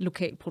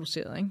lokalt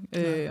produceret, ikke?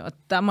 Ja. Og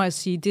der må jeg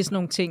sige, det er sådan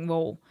nogle ting,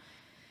 hvor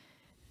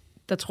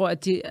der tror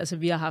jeg,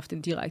 at vi har haft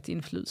en direkte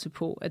indflydelse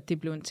på, at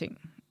det blev en ting.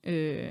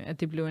 At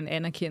det blev en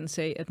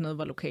anerkendelse af, at noget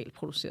var lokalt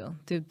produceret.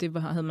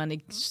 Det havde man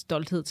ikke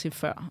stolthed til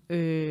før.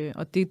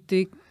 Og det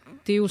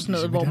er jo sådan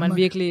noget, hvor man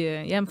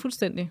virkelig... Jamen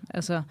fuldstændig.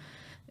 Altså...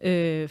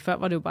 før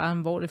var det jo bare,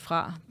 hvor det er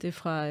fra. Det er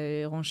fra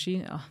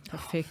Rungis.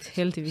 Perfekt,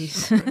 heldigvis.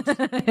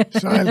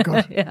 Så er alt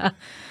godt. Ja.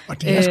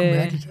 Og det er sgu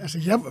mærkeligt. Altså,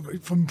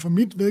 for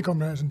mit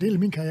vedkommende, altså en del af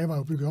min karriere var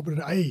jo bygget op på det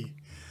der.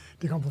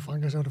 Det kom fra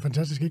Frankrig, så var det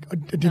fantastisk, ikke?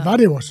 Og det var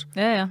det jo også.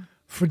 Ja.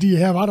 Fordi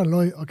her var der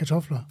løg og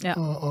kartofler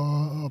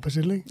og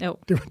persille, ikke? Jo.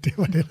 Det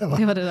var det, der var.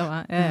 Det var det, der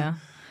var, ja.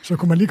 Så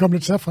kunne man lige komme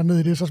lidt safran ned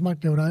i det, så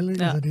smagte det jo dejligt,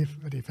 ikke? Ja. Altså,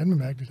 det er fandme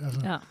mærkeligt,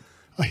 altså. Ja.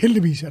 Og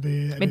heldigvis er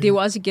det... Men det er jo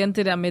også igen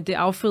det der med, det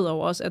afføder jo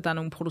også, at der er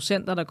nogle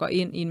producenter, der går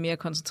ind i en mere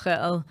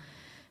koncentreret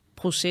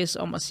proces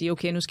om at sige,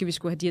 okay, nu skal vi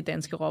sgu have de her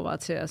danske råvarer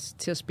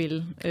til at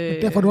spille.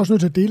 Derfor er du også nødt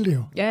til at dele det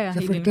jo. Ja,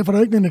 derfor er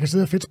der ikke den, der kan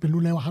sidde og fedtspille, nu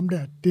laver ham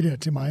det der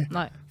til mig.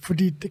 Nej.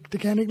 Fordi det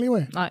kan han ikke leve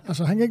af. Nej.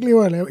 Altså, han kan ikke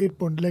leve af at lave et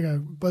bund lækker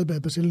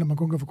bredbad persille, når man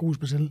kun kan få grus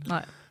persille.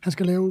 Nej. Han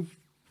skal lave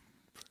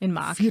en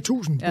mark.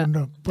 4.000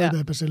 bunder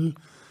bredbad persille.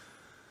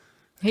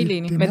 Helt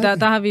enig. Men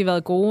der har vi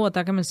været gode, og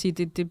der kan man sige,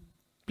 det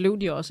blev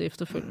de også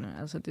efterfølgende.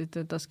 Altså,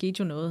 der skete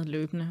jo noget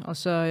løbende. Og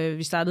så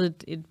vi startede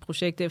et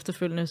projekt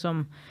efterfølgende,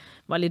 som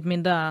var lidt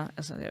mindre,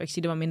 altså jeg vil ikke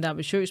sige, det var mindre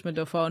ambitiøst, men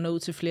det var for at nå ud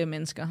til flere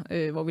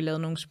mennesker, hvor vi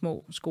lavede nogle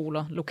små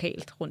skoler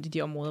lokalt rundt i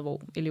de områder,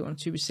 hvor eleverne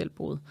typisk selv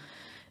boede.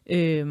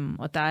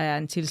 Og der er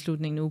en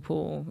tilslutning nu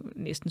på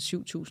næsten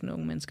 7.000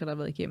 unge mennesker, der har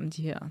været igennem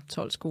de her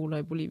 12 skoler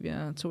i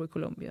Bolivia og 2 i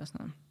Colombia og sådan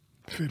noget.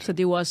 Fedt. Så det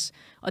er jo også,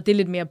 og det er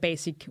lidt mere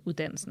basic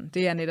uddannelsen.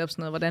 Det er netop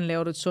sådan noget, hvordan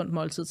laver du et sundt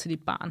måltid til dit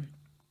barn?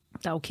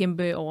 Der er jo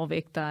kæmpe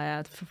overvægt, der er,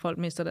 at folk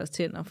mister deres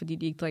tænder, fordi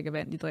de ikke drikker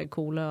vand, de drikker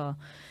cola. Og,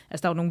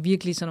 altså der er jo nogle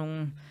virkelig sådan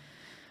nogle,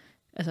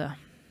 altså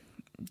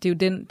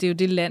det er jo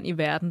det land i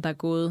verden, der er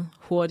gået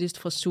hurtigst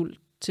fra sult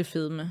til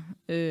fedme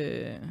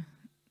af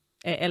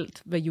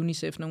alt, hvad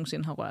UNICEF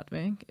nogensinde har rørt ved.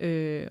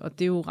 Ikke? Og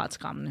det er jo ret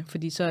skræmmende,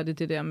 fordi så er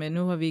det der med,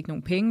 nu har vi ikke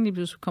nogen penge, lige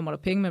pludselig kommer der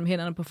penge mellem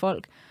hænderne på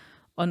folk,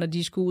 og når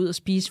de skulle ud og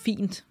spise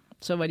fint,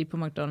 så var de på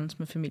McDonald's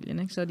med familien.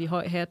 Ikke? Så er de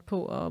høj hat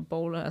på, og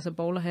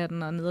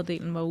bowlerhatten og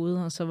nederdelen var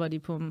ude, og så var de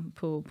på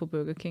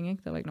Burger King.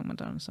 Ikke? Der var ikke nogen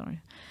McDonald's, sorry.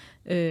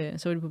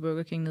 Så var de på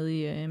Burger King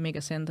nede i Mega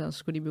Center, og så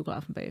skulle de i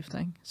biografen bagefter.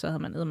 Ikke? Så havde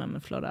man eddermame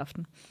en flot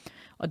aften.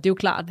 Og det er jo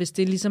klart, hvis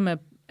det ligesom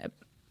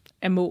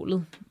er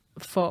målet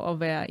for at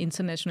være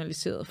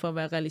internationaliseret, for at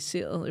være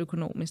realiseret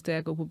økonomisk, det er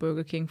at gå på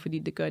Burger King, fordi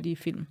det gør de i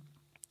film,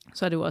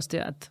 så er det jo også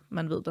der, at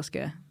man ved, der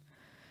skal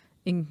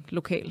en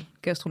lokal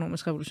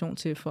gastronomisk revolution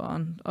til for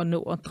at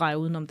nå at dreje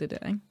udenom det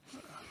der, ikke?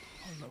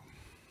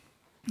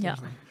 Ja.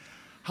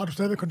 Har du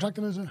stadig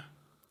kontakter med til?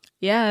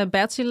 Ja,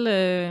 Bertil,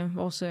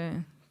 vores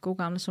gode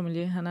gamle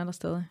sommelier, han er der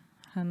stadig.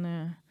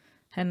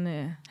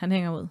 Han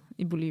hænger ud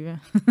i Bolivia.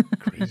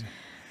 Crazy.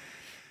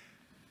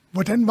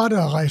 Hvordan var det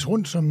at rejse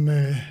rundt som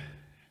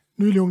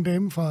nydelig ung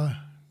dame fra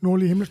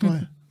nordlige himmelstrøg?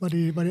 Var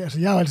det, altså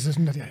jeg var altid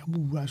sådan, at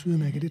jeg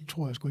Sydamerika, det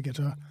tror jeg sgu ikke, jeg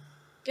tør.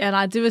 Ja,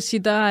 nej, det vil sige,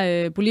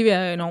 der Bolivia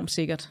er enormt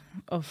sikkert,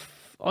 og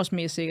også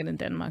mere sikkert end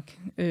Danmark.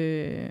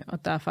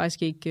 Og der er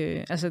faktisk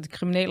ikke, altså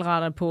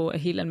kriminalrater på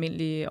helt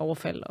almindelige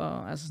overfald,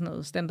 og altså sådan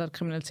noget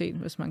standardkriminalitet,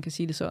 hvis man kan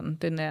sige det sådan,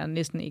 den er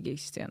næsten ikke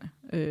eksisterende.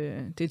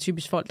 Det er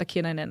typisk folk, der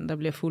kender hinanden, der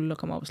bliver fulde og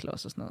kommer op og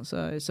slås og sådan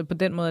noget. Så på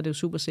den måde er det jo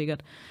super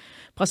sikkert.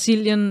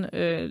 Brasilien,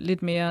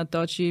 lidt mere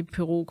dodgy,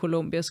 Peru,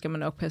 Colombia skal man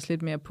nok passe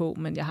lidt mere på,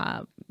 men jeg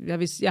har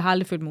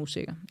aldrig følt mig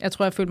usikker. Jeg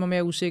tror, jeg følte mig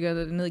mere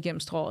usikker ned igennem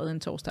strøget en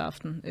torsdag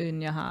aften,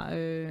 end jeg har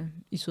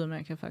i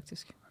Sydamerika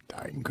faktisk. Der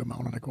er ingen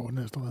københavner, der går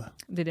ned ad strøget.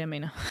 Det er det, jeg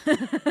mener.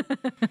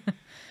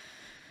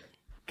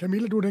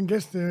 Camilla, du er den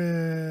gæst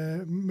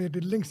med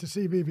det længste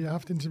CV, vi har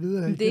haft indtil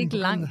videre. Det er ikke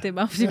langt, det er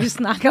bare fordi, vi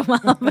snakker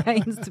meget om hver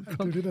eneste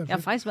punkt. Det, jeg har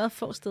faktisk været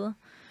få steder.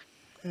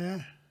 Ja,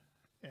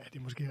 det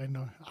er måske rigtig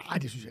nok. Nej,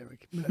 det synes jeg jo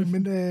ikke.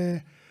 Men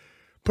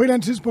på et eller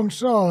andet tidspunkt,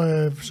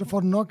 så får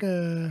du nok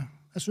af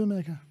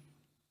Sydamerika.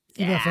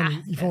 I hvert fald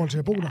i forhold til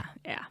at bo der.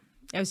 Ja.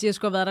 Jeg vil sige, at jeg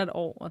skulle have været der et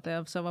år, og da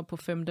jeg så var på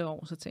 5.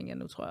 år, så tænkte jeg,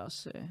 nu tror jeg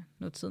også,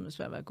 nu er tiden vil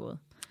svært være gået.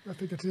 Hvad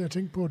fik dig til at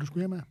tænke på, at du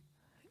skulle hjem af?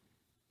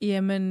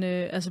 Jamen,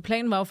 altså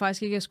planen var jo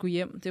faktisk ikke, at jeg skulle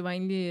hjem. Det var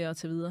egentlig at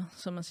tage videre,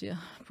 som man siger,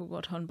 på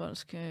godt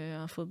håndboldsk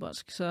og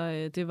fodboldsk.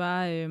 Så det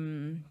var,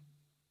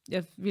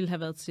 jeg ville have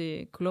været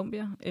til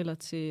Colombia eller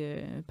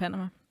til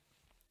Panama.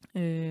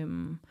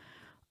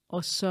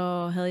 Og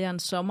så havde jeg en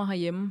sommer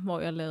herhjemme, hvor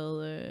jeg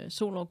lavede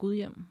Sol over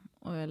Gudhjem,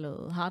 og jeg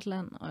lavede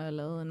Heartland, og jeg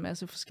lavede en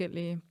masse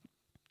forskellige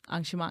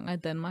arrangementer i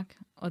Danmark.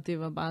 Og det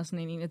var bare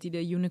sådan en af de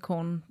der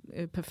unicorn,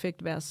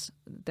 perfekt værs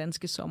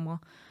danske somre.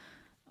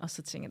 Og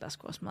så tænkte jeg, der er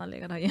sgu også meget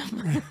lækkert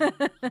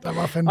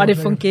derhjemme. Og det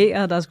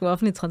fungerer, der er sgu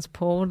offentlig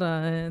transport,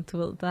 og du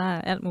ved, der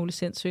er alt muligt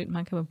sindssygt.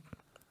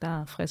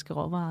 Der er friske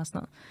råvarer og sådan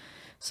noget.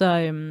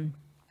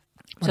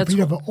 Så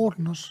der var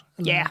orden også?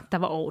 Eller? Ja, der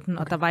var orden,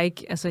 og der var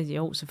ikke, altså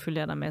jo,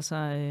 selvfølgelig er der masser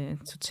af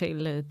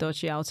totale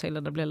dodgy aftaler,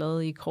 der bliver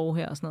lavet i krog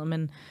her og sådan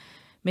noget,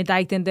 men der er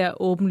ikke den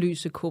der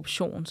åbenlyse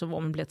korruption, så hvor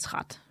man bliver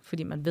træt,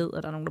 fordi man ved,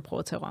 at der er nogen, der prøver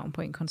at tage røven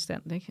på en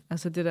konstant, ikke?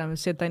 Altså det der med at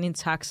sætte dig ind i en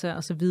taxa,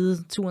 og så vide,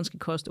 at turen skal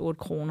koste 8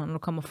 kroner, når du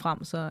kommer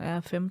frem, så er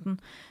 15.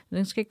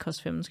 Den skal ikke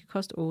koste 15, den skal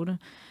koste 8.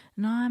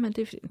 Nej, men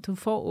du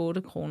får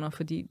 8 kroner,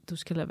 fordi du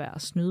skal lade være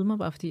at snyde mig,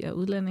 bare fordi jeg er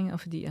udlænding, og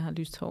fordi jeg har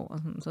lyst hår, og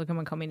sådan, så kan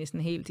man komme ind i sådan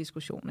en hel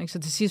diskussion, ikke? Så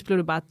til sidst blev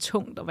det bare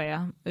tungt at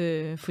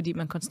være, fordi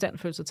man konstant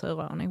føler sig taget i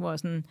røven, ikke? Hvor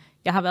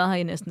jeg har været her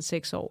i næsten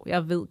 6 år,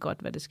 jeg ved godt,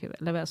 hvad det skal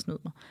være, lad være at snyde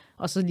mig.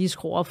 Og så lige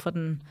skrue op for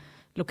den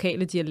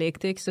lokale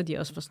dialekt, ikke? Så de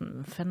også var sådan,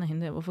 hvad fanden er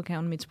hende der, hvorfor kan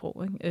hun mit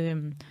sprog,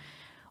 ikke?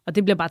 Og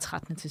det bliver bare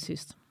trættende til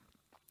sidst.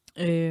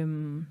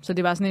 Så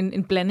det var sådan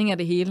en blanding af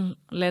det hele.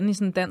 Lande i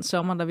sådan en dansk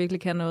sommer, der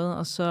virkelig kan noget,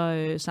 og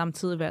så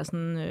samtidig være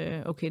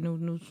sådan, okay,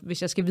 nu,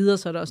 hvis jeg skal videre,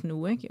 så er det også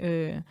nu,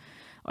 ikke?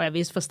 Og jeg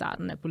vidste fra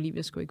starten, at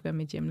Bolivia skulle ikke være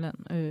mit hjemland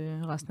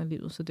resten af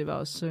livet, så det var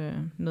også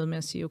noget med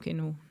at sige, okay,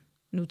 nu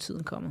er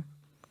tiden kommet.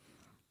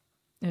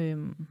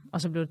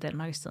 Og så blev det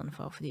Danmark i stedet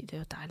for, fordi det er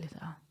jo dejligt,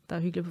 og der er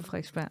hyggeligt på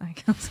Frederiksberg,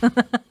 ikke?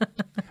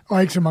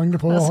 Og ikke så mange, der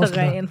prøver at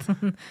hostle. Rent.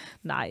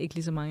 Nej, ikke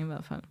lige så mange i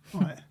hvert fald.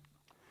 Nej.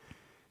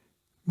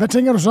 Hvad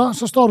tænker du så?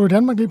 Så står du i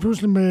Danmark lige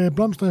pludselig med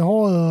blomster i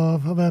håret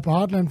og har været på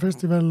Heartland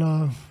Festival.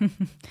 Og...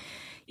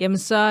 Jamen,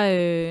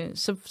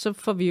 så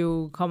får vi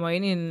jo kommer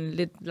ind i en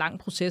lidt lang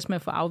proces med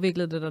at få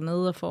afviklet det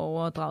dernede og få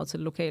overdraget til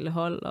det lokale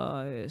hold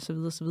og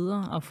så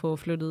videre, og få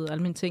flyttet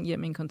alle mine ting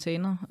hjem i en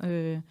container.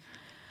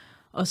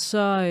 Og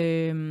så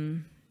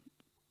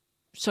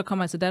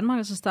kommer jeg til Danmark,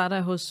 og så starter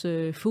jeg hos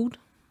Food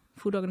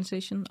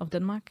Organization of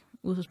Denmark,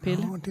 ude hos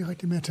Pelle. Ja, det er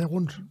rigtig med at tage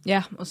rundt.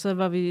 Ja, og så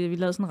var vi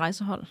lavede sådan en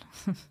rejsehold.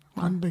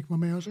 Brandbæk var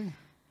med også, ikke?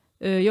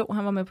 Jo,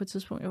 han var med på et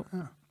tidspunkt, jo. Ja.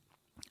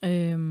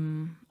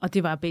 Og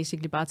det var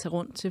basically bare at tage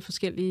rundt til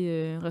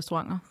forskellige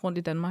restauranter rundt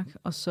i Danmark,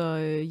 og så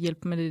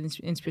hjælpe med lidt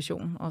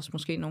inspiration. Også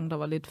måske nogen, der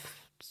var lidt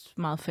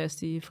meget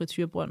fast i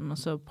frityrbrønden, og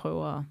så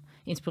prøve at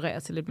inspirere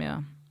til lidt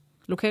mere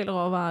lokale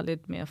råvarer,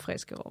 lidt mere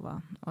friske råvarer,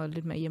 og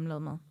lidt mere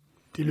hjemmelavet mad.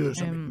 Det lyder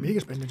som et mega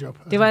spændende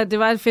job. Det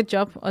var et fedt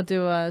job, og det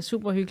var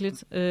super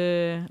hyggeligt.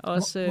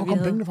 Hvor kom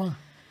pengene fra?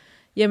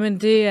 Jamen,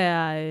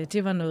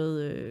 det var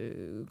noget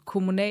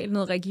kommunalt,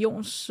 noget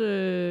regions,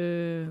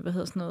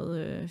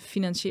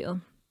 finansieret.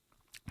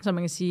 Så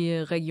man kan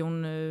sige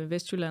Region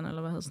Vestjylland,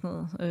 eller hvad hedder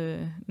sådan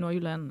noget,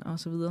 Nordjylland og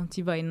så videre.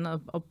 De var inde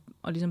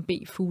og ligesom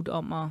bede Food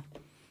om at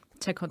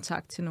tage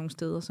kontakt til nogle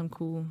steder, som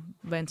kunne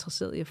være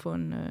interesseret i at få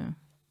en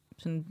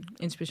sådan en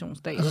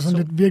inspirationsdag. Altså sådan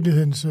lidt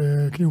virkelighedens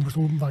kniv på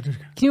struben, faktisk.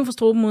 Kniv for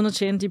struben, uden at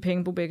tjene de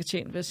penge, på begge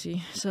tjent, vil jeg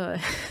sige. Så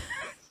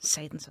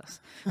satans også.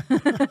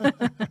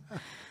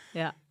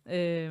 Ja.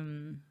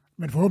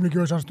 Men forhåbentlig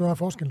gjorde så en større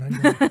forskel.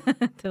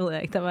 Det ved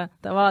jeg ikke.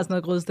 Der var også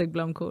noget grydestegt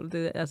blomkål.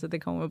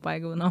 Det kommer jo bare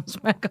ikke udenom,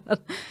 smager godt.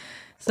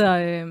 Så,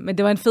 men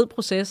det var en fed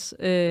proces.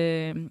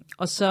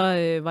 Og så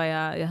var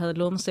jeg havde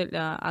lovet mig selv, at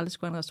jeg aldrig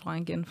skulle have en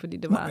restaurant igen, fordi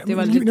det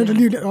var lidt... Jeg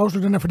lige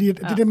afslutte den her, fordi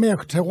det der med at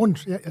tage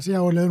rundt, jeg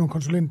har jo lavet nogle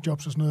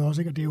konsulentjobs og sådan noget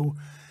også, ikke? Og det er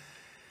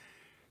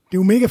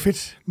jo mega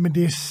fedt, men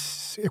jeg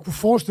kunne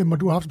forestille mig,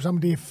 at du har haft det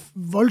sammen, det er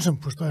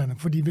voldsomt frustrerende,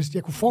 fordi hvis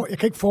jeg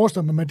kan ikke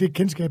forestille mig med det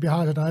kendskab, jeg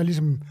har, der er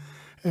ligesom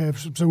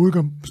så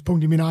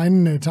udgangspunkt i mine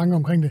egne tanker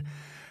omkring det.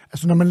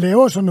 Altså, når man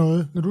laver sådan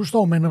noget, når du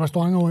står med en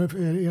restaurant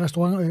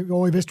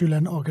over i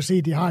Vestjylland, og kan se,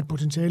 at de har et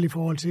potentiale i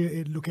forhold til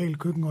et lokalt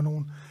køkken og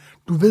nogen.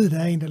 Du ved, der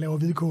er en, der laver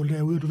hvidkål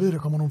derude, og du ved, der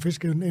kommer nogle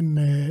fisk ind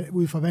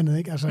ud fra vandet,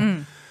 ikke? Altså,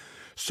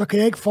 så kan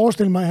jeg ikke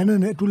forestille mig andet,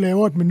 end at du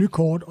laver et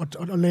menukort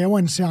og laver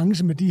en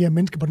seance med de her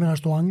mennesker på den her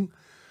restaurant,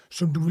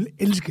 som du vil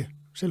elske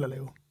selv at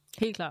lave.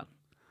 Helt klart.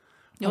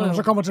 Og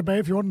så kommer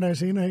tilbage 14 dage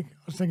senere, ikke?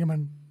 Og så tænker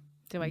man,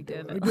 det var ikke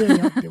det,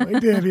 det var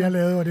ikke det, vi har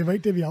lavet, og det var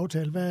ikke det, vi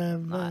aftalte.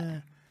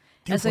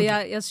 Altså,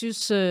 jeg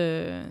synes,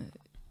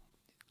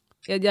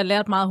 jeg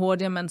lærte meget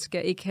hurtigt, at man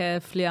skal ikke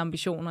have flere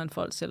ambitioner, end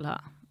folk selv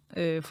har.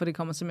 For det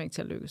kommer simpelthen ikke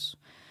til at lykkes.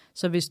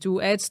 Så hvis du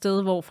er et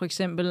sted, hvor for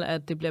eksempel,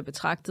 at det bliver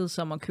betragtet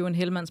som at købe en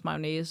Hellmann's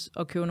mayonnaise,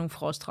 og købe nogle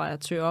frostrejer,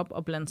 tørre op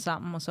og blande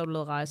sammen, og så har du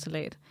lavet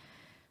rejesalat,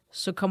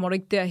 så kommer du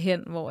ikke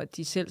derhen, hvor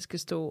de selv skal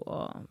stå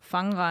og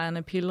fange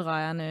rejerne, pille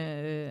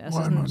rejerne.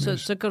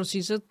 Så kan du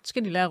sige, så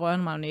skal de lære at røre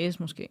en mayonnaise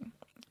måske.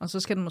 Og så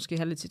skal den måske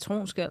have lidt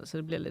citronskal, så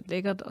det bliver lidt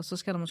lækkert, og så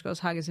skal der måske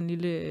også hakkes en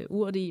lille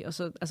urt i, og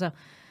så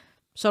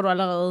har du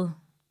allerede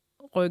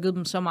rykket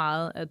dem så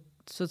meget, at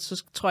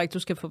så tror jeg ikke, du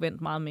skal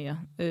forvente meget mere.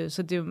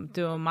 Så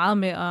det var meget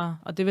mere,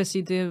 og det vil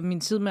sige, det er min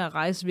tid med at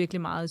rejse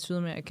virkelig meget i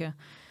Sydamerika.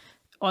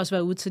 Også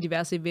være ude til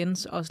diverse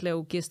events, også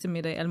lave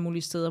gæstemiddag alle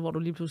mulige steder, hvor du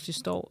lige pludselig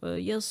står,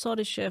 yes,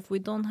 sorry chef, we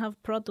don't have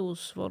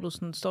produce, hvor du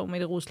sådan står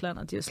midt i Rusland,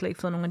 og de har slet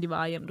ikke fået nogle af de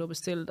varer hjem, du har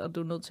bestilt, og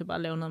du er nødt til bare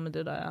at lave noget med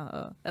det, der er.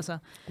 Og, altså,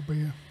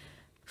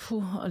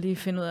 og lige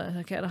finde ud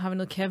af, der har vi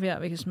noget kaviar,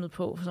 vi kan smide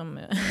på, som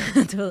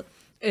du ved.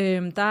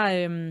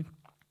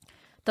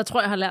 Der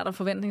tror jeg har lært at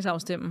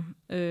forventningsafstemme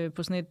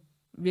på sådan et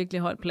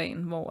virkelig højt plan,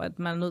 hvor at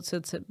man er nødt til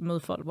at møde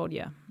folk, hvor de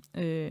er.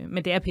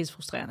 Men det er pisse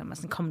frustrerende. Man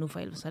sådan, kom nu for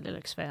helvede, så er det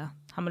ikke svært.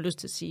 Har man lyst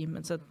til at sige,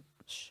 men så...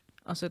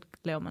 Og så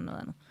laver man noget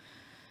andet.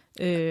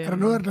 Er der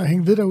noget, der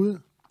hænger ved derude?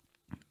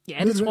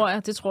 Ja,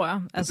 det tror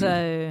jeg. Altså,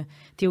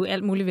 det er jo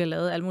alt muligt, vi har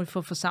lavet. Alt muligt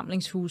for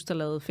forsamlingshus, der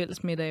lavede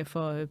fællesmiddag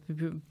for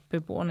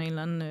beboerne i en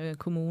eller anden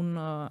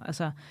kommune.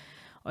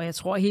 Og jeg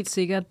tror helt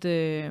sikkert,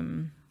 at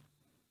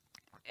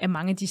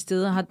mange af de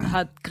steder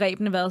har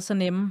grebene været så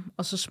nemme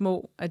og så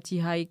små, at de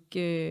har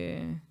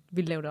ikke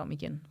vil lave det om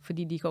igen.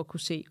 Fordi de godt kunne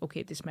se,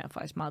 okay, det smager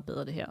faktisk meget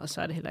bedre det her, og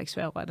så er det heller ikke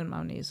svært at røre den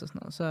mayonnaise og sådan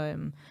noget.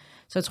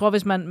 Så jeg tror,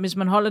 hvis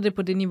man holder det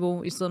på det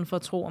niveau, i stedet for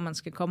at tro, at man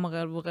skal komme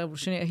og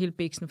revolutionere hele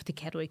biksen, for det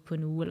kan du ikke på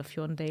en uge, eller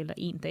 14 dage, eller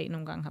en dag.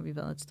 Nogle gange har vi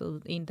været et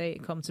sted en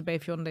dag, kommet tilbage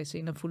 14 dage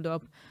senere og fulgt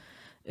op.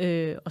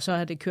 Og så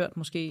har det kørt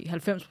måske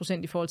 90%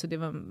 i forhold til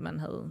det, man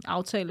havde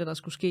aftalt, der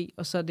skulle ske,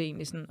 og så er det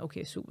egentlig sådan,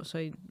 okay, super,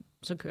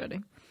 så kører det,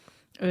 ikke?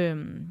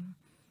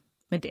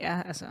 Men det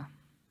er altså...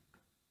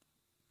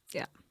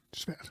 Ja.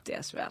 Svært. Det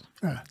er svært.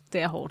 Ja.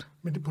 Det er hårdt.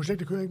 Men det projekt,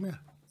 det kører ikke mere?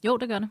 Jo,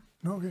 det gør det.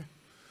 Nå, okay.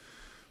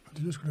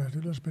 Det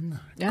lyder spændende.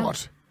 Ja.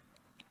 Godt.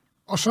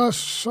 Og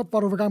så var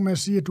du i gang med at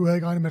sige, at du havde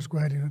ikke regnet med, at du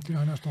skulle have din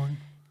egen restaurant.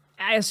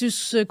 Ja, jeg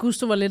synes,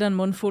 Gusto var lidt af en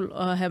mundfuld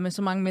at have med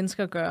så mange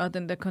mennesker at gøre.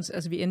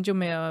 Altså, vi endte jo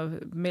med at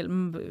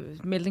mellem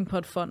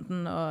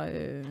Meltingpot-fonden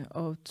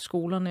og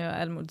skolerne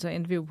og alt muligt, så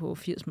endte vi jo på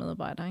 80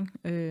 medarbejdere,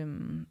 ikke?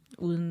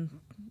 Uden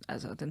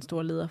altså, den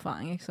store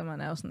ledererfaring, ikke? Så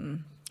man er jo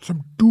sådan...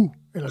 Som du,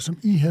 eller som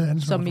I havde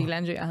ansvar for? Som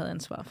Michelangelo jeg havde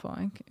ansvar for,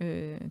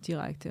 ikke?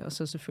 Direkte. Og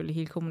så selvfølgelig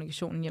hele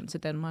kommunikationen hjem til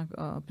Danmark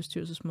og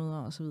bestyrelsesmøder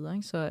og så videre,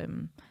 ikke?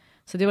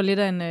 Så det var lidt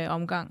af en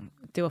omgang.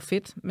 Det var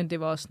fedt, men det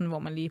var også sådan, hvor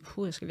man lige,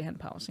 jeg skal lige have en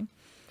pause, ikke?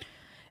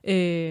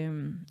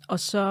 Og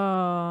så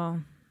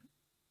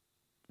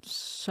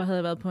havde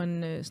jeg været på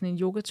sådan en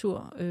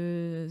yogatur,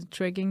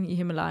 trekking i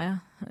Himalaya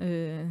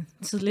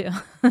tidligere,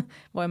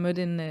 hvor jeg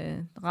mødte en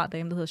rar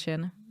dame, der hedder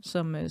Shanne,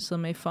 som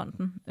sidder med i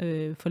fonden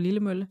for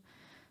Lillemølle,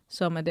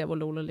 som er der, hvor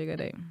Lola ligger i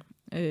dag.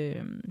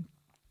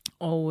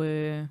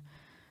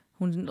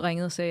 Hun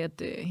ringede og sagde,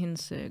 at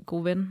hendes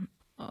gode ven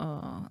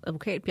og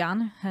advokat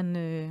Bjarne, han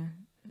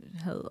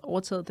havde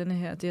overtaget det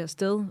her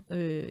sted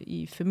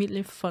i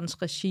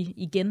familiefondsregi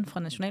igen fra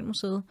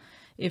Nationalmuseet.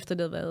 Efter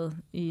det havde været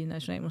i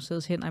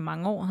Nationalmuseets hænder i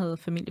mange år, havde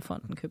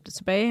familiefonden købt det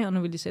tilbage, og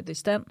nu ville de sætte det i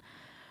stand.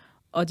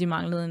 Og de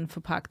manglede en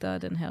forpagter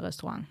af den her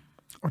restaurant.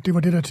 Og det var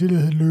det, der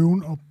tidligere hed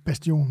Løven og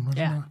Bastionen? Og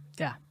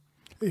ja.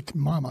 Et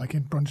meget, meget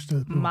kendt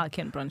brunchsted på meget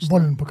kendt brunchsted.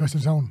 Volden på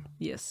Christianshavn.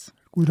 Yes.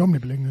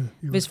 Guddommelig beliggenhed.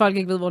 Hvis folk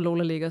ikke ved, hvor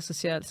Lola ligger, så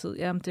siger jeg altid,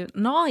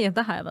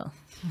 der har jeg været.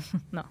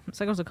 Nå,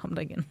 så kan du så komme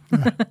der igen.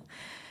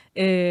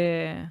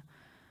 Ja.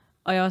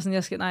 Og jeg var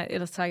sådan,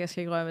 ellers tak, jeg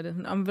skal ikke røre ved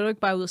det. Om vil du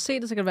ikke bare ud og se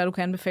det, så kan det være, du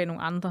kan anbefale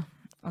nogle andre.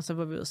 Og så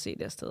var vi ude og se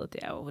det her sted, og det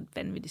er jo et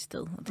vanvittigt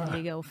sted. Og det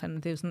ligger jo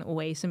det er jo sådan en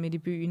oase midt i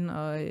byen,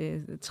 og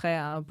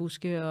træer og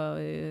buske,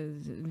 og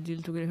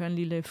du kan høre en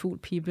lille fugl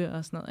pipe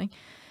og sådan noget,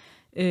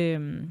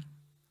 ikke?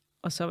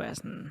 Og så var jeg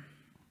sådan,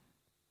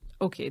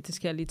 okay, det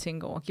skal jeg lige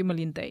tænke over. Giv mig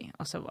lige en dag.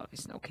 Og så var vi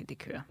sådan, okay, det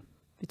kører.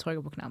 Vi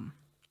trykker på knappen.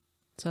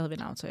 Så havde vi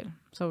en aftale.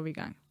 Så var vi i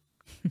gang.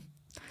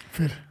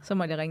 Fedt. Så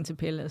måtte jeg ringe til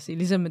Pelle og sige,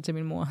 ligesom til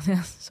min mor,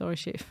 sorry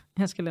chef,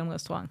 jeg skal lave en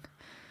restaurant.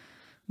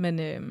 Men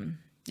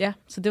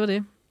så det var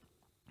det.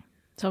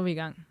 Så var vi i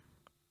gang.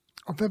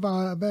 Og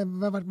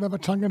hvad var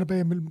tankerne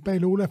bag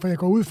Lola? For jeg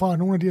går ud fra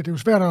nogle af de her, det er jo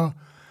svært at...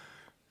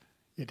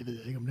 Ja, det ved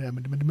jeg ikke, om det er,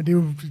 men det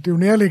er jo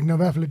nærliggende i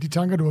hvert fald, at de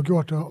tanker, du har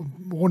gjort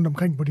rundt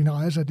omkring på dine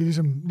rejser, det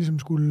ligesom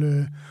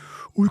skulle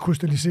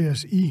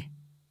udkrystalliseres i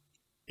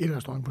et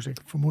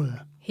restaurantprojekt, formoder jeg.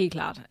 Helt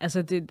klart.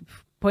 Altså,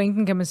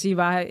 pointen kan man sige,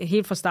 var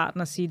helt fra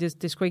starten at sige,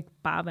 det skulle ikke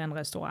bare være en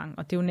restaurant,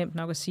 og det er jo nemt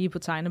nok at sige på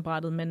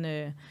tegnebrættet,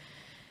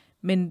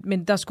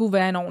 men der skulle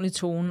være en ordentlig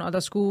tone, og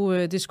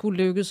det skulle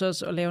lykkes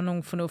os at lave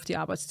nogle fornuftige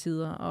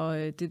arbejdstider,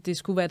 og det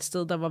skulle være et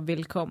sted, der var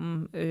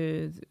velkommen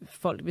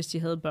folk, hvis de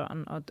havde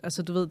børn. Og,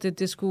 altså, du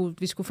ved,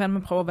 vi skulle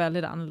fandme prøve at være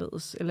lidt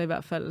anderledes, eller i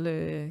hvert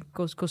fald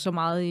gå så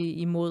meget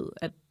imod,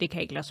 at det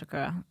kan ikke lade sig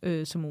gøre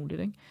som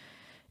muligt, ikke?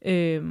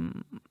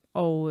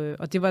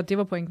 Og det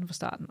var pointen fra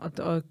starten.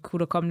 Og kunne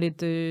der komme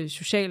lidt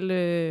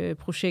socialt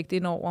projekt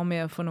ind over med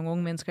at få nogle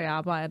unge mennesker i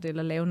arbejde,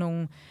 eller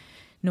lave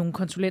nogle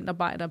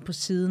konsulentarbejder på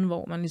siden,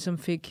 hvor man ligesom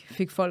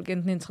fik folk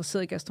enten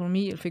interesseret i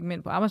gastronomi, eller fik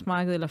mænd på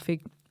arbejdsmarkedet, eller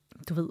fik,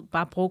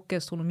 bare brugt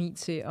gastronomi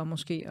til at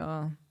måske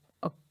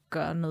at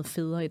gøre noget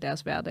federe i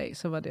deres hverdag,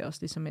 så var det også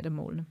ligesom et af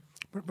målene.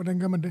 Hvordan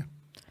gør man det?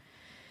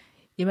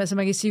 Jamen altså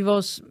man kan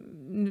sige,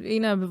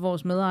 en af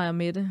vores medejere,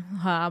 Mette,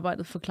 har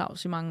arbejdet for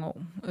Claus i mange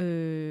år.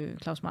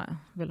 Claus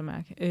Meyer, vel at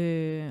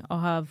mærke.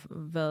 Og har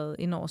været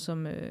indover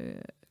som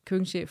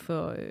køkkenchef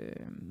for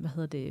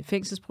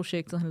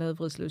fængselsprojektet. Han lavede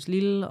Vridsløs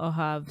Lille, og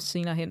har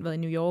senere hen været i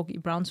New York, i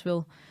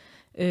Brownsville,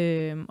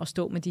 og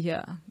stå med de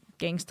her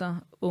gangster,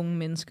 unge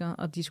mennesker,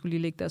 og de skulle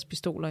lige lægge deres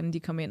pistoler, inden de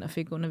kom ind og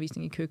fik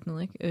undervisning i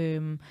køkkenet,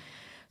 ikke?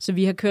 Så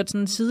vi har kørt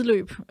sådan en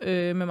sideløb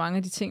med mange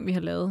af de ting, vi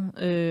har lavet,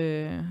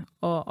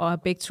 og er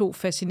begge to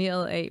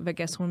fascineret af, hvad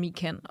gastronomi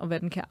kan, og hvad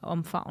den kan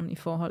omfavne i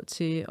forhold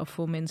til at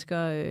få mennesker,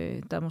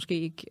 der måske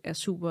ikke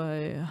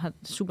er har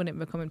super nemt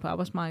ved at komme ind på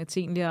arbejdsmarkedet,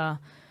 til egentlig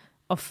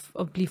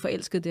at blive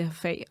forelsket i det her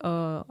fag,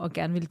 og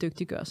gerne vil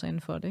dygtiggøre sig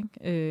inden for det,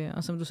 ikke?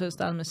 Og som du selv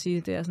startede med at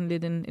sige, det er sådan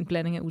lidt en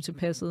blanding af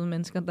utilpassede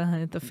mennesker,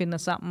 der finder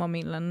sammen om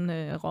en eller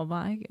anden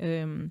råvare,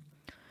 ikke?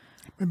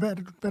 Men hvad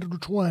er det, du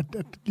tror, at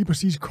lige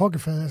præcis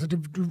kokkefad, altså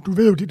du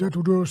ved jo,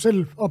 du har jo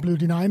selv oplevet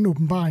dine egne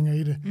åbenbaringer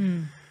i det.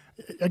 Mm.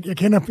 Jeg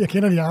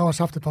kender det, jeg har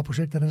også haft et par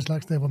projekter af den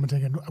slags der, hvor man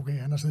tænker, okay,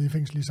 han har siddet i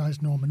fængsel i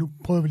 16 år, men nu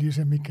prøver vi lige at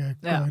se, om vi kan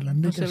gøre et eller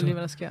andet. Nu ser vi lige,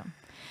 hvad der sker.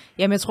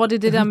 Jamen, jeg tror, det er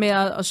det der med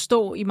at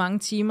stå i mange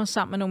timer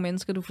sammen med nogle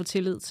mennesker, du får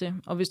tillid til.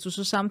 Og hvis du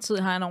så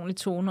samtidig har en ordentlig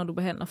tone, og du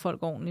behandler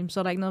folk ordentligt, så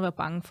er der ikke noget at være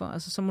bange for.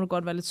 Altså, så må du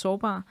godt være lidt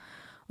sårbar.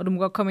 Og du må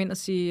godt komme ind og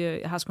sige,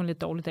 jeg har sgu en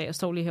lidt dårlig dag, jeg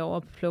står lige herovre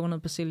og plukker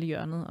noget persille i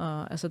hjørnet.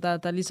 Og altså, der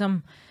er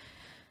ligesom,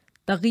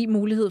 der er rig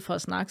mulighed for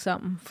at snakke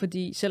sammen,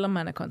 fordi selvom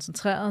man er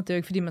koncentreret, det er jo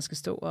ikke fordi, man skal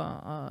stå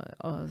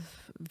og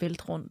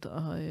vælte rundt.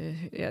 Og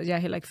jeg er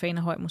heller ikke fan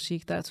af høj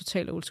musik, der er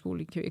totalt old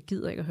school. Jeg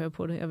gider ikke at høre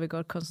på det, jeg vil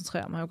godt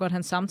koncentrere mig. Jeg vil godt have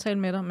en samtale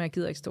med dig, men jeg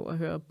gider ikke stå og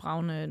høre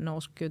bragende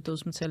norsk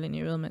dødsmetal ind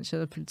i øret, mens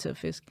jeg er fileteret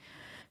fisk.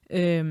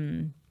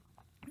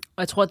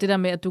 Og jeg tror, at det der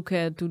med, at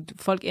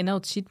folk ender jo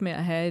tit med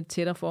at have et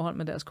tættere forhold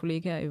med deres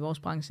kollegaer i vores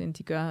branche, end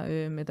de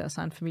gør med deres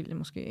egen familie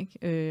måske,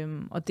 ikke?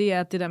 Og det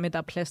er det der med, at der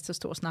er plads til at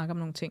stå og snakke om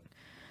nogle ting.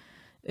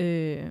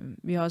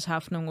 Vi har også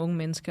haft nogle unge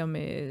mennesker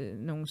med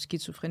nogle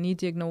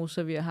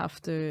skizofrenidiagnoser. Vi har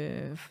haft,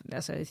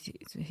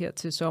 her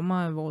til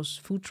sommer, vores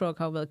food truck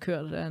har jo været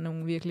kørt af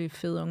nogle virkelig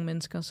fede unge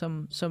mennesker,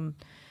 som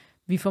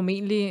vi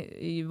formentlig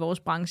i vores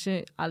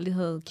branche aldrig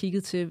havde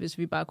kigget til, hvis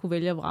vi bare kunne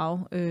vælge at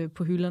vrage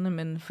på hylderne.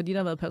 Men fordi der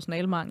har været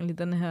personalemangel i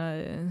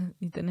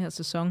den her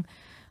sæson,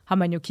 har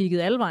man jo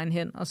kigget alle vejen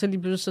hen, og så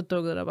lige pludselig så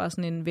dukkede der bare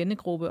sådan en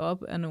vennegruppe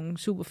op af nogle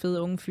super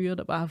fede unge fyre,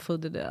 der bare har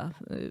fået det der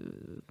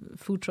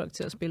food truck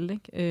til at spille,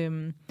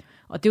 ikke?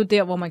 Og det er jo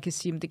der, hvor man kan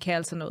sige, at det kan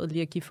altså noget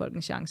lige at give folk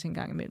en chance en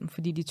gang imellem,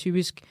 fordi de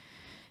typisk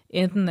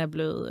enten er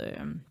blevet...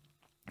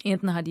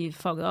 enten har de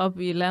fucket op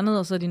i landet,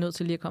 og så er de nødt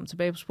til lige at komme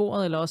tilbage på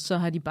sporet, eller også så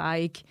har de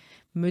bare ikke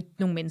mødt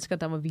nogle mennesker,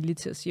 der var villige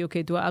til at sige,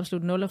 okay, du har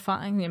absolut 0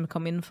 erfaring, jamen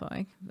kom indenfor,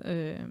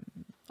 ikke?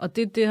 Og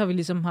det har vi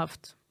ligesom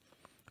haft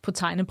på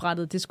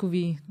tegnebrættet, det skulle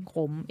vi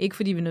rumme. Ikke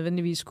fordi vi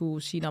nødvendigvis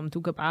skulle sige, at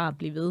du kan bare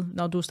blive ved.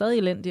 Når du er stadig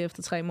elendig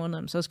efter 3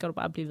 måneder, så skal du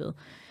bare blive ved.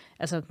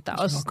 Altså, der er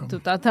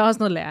også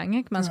noget læring,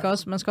 ikke? Man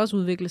skal også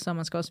udvikle sig,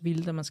 man skal også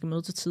ville det, man skal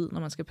møde til tid, når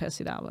man skal passe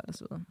sit arbejde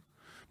osv.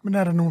 Men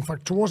er der nogle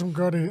faktorer, som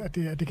gør det, at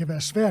det kan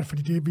være svært?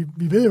 Fordi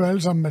vi ved jo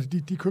alle sammen, at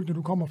de køkkener,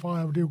 du kommer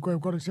fra, det er jo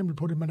et godt eksempel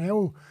på det. Man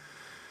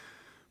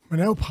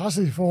er jo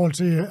presset i forhold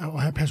til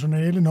at have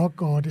personale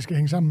nok, og det skal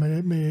hænge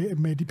sammen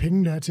med de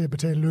penge, der er til at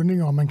betale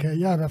lønninger. Og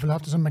jeg har i hvert fald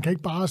haft det sådan, man kan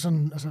ikke bare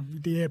sådan, altså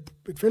det er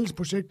et fælles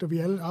projekt, og vi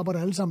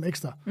arbejder alle sammen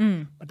ekstra.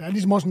 Men der er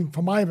ligesom også,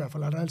 for mig i hvert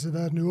fald, har der altid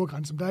været en øvre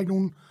grænse. Der er ikke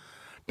nogen,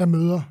 der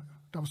møder.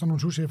 Der var sådan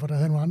nogle souschefer, der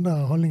havde nogle andre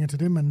holdninger til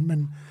det,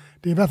 men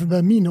det har i hvert fald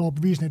været min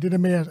overbevisning, det der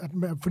med, at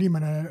fordi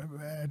man er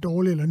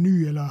dårlig eller ny,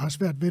 eller har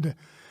svært ved det,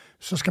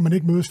 så skal man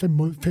ikke mødes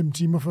 5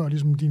 timer før,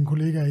 ligesom dine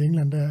kollegaer i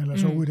England der, eller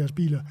så ude i deres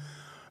biler.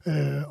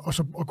 Og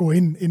så at gå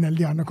ind, inden alle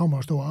de andre kommer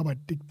og stå og arbejde.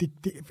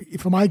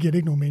 For mig giver det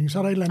ikke nogen mening. Så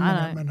er der et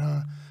eller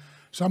andet,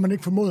 så har man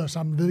ikke formået at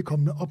samle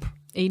vedkommende op.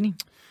 Enig.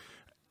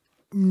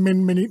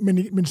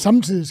 Men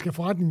samtidig skal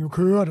forretningen jo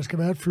køre, der skal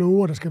være et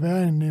flow, og der skal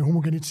være en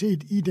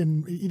homogenitet i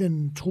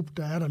den trup,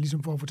 der er der,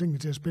 ligesom for at få tingene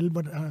til at spille.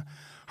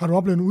 Har du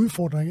oplevet en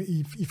udfordring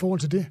i forhold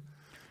til det,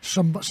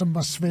 som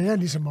var svære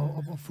ligesom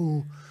at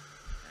få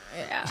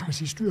skal man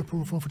sige, styr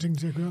på, for at få tingene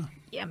til at køre?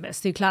 Jamen,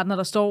 altså, det er klart, når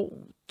der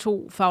står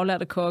 2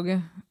 faglærte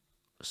kokke,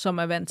 som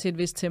er vant til et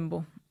vist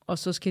tempo, og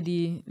så skal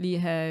de lige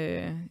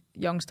have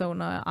Youngster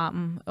under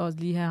armen, og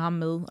lige have ham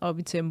med op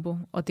i tempo,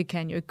 og det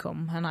kan jo ikke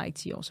komme. Han har ikke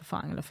 10 års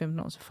erfaring, eller 15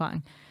 års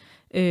erfaring.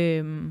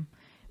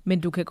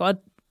 Men du kan godt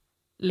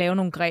lave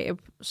nogle greb,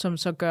 som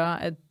så gør,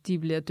 at de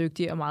bliver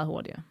dygtigere og meget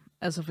hurtigere.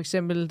 Altså for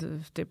eksempel,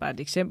 det er bare et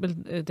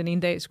eksempel, den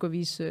ene dag skulle jeg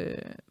vise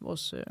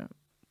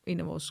en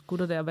af vores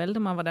gutter der,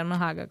 Valdemar, hvordan man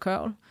hakker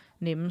kørvel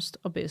nemmest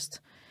og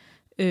bedst.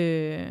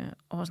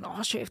 Og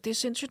sådan, chef, det er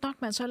sindssygt nok,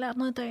 man så har lært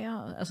noget i dag.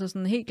 Og, altså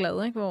sådan helt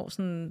glad, ikke? Hvor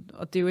sådan,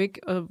 og det er jo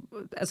ikke,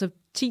 altså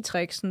 10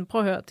 tricks, sådan,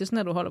 prøv at høre, det er sådan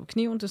her, du holder på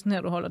kniven, det er sådan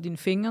her, du holder dine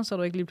fingre, så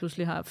du ikke lige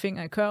pludselig har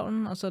fingre i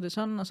kørvlen, og så er det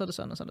sådan, og så er det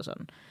sådan, og så er det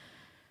sådan.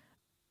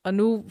 Og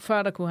nu,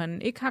 før der kunne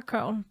han ikke have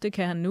kørvel, det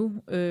kan han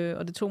nu,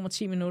 og det tog mig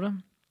 10 minutter.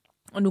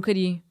 Og nu kan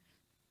de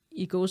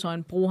i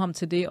gåseøjne bruge ham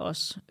til det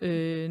også. Nu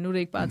er det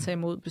ikke bare at tage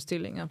imod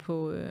bestillinger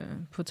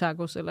på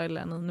tacos eller et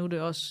eller andet.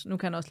 Nu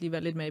kan han også lige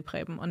være lidt med i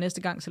preppen. Og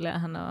næste gang, så lærer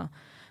han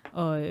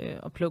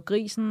at plukke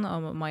grisen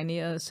og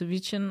marinere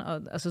cevichen.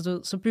 Og, altså,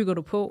 så bygger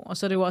du på. Og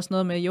så er det jo også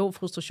noget med,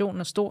 frustrationen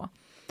er stor.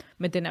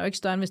 Men den er jo ikke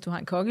større, end hvis du har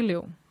en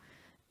kokkeelev.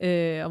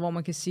 Og hvor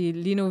man kan sige,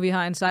 lige nu vi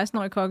har en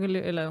 16-årig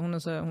kokkeelev, eller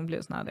hun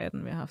bliver snart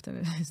 18, vi har haft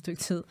et stykke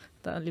tid.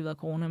 Der har lige været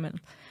corona imellem.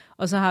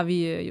 Og så har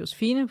vi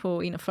Josefine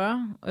på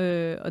 41,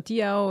 og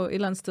de er jo et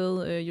eller andet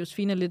sted.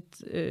 Josefine er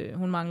lidt,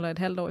 hun mangler et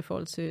halvt år i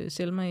forhold til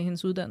Selma i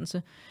hendes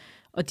uddannelse.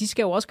 Og de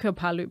skal jo også køre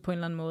parløb på en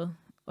eller anden måde.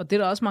 Og det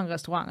er der også mange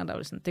restauranter, der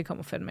er sådan, det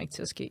kommer fandme ikke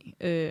til at ske.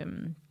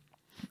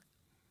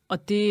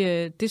 Og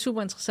det er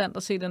super interessant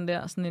at se den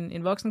der, sådan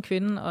en voksen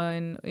kvinde og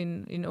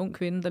en ung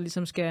kvinde, der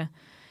ligesom skal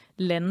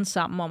lande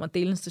sammen om at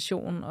dele en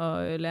station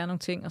og lære nogle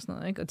ting og sådan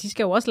noget, ikke? Og de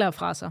skal jo også lære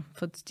fra sig,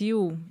 for de er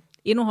jo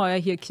endnu højere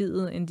i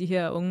hierarkiet end de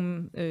her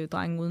unge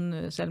drenge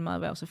uden særlig meget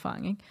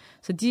erhvervserfaring, ikke?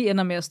 Så de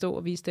ender med at stå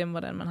og vise dem,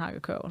 hvordan man hakker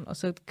kørvel, og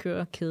så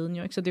kører kæden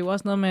jo, ikke? Så det er jo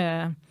også noget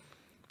med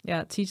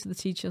teach the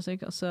teachers,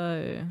 ikke? Og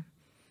så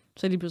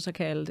lige pludselig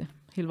kan alle det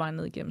hele vejen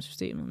ned igennem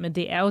systemet. Men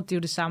det er jo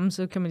det samme,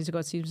 så kan man lige så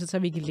godt sige, så tager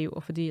vi ikke elever,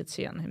 for det er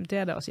irriterende. Men det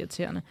er da også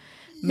irriterende.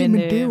 Men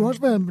det er jo også,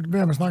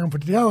 hvad man snakker om, for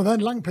det har jo været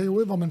en lang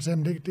periode, hvor man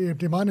sagde, at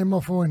det er meget nemmere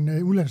at få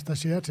en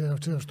udlandsstagiaire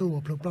til at stå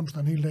og plukke blomster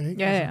en hel dag,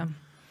 ikke? Ja. Altså,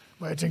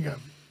 hvor jeg tænker...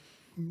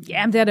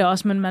 Ja, det er det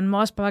også, men man må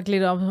også bare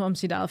glide op om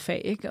sit eget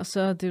fag, ikke? Og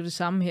så det er jo det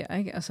samme her,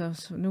 ikke?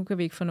 Altså, nu kan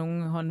vi ikke få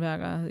nogen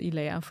håndværkere i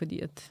lære, fordi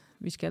at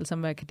vi skal alle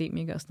sammen være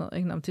akademikere og sådan noget,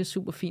 ikke? Nå, det er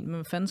super fint, men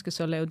hvad fanden skal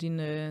så lave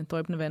din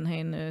drøbende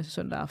vandhane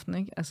søndag aften,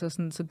 ikke? Altså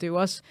sådan, så det er jo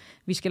også,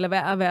 vi skal lade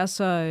være at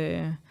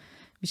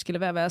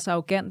være så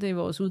arrogante i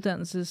vores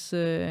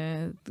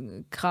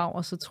uddannelseskrav,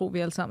 og så tror vi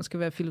alle sammen skal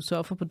være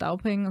filosofer på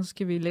dagpenge, og så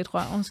skal vi let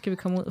røven, så skal vi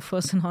komme ud og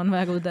få sådan en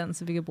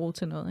håndværkeruddannelse, vi kan bruge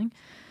til noget,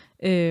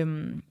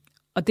 ikke?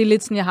 Og det er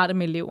lidt sådan, jeg har det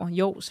med elever.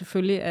 Jo,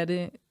 selvfølgelig er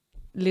det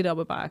lidt op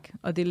ad bakke,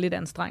 og det er lidt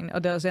anstrengende,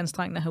 og det er også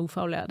anstrengende at have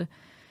ufaglærte.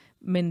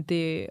 Men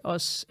det er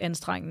også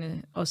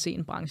anstrengende at se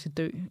en branche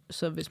dø.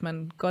 Så hvis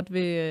man godt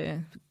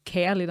vil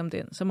kære lidt om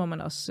den, så må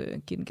man også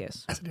give den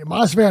gas. Altså, det er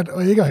meget svært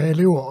at ikke have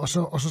elever, og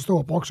så stå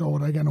og brokse over,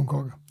 at der ikke er nogen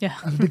kokke. Ja.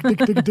 Altså,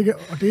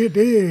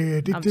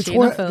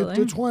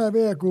 det tror jeg er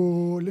ved at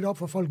gå lidt op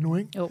for folk nu,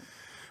 ikke? Jo.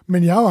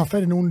 Men jeg har haft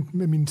fat i nogle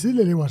med mine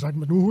tidligere elever og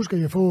sagt, at nu husker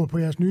jeg at få på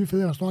jeres nye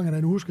fede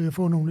restauranter, nu husker jeg at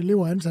få nogle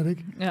elever ansat,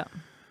 ikke? Ja.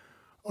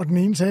 Og den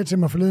ene sagde til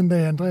mig forleden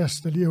dag,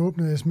 Andreas, der lige har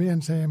åbnet SME,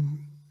 han sagde,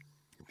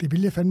 det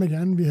vil jeg fandme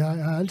gerne. Jeg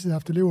har altid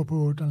haft elever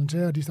på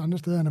Donatera og de andre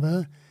steder, han har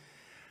været.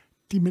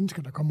 De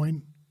mennesker, der kommer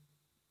ind,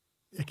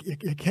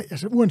 jeg kan,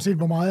 altså uanset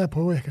hvor meget jeg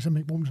prøver, jeg kan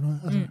simpelthen ikke bruge dem til noget.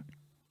 Altså,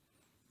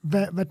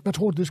 hvad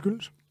tror du, det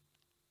skyldes?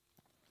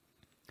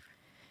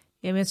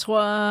 Jamen, jeg tror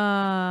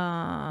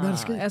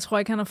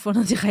ikke, han har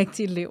fundet de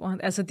rigtige elever.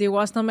 Altså, det er jo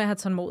også noget med at have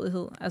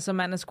tålmodighed. Altså,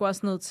 man er sgu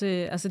også nødt til...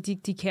 Altså,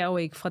 de kan jo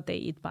ikke fra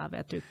dag et bare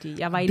være dygtige.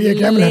 Jeg var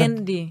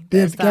elendig, da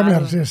jeg startede.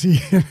 Det er sige.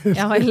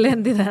 Jeg var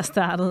elendig, da jeg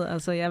startede.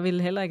 Altså, jeg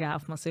ville heller ikke have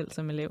haft mig selv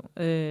som elev.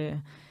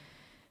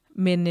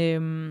 Men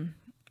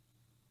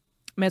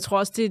jeg tror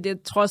også, det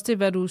er,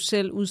 hvad du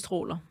selv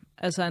udstråler.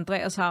 Altså,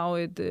 Andreas har jo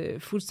et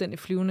fuldstændig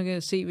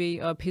flyvende CV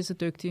og er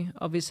pissedygtig,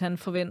 og hvis han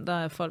forventer,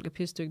 at folk er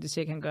pissedygtige,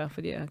 så kan han gøre,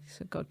 fordi jeg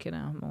så godt kender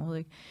ham overhovedet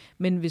ikke.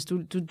 Men hvis du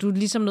er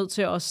ligesom nødt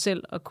til også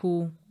selv at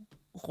kunne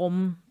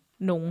rumme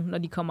nogen, når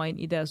de kommer ind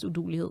i deres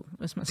udulighed,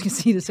 hvis man skal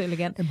sige det så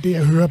elegant. Jamen, det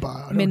jeg hører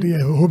bare, og det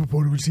jeg håber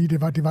på, du vil sige,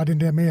 det var den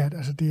der med, at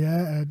altså, det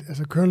er, at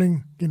altså,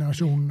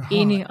 curling-generationen har...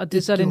 Enig, og det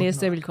er så det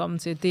næste, jeg vil komme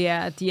til. Det er,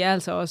 at de er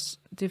altså også...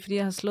 Det er, fordi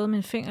jeg har slået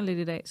min finger lidt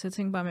i dag, så jeg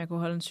tænkte bare, om jeg kunne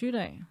holde en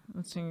sygedag.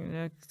 Jeg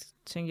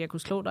tænkte, jeg kunne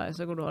slå dig,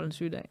 så kunne du holde en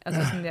sygedag.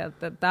 Altså, sådan,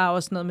 der er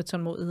også noget med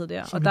tålmodighed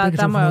der. Så og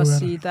der må jeg også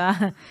sige,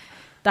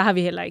 der har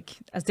vi heller ikke...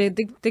 Altså,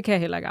 det kan jeg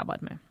heller ikke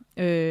arbejde med.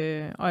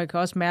 Og jeg kan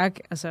også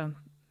mærke, altså...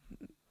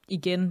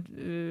 Igen,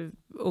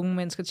 unge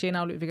mennesker tjener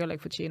afløb, vi kan heller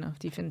ikke få tjener,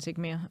 de findes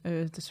ikke mere,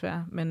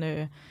 desværre. Men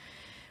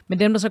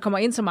dem, der så kommer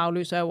ind som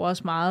afløser, er jo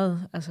også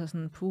meget, altså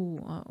sådan, det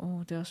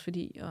er også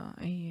fordi,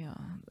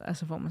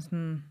 altså hvor man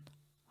sådan,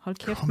 hold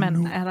kæft,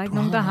 mand, er der ikke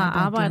nogen, der har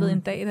arbejdet en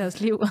dag i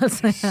deres liv?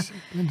 Altså,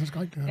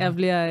 jeg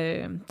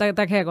bliver,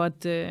 der kan jeg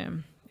godt,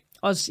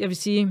 også, jeg vil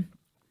sige,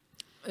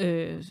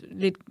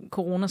 lidt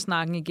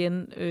coronasnakken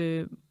igen,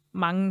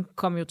 mange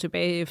kom jo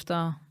tilbage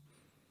efter...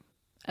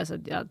 Altså,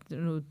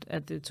 nu er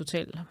det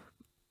totalt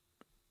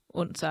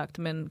ondt sagt,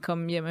 men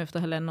kom hjem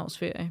efter 1,5 års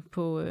ferie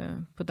på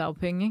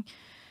dagpenge, ikke?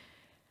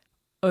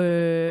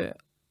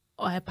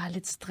 Og jeg er bare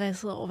lidt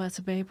stresset over at være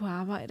tilbage på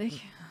arbejde,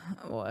 ikke?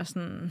 Hvor jeg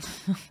sådan...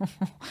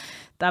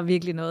 der er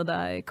virkelig noget,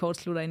 der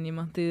kortslutter ind i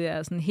mig. Det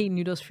er sådan en helt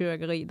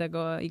nytårsfyrværkeri, der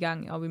går i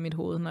gang op i mit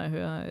hoved, når jeg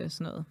hører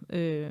sådan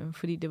noget.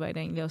 Fordi det var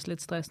egentlig også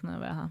lidt stressende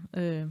at være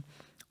her.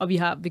 Og vi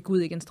har ved Gud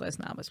ikke en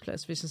stressende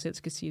arbejdsplads, hvis jeg selv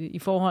skal sige det. I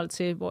forhold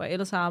til, hvor jeg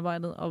ellers har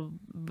arbejdet, og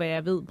hvad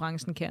jeg ved,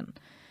 branchen kan,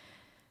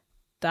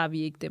 der er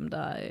vi ikke dem,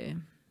 der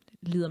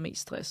lider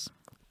mest stress.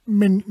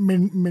 Men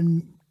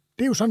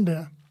det er jo sådan, det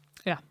er.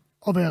 Ja.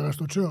 At være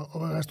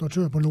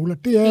restauratør på Nola.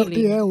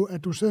 Det er jo,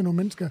 at du sidder nogle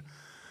mennesker...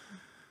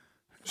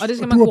 Og det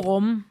skal man kunne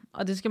rumme,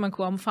 og det skal man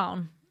kunne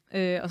omfavne.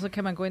 Og så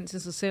kan man gå ind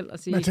til sig selv og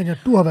sige... Jeg tænker,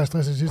 at du har været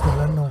stresset de sidste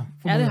 1,5 år.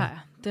 Ja, det har jeg.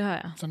 Det har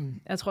jeg.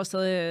 Sådan, jeg tror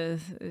stadig,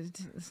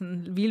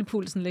 sådan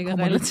hvilepulsen ligger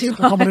relativt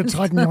højt. Der kommer lidt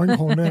trækken i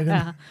øjenkrogen der igen.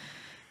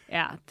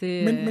 Ja,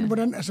 det... Men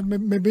hvordan, altså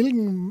med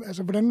hvilken,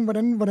 altså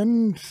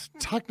hvordan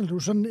takler du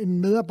sådan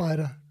en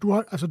medarbejder?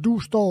 Du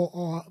står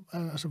og,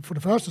 altså for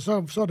det første,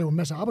 så er det jo en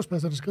masse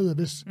arbejdspladser, der skrider,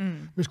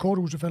 hvis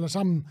korthuset falder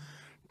sammen.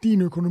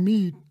 Din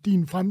økonomi,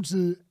 din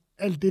fremtid,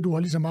 alt det, du har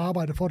ligesom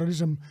arbejdet for dig,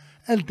 ligesom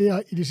alt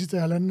det i de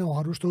sidste 1,5 år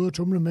har du stået og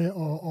tumlet med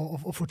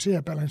og få til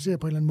at balancere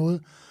på en eller anden måde.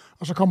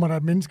 Og så kommer der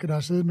et menneske, der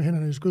har siddet med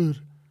hænderne i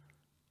skødet,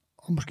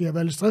 og måske har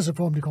været lidt stresset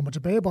for, om de kommer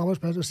tilbage på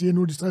arbejdspladsen, og siger, at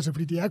nu er de stresset,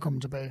 fordi de er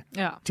kommet tilbage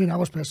til en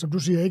arbejdsplads, som du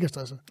siger ikke er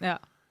stresset. Ja.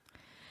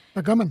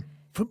 Hvad gør man?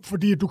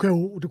 Fordi du kan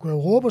jo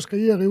råbe og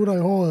skrige og rive dig i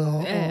håret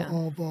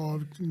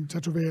og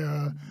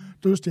tatovere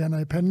dødstjerner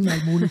i panden og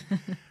alt muligt.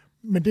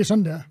 Men det er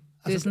sådan, det er.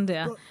 Det er sådan, det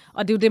er.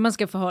 Og det er jo det, man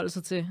skal forholde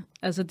sig til.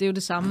 Altså, det er jo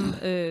det samme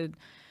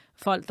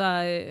folk,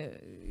 der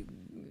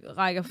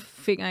rækker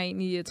fingre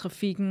ind i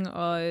trafikken,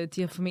 og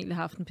de har formentlig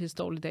haft en pisse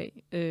dårlig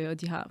dag,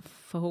 og de har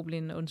forhåbentlig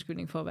en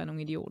undskyldning for at være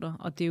nogle idioter.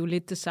 Og det er jo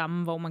lidt det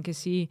samme, hvor man kan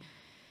sige,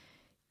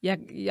 jeg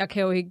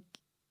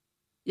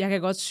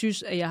kan godt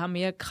synes, at jeg har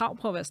mere krav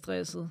på at være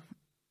stresset,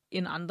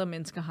 end andre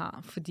mennesker har,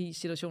 fordi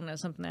situationen er,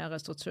 som den er.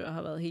 Restauratører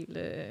har været helt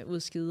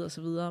udskide og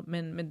så videre,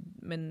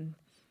 men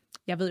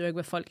jeg ved jo ikke,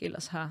 hvad folk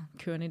ellers har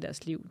kørende i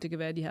deres liv. Det kan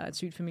være, at de har et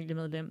sygt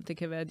familiemedlem. Det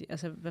kan være,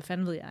 altså, hvad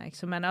fanden ved jeg ikke?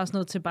 Så man er også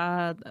nødt til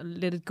bare at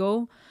let it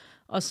go.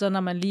 Og så når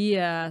man lige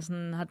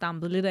har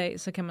dampet lidt af,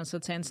 så kan man så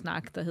tage en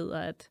snak, der hedder,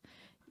 at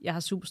jeg har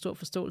super stor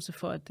forståelse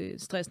for, at det er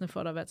stressende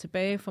for dig at være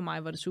tilbage. For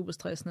mig var det super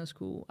stressende at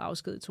skulle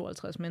afskede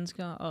 52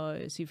 mennesker og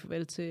sige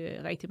farvel til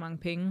rigtig mange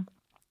penge.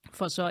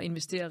 For så at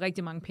investere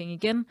rigtig mange penge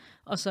igen,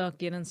 og så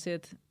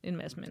genansætte en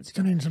masse mennesker.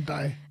 Sådan en som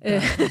dig.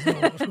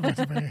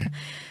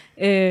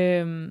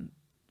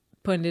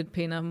 på en lidt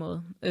pænere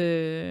måde.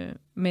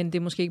 Men det er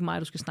måske ikke mig,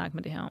 du skal snakke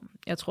med det her om.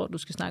 Jeg tror, du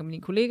skal snakke med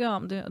dine kollegaer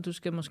om det, og du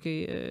skal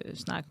måske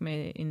snakke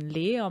med en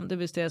læge om det,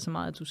 hvis det er så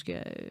meget, at du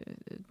skal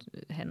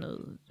have noget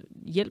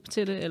hjælp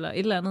til det, eller et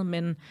eller andet.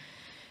 Men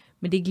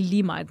det er ikke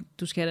lige mig,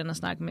 du skal have den at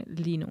snakke med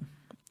lige nu.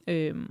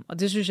 Og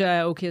det synes jeg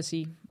er okay at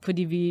sige,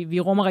 fordi vi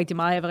rummer rigtig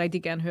meget. Jeg vil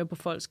rigtig gerne høre på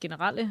folks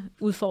generelle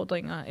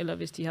udfordringer, eller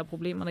hvis de har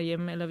problemer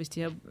derhjemme, eller hvis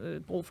de har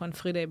brug for en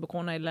fridag på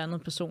grund af et eller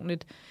andet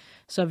personligt,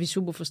 så er vi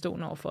super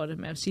forstående over for det.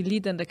 Men jeg vil sige, lige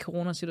den der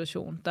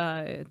coronasituation,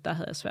 der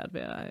havde jeg svært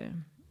ved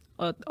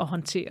at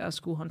håndtere, og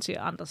skulle håndtere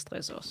andres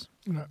stress også.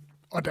 Ja.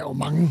 Og der er jo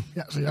mange,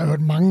 jeg har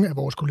hørt mange af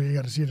vores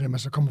kolleger, der siger,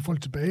 at så kommer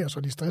folk tilbage, og så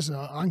er de stressede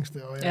og angste.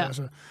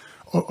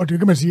 Og det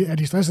kan man sige, at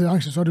de stressede og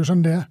angste, så er det jo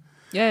sådan, det er.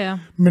 Ja.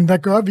 Men hvad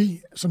gør vi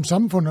som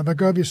samfund, og hvad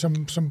gør vi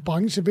som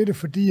branche ved det?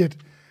 Fordi at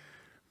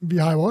vi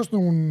har jo også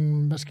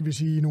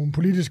nogle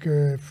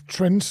politiske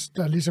trends,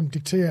 der ligesom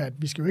dikterer, at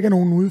vi skal jo ikke have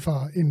nogen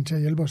udefra ind til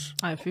at hjælpe os.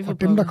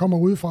 Og dem, der kommer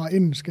udefra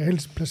ind, skal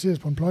helst placeres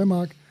på en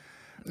pløjemark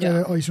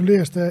og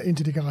isoleres der,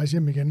 indtil de kan rejse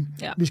hjem igen.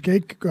 Ja. Vi skal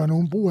ikke gøre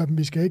nogen brug af dem.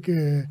 Vi skal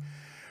ikke...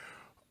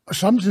 Og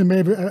samtidig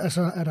med,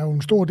 altså, er der jo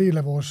en stor del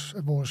af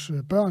vores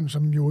børn,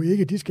 som jo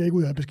ikke, de skal ikke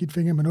ud af beskidt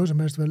fingre med noget som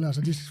helst, vel?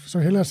 Altså, de så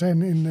hellere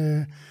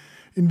sige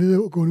en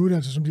videregående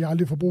uddannelse, som de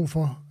aldrig får brug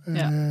for,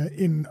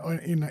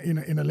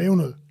 end at lave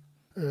noget.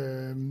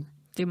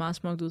 Det er meget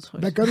smukt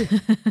udtryk. Hvad gør vi?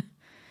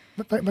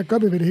 Hvad gør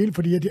vi ved det hele?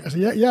 Fordi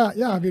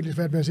jeg har virkelig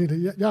svært ved at se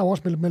det. Jeg har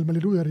også meldt mig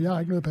lidt ud af det. Jeg har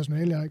ikke noget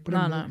personale. Jeg har ikke på den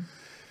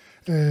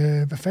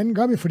måde. Hvad fanden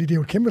gør vi? Fordi det er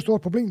jo et kæmpe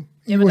stort problem.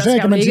 Jamen, USA, der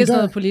skal jo ikke sådan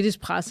noget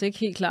politisk pres, ikke?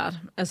 Helt klart.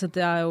 Altså,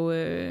 der er jo...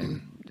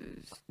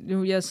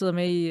 nu jeg sidder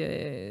med i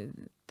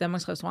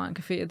Danmarks Restaurant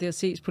Café, og det er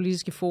ses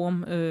politiske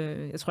forum.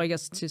 Jeg tror ikke, jeg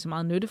er til så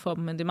meget nytte for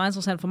dem, men det er meget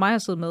interessant for mig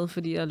at sidde med,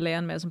 fordi jeg lærer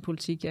en masse om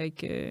politik, jeg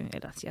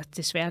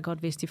desværre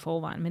godt vidste i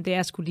forvejen, men det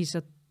er sgu lige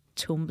så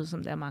tumpet,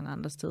 som der er mange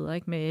andre steder,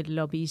 ikke? Med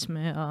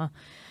lobbyisme, og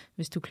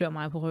hvis du klør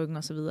mig på ryggen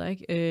og så videre,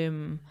 ikke?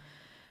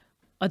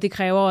 Og det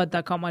kræver, at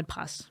der kommer et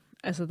pres.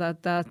 Altså,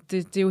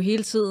 det er jo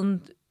hele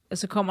tiden...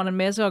 Altså kommer der en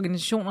masse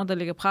organisationer, der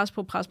lægger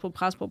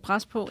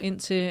pres på,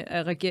 indtil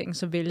at regeringen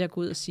så vælger at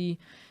gå ud og sige,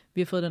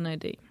 vi har fået den her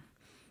idé.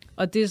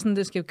 Og det er sådan,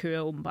 det skal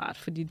køre åbenbart,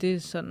 fordi det er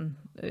sådan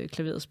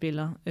klaveret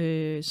spiller.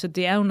 Så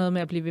det er jo noget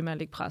med at blive ved med at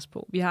lægge pres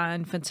på. Vi har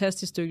en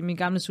fantastisk dygtig, min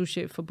gamle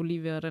souschef for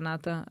Bolivia,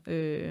 Renata,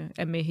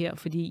 er med her,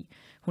 fordi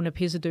hun er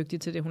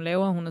pissedygtig til det, hun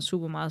laver. Hun har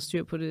super meget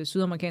styr på det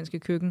sydamerikanske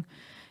køkken.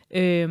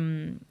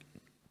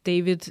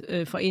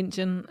 David fra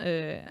Indien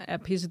er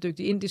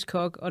pissedygtig indisk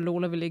kok, og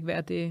Lola vil ikke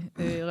være det,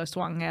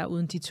 restauranten er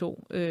uden de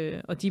to.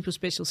 Og de er på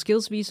special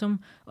skills visum,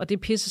 og det er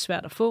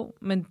pissesvært at få,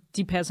 men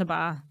de passer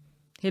bare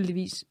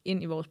heldigvis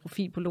ind i vores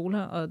profil på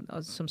Lola,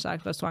 og som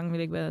sagt, restauranten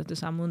vil ikke være det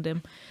samme uden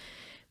dem.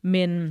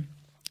 Men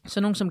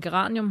så nogen som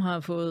Geranium har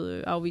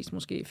fået afvist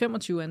måske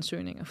 25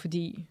 ansøgninger,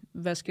 fordi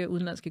hvad skal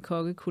udenlandske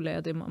kokke kunne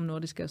lære dem om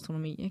nordisk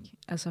gastronomi, ikke?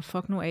 Altså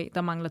fuck nu af.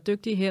 Der mangler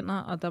dygtige hænder,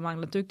 og der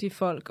mangler dygtige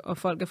folk, og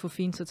folk er for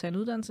fine til at tage en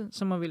uddannelse,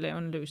 så må vi lave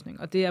en løsning.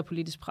 Og det er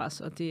politisk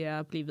pres, og det er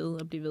at blive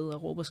ved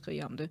og råbe og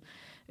skrige om det.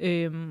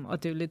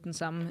 Og det er jo lidt den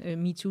samme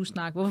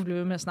MeToo-snak. Hvorfor bliver vi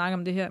ved med at snakke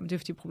om det her? Men det er,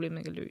 fordi problemet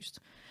ikke er løst.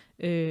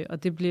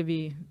 Og det bliver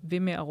vi ved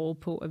med at råbe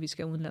på, at vi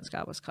skal have udenlandsk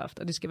arbejdskraft,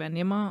 og det skal være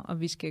nemmere,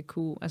 og vi skal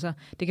kunne, altså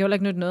det kan jo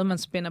ikke nytte noget, man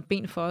spænder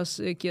ben for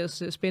os, giver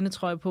os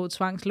spændetrøje på,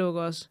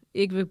 tvangslukker os,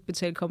 ikke vil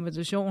betale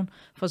kompensation,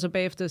 for så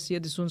bagefter siger,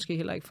 at desuden skal I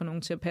heller ikke få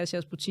nogen til at passe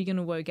jeres butikker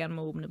nu, hvor I gerne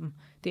må åbne dem.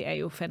 Det er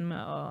jo fandme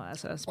at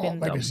spænde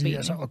dem ben.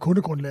 Og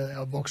kundegrundlaget er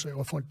at vokse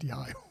over folk, de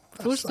har jo.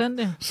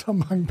 Fuldstændig. Så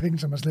mange penge,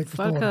 som man slet ikke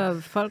forstår.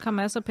 Folk har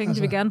masser af penge,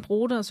 de vil gerne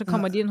bruge det, og så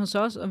kommer de ind hos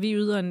os, og vi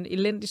yder en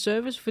elendig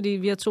service, fordi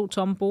vi har 2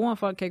 tomme borde, og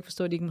folk kan ikke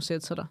forstå, at de ikke må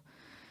sætte sig der.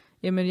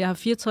 Jamen, jeg har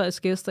 64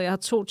 gæster, jeg har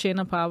 2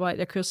 tjenere på arbejde,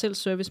 jeg kører selv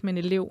service med en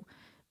elev.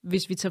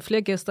 Hvis vi tager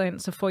flere gæster ind,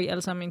 så får I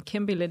alle sammen en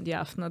kæmpe elendig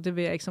aften, og det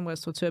vil jeg ikke som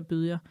restauratør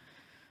byde jer.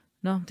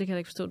 Nå, det kan jeg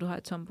ikke forstå, du har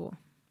et tomt bord.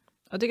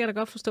 Og det kan jeg da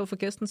godt forstå fra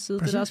gæstens side.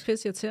 Præcis. Det er da også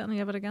pisse irriterende.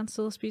 Jeg vil da gerne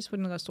sidde og spise på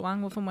din restaurant.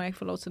 Hvorfor må jeg ikke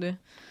få lov til det?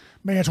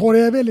 Men jeg tror,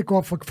 det er virkelig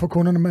godt for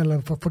kunderne,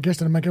 eller for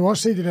gæsterne. Man kan jo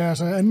også se det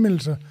der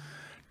anmeldelser.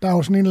 Der er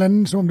jo sådan en eller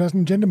anden, som der er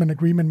sådan en gentleman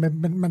agreement,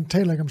 men man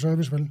taler ikke om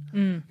service, vel?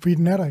 Fordi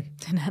den er der ikke.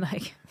 Den er der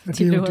ikke.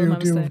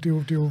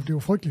 Det er jo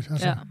frygteligt.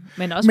 Altså. Ja.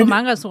 Men også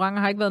mange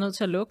restauranter har ikke været nødt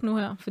til at lukke nu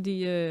her,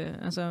 fordi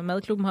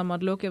madklubben har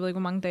måttet lukke, jeg ved ikke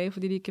hvor mange dage,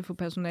 fordi de ikke kan få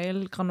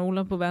personale.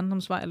 Granola på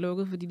Værndomsvej er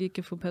lukket, fordi de ikke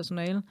kan få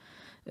personale.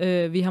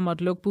 Vi har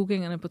måttet lukke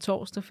bookingerne på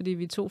torsdag, fordi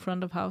vi er 2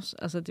 front of house.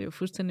 Altså, det er jo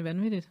fuldstændig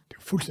vanvittigt. Det er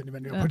jo fuldstændig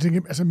vanvittigt. Ja.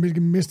 Altså,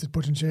 hvilket mistet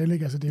potentiale,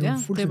 ikke? Altså, det er jo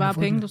fuldstændig det er bare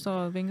frygteligt. Penge, du står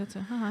og vinker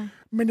til. Hej.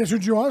 Men jeg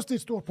synes jo også, det er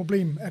et stort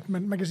problem, at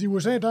man kan sige, at i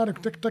USA, der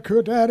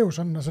er det jo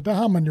sådan, altså, der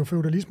har man jo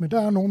feudalisme.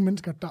 Der er nogle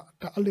mennesker,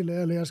 der aldrig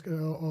lærer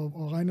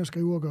at regne og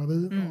skrive og gøre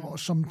ved, og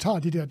som tager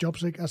de der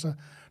jobs, ikke? Altså,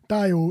 der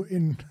er jo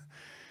en...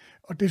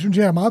 Og det synes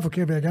jeg er meget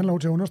forkert, vil jeg gerne lov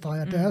til at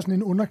understrege, at der er sådan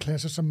en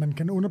underklasse, som man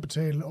kan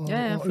underbetale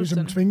og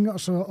ligesom tvinge,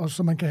 og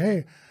så man kan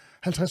have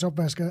 50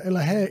 opvasker, eller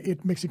have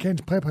et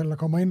mexikansk prepal, der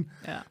kommer ind,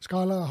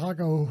 skræller,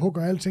 hakker og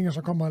hugger alting, og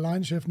så kommer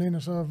line-chefen ind,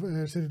 og så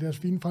sætter deres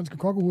fine franske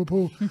kokkeure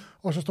på,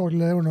 og så står de og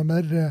laver noget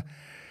mad det der.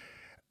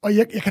 Og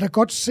jeg kan da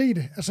godt se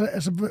det.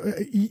 Altså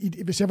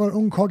hvis jeg var en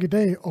ung kok i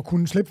dag, og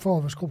kunne slippe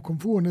for at skrubbe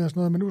komfur ned og sådan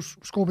noget, men nu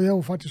skrubbede jeg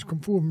jo faktisk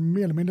komfur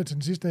mere eller mindre til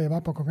den sidste dag, jeg var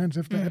på konkurrence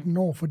efter 18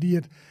 år, fordi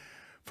at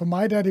for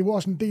mig der er det jo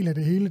også en del af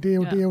det hele. Det er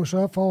jo, det er jo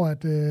sørge for,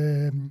 at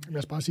lad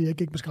os bare sige, at jeg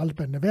gik med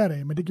skraldespandene hver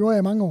dag, men det gjorde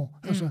jeg i mange år.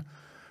 Altså,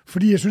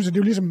 fordi jeg synes, at det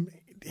er jo ligesom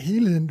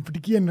helheden, for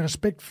det giver en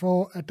respekt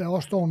for, at der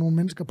også står nogle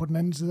mennesker på den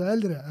anden side af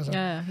alt det der. Altså.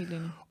 Ja, helt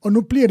enig. Og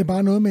nu bliver det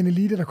bare noget med en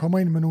elite, der kommer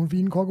ind med nogle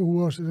fine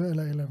kokkehuer,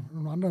 eller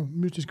nogle andre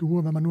mystiske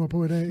huer, hvad man nu har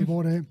på i dag, i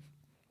vores dag.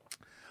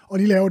 Og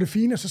de laver det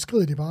fine, og så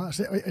skrider de bare.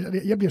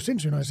 Jeg bliver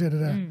sindssyg, når jeg ser det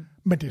der.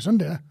 Men det er sådan,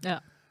 det er. Ja.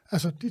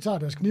 Altså, de tager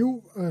deres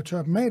kniv,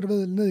 tørrer dem af,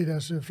 ned i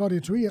deres flotte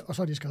etuier, og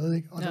så er de skrevet,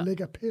 ikke? Og der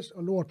ligger pis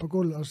og lort på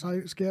gulvet, og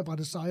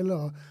skærebrættet sejler,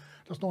 og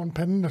der står en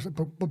pande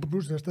på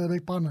blusset, der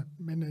stadigvæk brænder.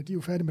 Men de er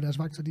jo færdige med deres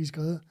vagt, så de er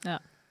skrevet. Ja.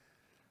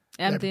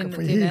 Ja, det er en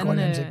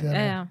anden...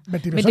 Ja.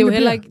 Men det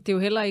er jo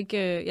heller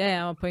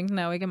ikke... og pointen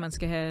er jo ikke, at man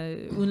skal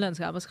have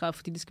udenlandsk arbejdskraft,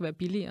 fordi det skal være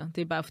billigere.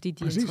 Det er bare, fordi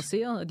de er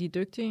interesserede, og de er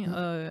dygtige.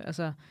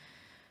 Ja.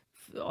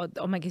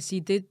 Og man kan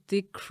sige,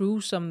 det crew,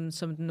 som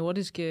den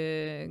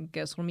nordiske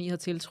gastronomi har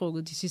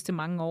tiltrukket de sidste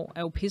mange år,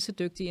 er jo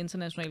pissedygtige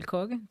internationale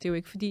kokke. Det er jo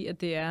ikke fordi,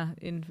 at det er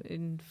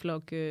en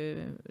flok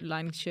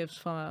line chefs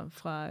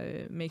fra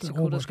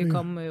Mexico, der skal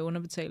komme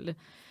underbetalte.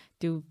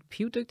 Det er jo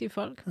pivdygtige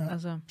folk. Ja.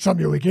 Altså. Som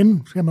jo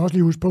igen, skal man også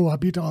lige huske på, har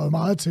bidraget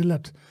meget til,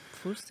 at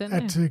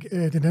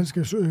den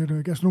danske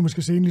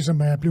gastronomiske scene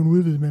ligesom er blevet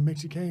udvidet med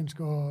mexikansk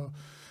og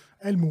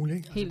alt muligt.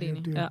 Ikke? Helt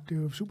enig. Det er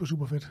jo super,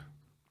 super fedt.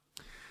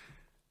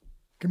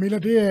 Camilla,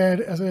 det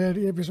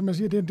er, som jeg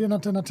siger, den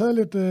har taget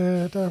lidt,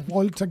 der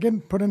rollet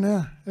tangent på den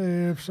her,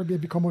 så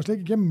vi kommer jo slet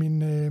ikke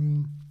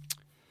igennem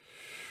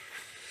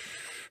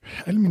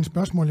alle mine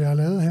spørgsmål, jeg har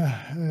lavet her.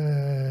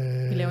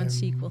 Vi laver en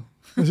sequel.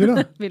 Hvad siger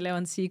du? Vi laver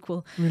en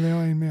sequel. Vi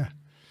laver en mere.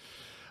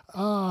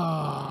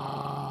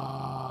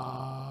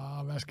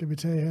 Hvad skal vi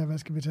tage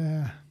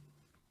her?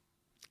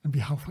 Vi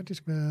har jo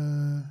faktisk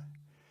været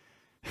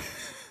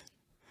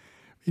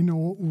inde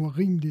over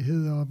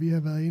urimeligheder, og vi har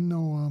været inde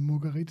over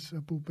Mugaritz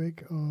og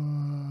Bobek og...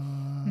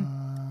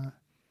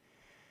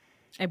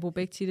 Er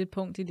Bobek tit et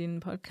punkt i din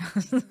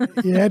podcast?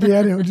 Ja, det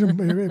er det. Ligesom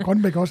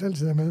Grønbæk også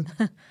altid er med.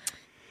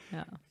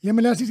 Ja.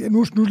 Jamen lad os sige,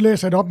 nu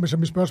læser jeg det op med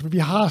som et spørgsmål. Vi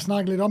har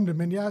snakket lidt om det,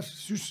 men jeg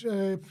synes,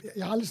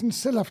 jeg har aldrig sådan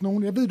selv haft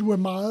nogen. Jeg ved, du er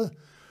meget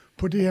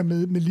på det her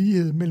med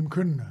lighed mellem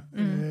kønnene.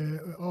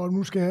 Og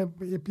nu skal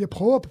jeg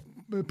prøver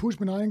at pusse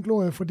min egen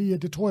glorie, fordi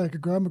at det tror jeg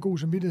kan gøre med god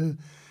samvittighed.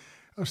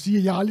 Og sige,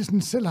 at jeg aldrig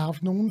sådan selv har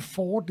haft nogen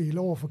fordel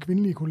over for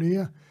kvindelige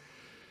kolleger.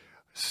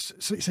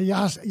 Så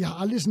jeg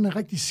har aldrig sådan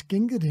rigtig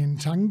skænket det en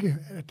tanke,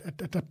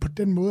 at der på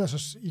den måde,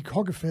 altså i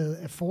kokkefaget,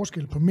 er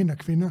forskel på mænd og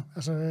kvinder.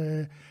 Altså,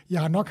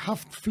 jeg har nok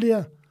haft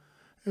flere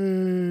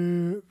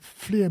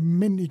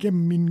mænd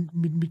igennem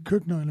mit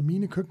køkkener, eller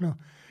mine køkkener,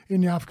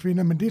 end jeg har haft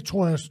kvinder, men det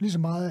tror jeg lige så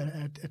meget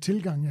af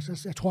tilgang.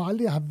 Jeg tror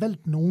aldrig, jeg har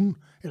valgt nogen,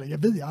 eller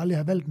jeg ved, jeg aldrig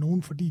har valgt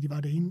nogen, fordi de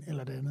var det ene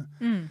eller det andet.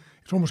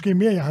 Jeg tror måske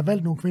mere, jeg har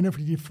valgt nogle kvinder,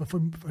 fordi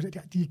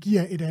de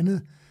giver et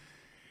andet.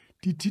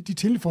 De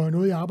tilføjer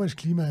noget i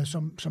arbejdsklimaet,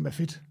 som er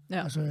fedt.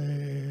 Ja.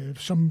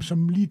 Altså,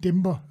 som lige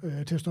dæmper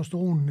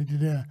testosteronen i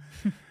det der.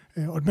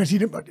 Og man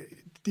siger,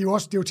 det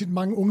er jo tit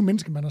mange unge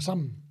mennesker, man er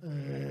sammen.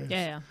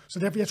 Ja. Så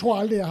derfor, jeg tror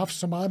aldrig, jeg har haft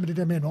så meget med det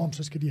der med enormt,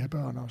 så skal de have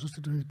børn, og så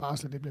skal det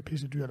barsle, det bliver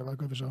pisse dyrt, og hvad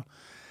gør vi så?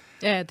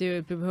 Ja,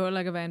 det behøver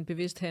ikke at være en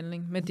bevidst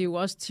handling, men det er jo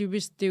også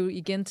typisk, det er jo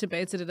igen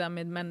tilbage til det der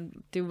med,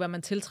 det er jo, hvad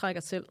man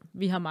tiltrækker selv.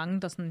 Vi har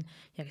mange, der sådan,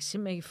 jeg kan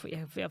simpelthen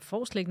ikke, jeg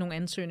får slet ikke nogen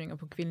ansøgninger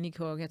på kvindelige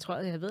kokke.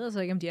 Jeg ved altså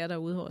ikke, om de er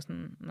derude, hvor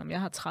sådan, om jeg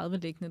har 30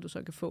 liggende, du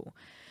så kan få.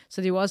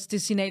 Så det er jo også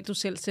det signal, du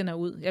selv sender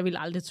ud. Jeg vil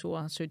aldrig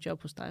turde søge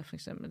job hos dig, for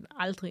eksempel.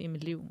 Aldrig i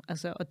mit liv.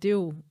 Altså, og det er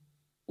jo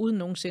uden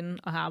nogensinde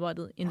at have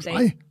arbejdet en dag.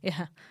 Nej. Ja.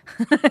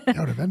 Jeg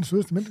er jo det verdens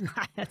sødeste menneske.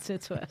 Nej, det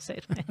tror jeg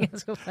sagde det. Jeg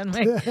skulle fandme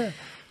ikke.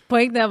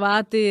 Pointen er bare,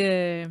 at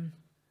det...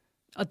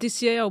 Og det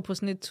siger jeg jo på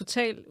sådan et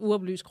totalt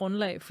uoplyst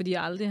grundlag, fordi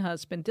jeg aldrig har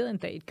spenderet en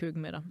dag i et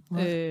køkken med dig.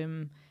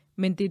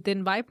 Men det er den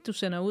vibe, du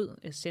sender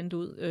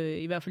ud,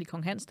 i hvert fald i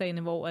Kong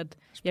Hans-dagene, hvor at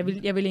jeg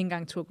vil ikke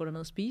engang turde gå derned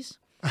og spise.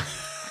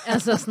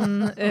 Altså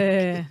sådan,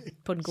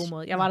 på den gode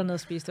måde. Jeg var dernede og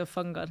spise, det var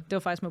fucking godt. Det var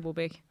faktisk med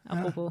Bobek,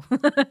 apropos.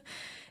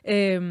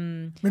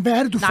 Men hvad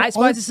er det, du får? Nej,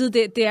 spørg til side,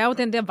 det er jo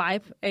den der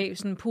vibe af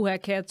sådan, puha,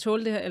 kan jeg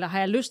tåle det her, eller har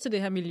jeg lyst til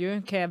det her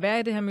miljø? Kan jeg være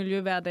i det her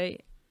miljø hver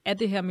dag? Er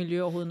det her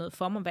miljø overhovedet noget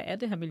for mig? Hvad er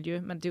det her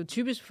miljø? Men det er jo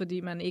typisk,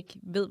 fordi man ikke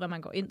ved, hvad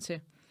man går ind til.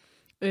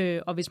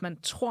 Og hvis man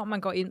tror,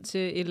 man går ind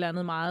til et eller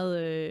andet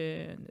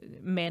meget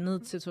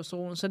mandet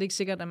testosteron, så er det ikke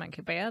sikkert, at man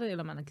kan bære det,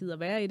 eller man har givet at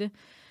være i det.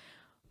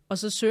 Og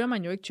så søger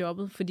man jo ikke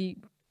jobbet, fordi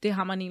det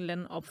har man en eller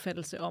anden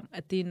opfattelse om,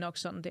 at det er nok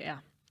sådan, det er.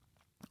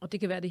 Og det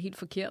kan være, det er helt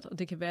forkert, og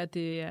det kan være, at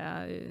det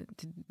er...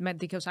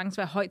 det kan jo sagtens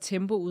være højt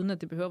tempo, uden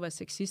at det behøver at være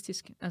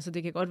sexistisk. Altså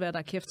det kan godt være, at der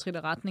er kæftrit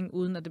af retning,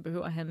 uden at det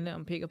behøver at handle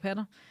om pik og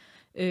patter.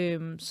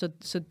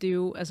 Så det er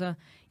jo, altså,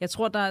 jeg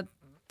tror, der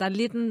er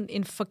lidt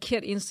en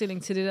forkert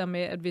indstilling til det der med,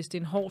 at hvis det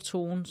er en hård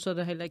tone, så er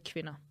det heller ikke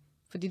kvinder.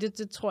 Fordi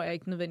det tror jeg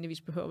ikke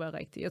nødvendigvis behøver at være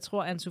rigtigt. Jeg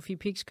tror, at Anne-Sophie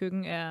Picks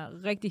køkken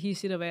er rigtig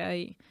hissigt at være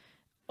i,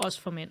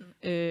 Også for mænd.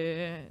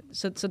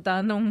 Så der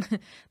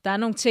er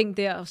nogle ting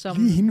der, som...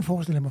 Lige hende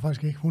forestiller jeg mig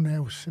faktisk ikke. Hun er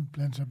jo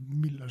simpelthen så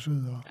mild og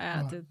sød.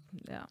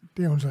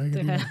 Det er hun så ikke.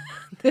 Det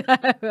har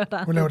jeg hørt.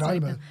 Hun laver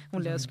dejlig mad.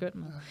 Hun laver skønt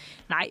mad.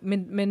 Nej,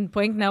 men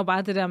pointen er jo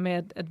bare det der med,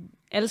 at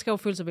alle skal jo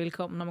føle sig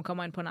velkommen, når man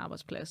kommer ind på en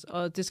arbejdsplads.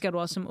 Og det skal du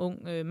også som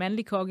ung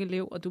mandlig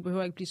kokkeelev, og du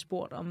behøver ikke blive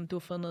spurgt, om du har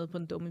fået noget på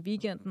en dumme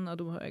weekenden, og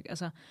du behøver ikke...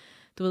 Altså,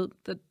 du ved,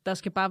 der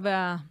skal bare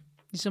være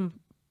ligesom...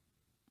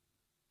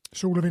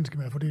 Sol og vind skal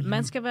være fordelt.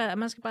 Man skal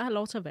bare have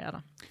lov til at være der.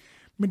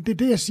 Men det er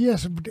det, jeg siger,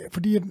 altså,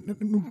 fordi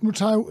nu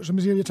tager jeg, som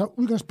jeg siger, jeg tager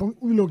udgangspunkt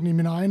udelukkende i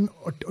min egen,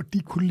 og de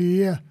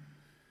kolleger,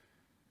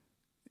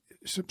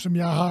 som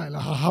jeg har, eller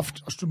har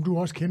haft, og som du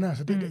også kender.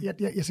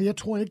 Altså, jeg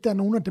tror ikke, der er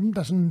nogen af dem,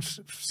 der sådan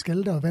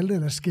skalter og valgte,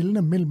 eller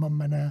skælder mellem, om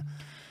man er...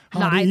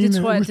 Nej,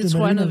 det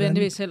tror jeg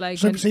nødvendigvis heller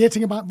ikke. Så jeg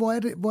tænker bare, hvor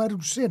er det,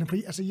 du ser det?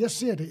 Fordi altså, jeg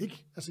ser det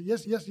ikke.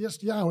 Altså,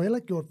 jeg har jo heller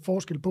ikke gjort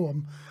forskel på,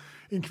 om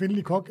en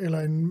kvindelig kok eller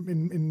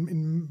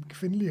en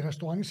kvindelig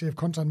restaurantchef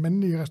kontra en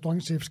mandlig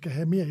restaurantchef skal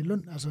have mere i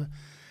løn. Altså,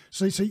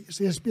 så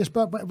jeg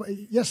spørger,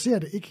 jeg ser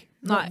det ikke.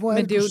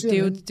 Men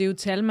det er jo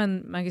tal,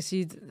 man kan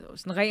sige,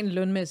 sådan rent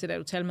lønmæssigt er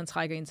jo tal, man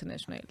trækker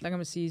internationalt. Der kan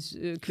man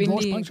sige,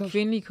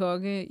 kvindelige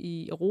kokke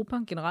i Europa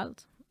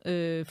generelt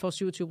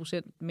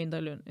får 27%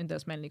 mindre løn end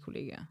deres mandlige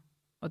kollegaer.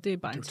 Og det er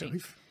bare en ting.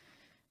 Tarif.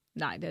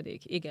 Nej, det er det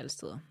ikke. Ikke alle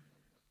steder.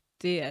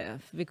 Det er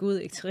ved Gud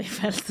ikke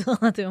tarif alle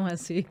steder, det må jeg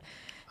sige.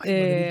 Og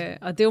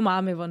det er jo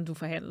meget med, hvordan du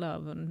forhandler,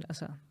 og hvordan,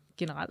 altså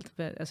generelt.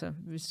 Altså,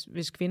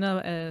 hvis kvinder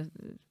er,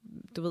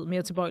 du ved,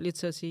 mere tilbøjelige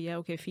til at sige, ja,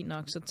 okay, fint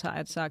nok, så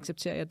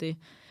accepterer jeg det.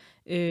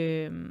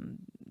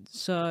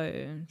 Så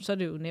er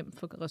det jo nemt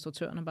for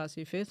restauratørerne bare at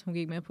sige, fedt, hun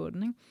gik med på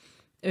den,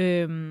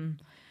 ikke?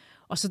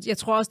 Og så jeg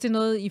tror også, det er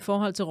noget i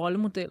forhold til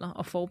rollemodeller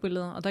og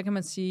forbilleder, og der kan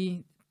man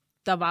sige,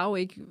 der var jo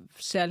ikke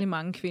særlig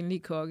mange kvindelige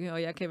kokke,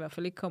 og jeg kan i hvert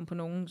fald ikke komme på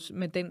nogen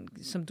med den,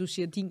 som du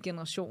siger, din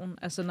generation.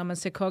 Altså, når man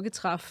ser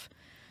kokketræf,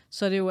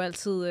 så er det jo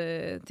altid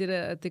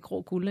det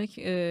grå guld,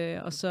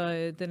 ikke? Og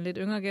så den lidt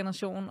yngre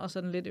generation, og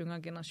så den lidt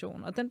yngre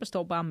generation. Og den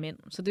består bare af mænd.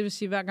 Så det vil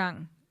sige, hver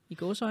gang i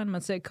gåseøjne,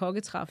 man ser et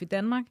kokketræf i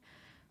Danmark,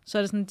 så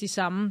er det sådan de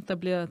samme, der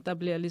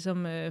bliver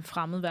ligesom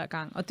fremmed hver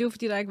gang. Og det er jo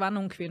fordi, der ikke var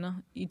nogen kvinder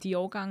i de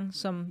årgange,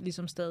 som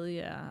ligesom stadig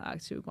er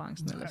aktive i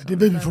branchen. Ja, det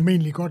ved vi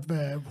formentlig godt,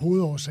 hvad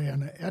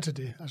hovedårsagerne er til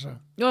det. Altså.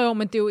 Jo,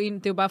 men det er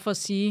jo bare for at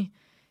sige,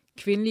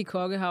 kvindelige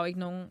kokke har jo ikke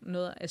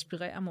noget at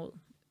aspirere mod,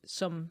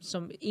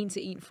 som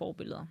en-til-en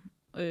forbilleder.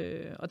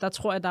 Og der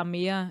tror jeg, der er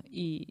mere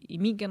i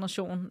min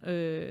generation.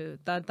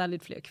 Der er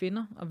lidt flere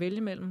kvinder at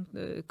vælge mellem.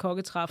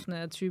 Kokketræffene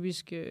er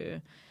typisk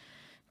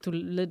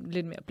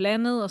lidt mere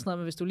blandet og sådan noget,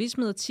 men hvis du lige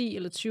smider 10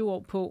 eller 20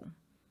 år på,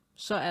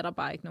 så er der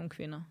bare ikke nogen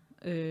kvinder.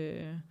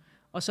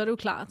 Og så er det jo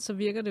klart, så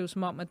virker det jo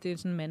som om, at det er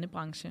sådan en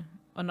mandebranche.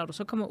 Og når du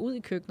så kommer ud i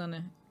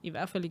køkkenerne, i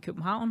hvert fald i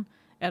København,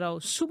 er der jo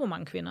super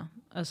mange kvinder.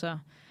 Altså,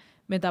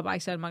 men der er bare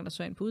ikke særlig mange, der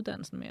søger ind på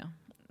uddannelsen mere.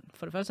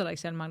 For det første er der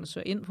ikke særlig mange, der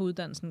søger ind på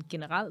uddannelsen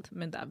generelt,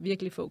 men der er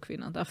virkelig få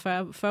kvinder. Der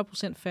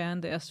er 40% færre,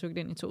 end da jeg søgte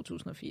ind i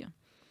 2004.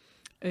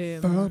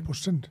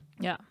 40%?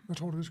 Ja. Hvad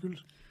tror du, det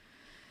skyldes?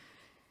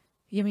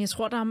 Jamen, jeg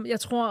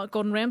tror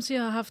Gordon Ramsay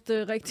har haft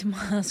rigtig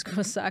meget at skulle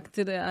have sagt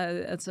det der,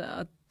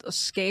 altså at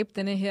skabe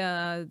denne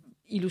her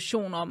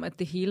illusion om, at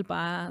det hele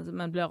bare,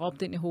 man bliver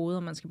råbt ind i hovedet,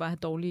 og man skal bare have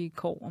dårlige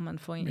kår, og man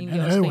får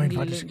egentlig også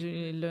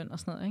rimelig løn og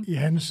sådan noget, ikke? I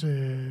hans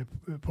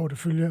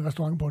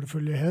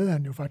restaurantportefølje havde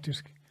han jo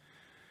faktisk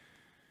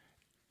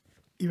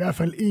i hvert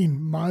fald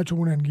en meget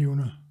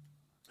toneangivende.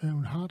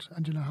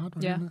 Angela Hart,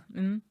 var det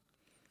med?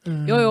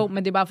 Jo,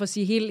 men det er bare for at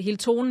sige hele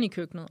tonen i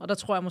køkkenet, og der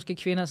tror jeg måske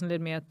kvinder sådan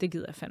lidt mere, det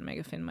gider jeg fandme ikke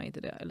at finde mig i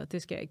det der, eller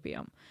det skal jeg ikke bede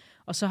om.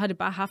 Og så har det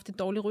bare haft et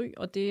dårligt ry,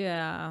 og det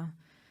er,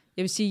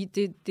 jeg vil sige,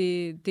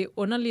 det er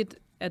underligt,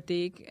 at det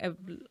ikke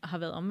har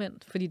været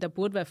omvendt, fordi der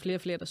burde være flere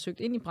og flere, der søgt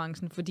ind i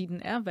branchen, fordi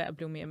den er ved at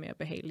blive mere og mere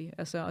behagelig.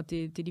 Altså, og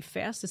det er de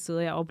færreste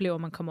steder, jeg oplever,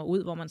 at man kommer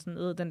ud, hvor man sådan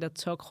æder den der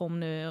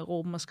tokrummende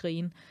råben og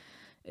skrigen.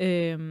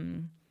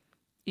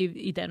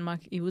 I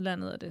Danmark, i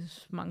udlandet er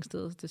det mange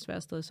steder,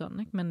 desværre stadig sådan,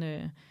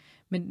 ikke?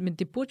 Men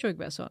det burde jo ikke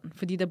være sådan,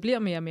 fordi der bliver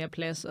mere og mere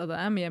plads, og der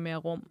er mere og mere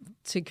rum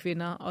til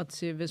kvinder, og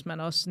til, hvis man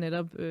også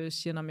netop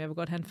siger, at jeg vil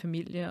godt have en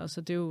familie, og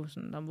så det er jo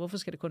sådan, hvorfor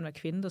skal det kun være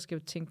kvinden, der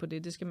skal tænke på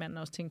det? Det skal manden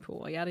også tænke på,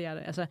 og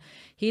hjerte. Altså,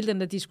 hele den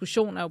der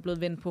diskussion er jo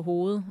blevet vendt på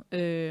hovedet,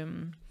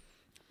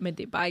 men det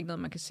er bare ikke noget,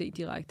 man kan se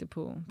direkte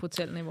på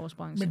tallene i vores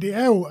branche. Men det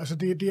er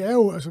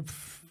jo, altså,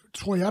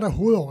 tror jeg, der er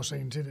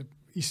hovedårsagen til det,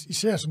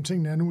 især som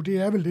tingene er nu, det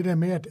er vel det der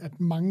med, at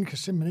mange kan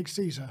simpelthen ikke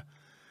se sig.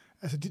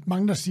 Altså,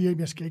 mange, der siger,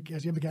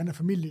 at jeg vil gerne have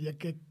familie, jeg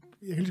kan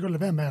lige så godt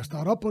lade være med at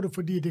starte op på det,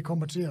 fordi det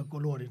kommer til at gå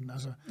lort i den.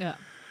 Altså. Ja.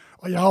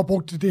 Og jeg har jo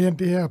brugt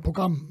det her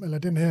program, eller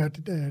den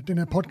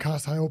her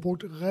podcast, har jeg jo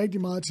brugt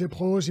rigtig meget til at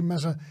prøve at sige,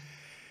 altså,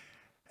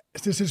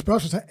 det er et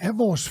spørgsmål, så er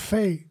vores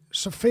fag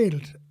så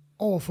fælt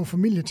over for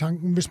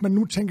familietanken, hvis man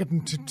nu tænker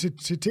den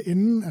til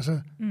enden, altså,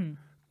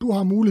 du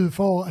har mulighed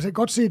for, altså jeg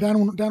kan godt se, at der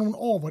er nogle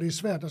år, hvor det er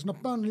svært, altså når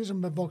børn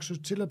ligesom er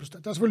vokset til, der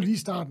er selvfølgelig lige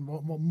starten,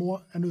 hvor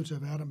mor er nødt til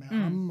at være der med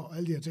amme og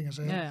alle de her ting,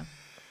 altså,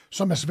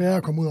 som er svære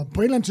at komme ud af.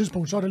 På et eller andet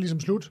tidspunkt, så er det ligesom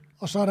slut,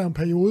 og så er der en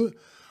periode,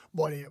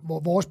 hvor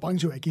vores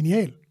branche jo er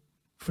genial,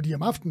 Fordi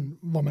om aftenen,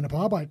 hvor man er på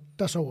arbejde,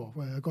 der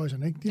sover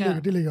gøjserne,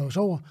 ikke? De ligger og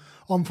sover.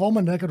 Og om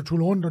formanden, der kan du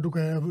tulle rundt, og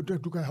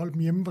du kan holde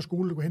dem hjemme fra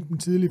skole, du kan hente dem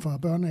tidligt fra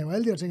børnehave, og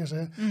alle de her ting, jeg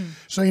sagde.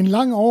 Så i en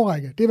lang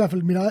årrække, det er i hvert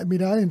fald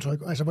mit eget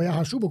indtryk, altså hvor jeg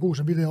har super god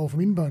samvittighed over for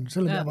mine børn,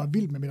 selvom jeg var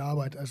vild med mit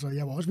arbejde. Altså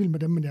jeg var også vild med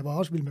dem, men jeg var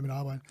også vild med mit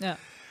arbejde. Ja.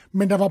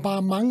 Men der var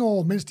bare mange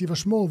år, mens de var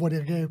små, hvor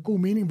det gav god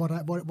mening,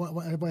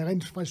 hvor jeg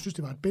rent faktisk synes,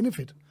 det var et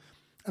benefit,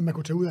 at man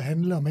kunne tage ud og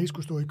handle, og man ikke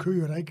skulle stå i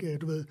kø, og der ikke,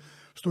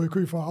 stå i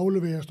kø for at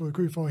aflevere, stå i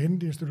kø for at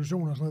hente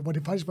institutioner og sådan noget, hvor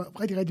det faktisk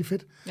var rigtig, rigtig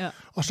fedt. Ja.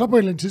 Og så på et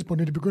eller andet tidspunkt,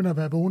 når det begynder at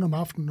være vågen om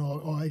aftenen,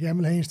 og jeg gerne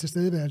vil have ens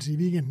tilstedeværelse i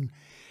weekenden.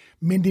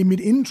 Men det er mit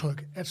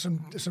indtryk, at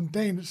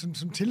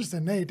som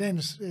tilstanden af i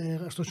dagens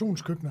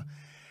restaurationskøkkener,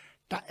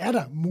 der er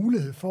der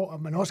mulighed for,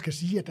 at man også kan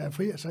sige, at der er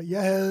fri. Altså,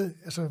 jeg havde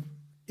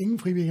ingen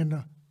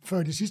friweekender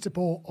før de sidste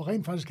par år, og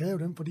rent faktisk havde jeg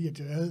jo dem, fordi at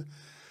jeg havde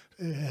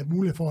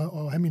mulighed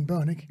for at have mine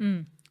børn, ikke?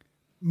 Mm.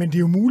 Men det er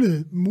jo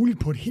muligt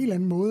på et helt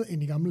andet måde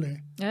end i gamle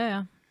dage.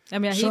 Ja.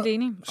 Jamen, jeg er helt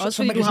enig.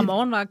 Også fordi du har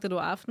morgenvagter, du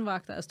har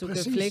aftenvagter, altså du kan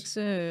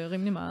flexe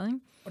rimelig meget, ikke?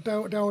 Og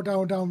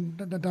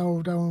der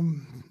er jo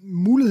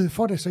mulighed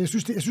for det, så jeg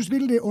synes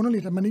virkelig, det er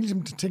underligt, at man ikke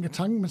ligesom tænker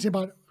tanken, man siger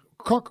bare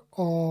kok,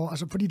 og,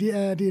 altså, fordi det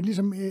er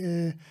ligesom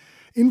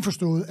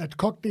indforstået, at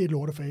kok, det er et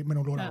lortefag med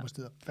nogle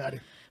lortearbejdstider.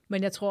 Færdigt.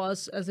 Men jeg tror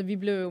også, altså vi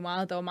blev jo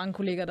meget, der var mange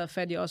kolleger, der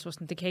fat i os, var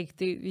sådan,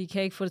 vi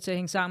kan ikke få det til at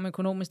hænge sammen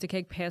økonomisk, det kan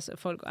ikke passe, at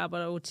folk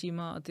arbejder 8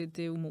 timer, og det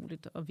er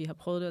umuligt, og vi har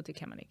prøvet det, og det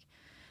kan man ikke.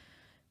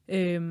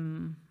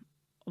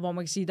 Hvor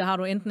man kan sige, der har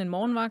du enten en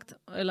morgenvagt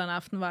eller en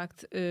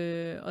aftenvagt,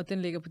 og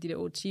den ligger på de der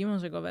 8 timer,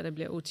 så kan det godt være, at det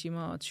bliver 8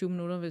 timer og 20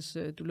 minutter, hvis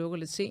du lukker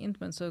lidt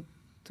sent, men så,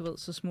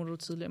 så smutter du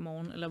tidligere i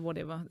morgen, eller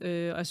whatever.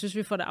 Og jeg synes,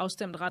 vi får det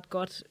afstemt ret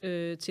godt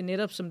til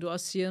netop, som du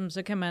også siger,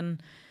 så kan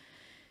man...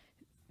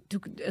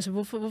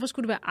 Hvorfor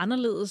skulle det være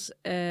anderledes,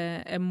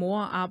 at mor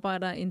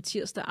arbejder en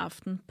tirsdag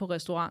aften på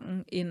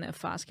restauranten, end at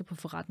far skal på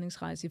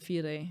forretningsrejse i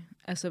 4 dage?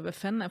 Altså, hvad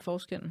fanden er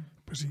forskellen?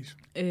 Præcis.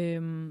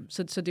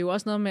 Så det er jo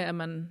også noget med,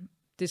 at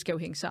det skal jo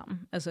hænge sammen.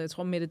 Altså, jeg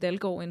tror, Mette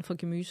Dalgaard inden for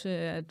Gemyse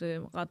er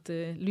et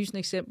ret lysende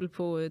eksempel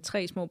på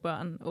 3 små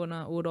børn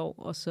under 8 år,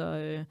 og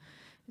så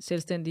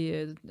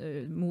selvstændig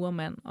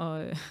murermand,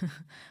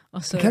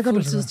 og så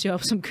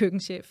fuldtidsjob som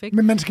køkkenchef. Ikke?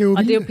 Men man skal jo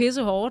og det er jo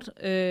pisse hårdt,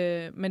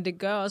 men det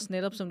gør også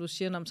netop, som du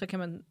siger, så kan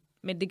man,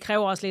 men det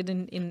kræver også lidt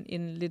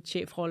en lidt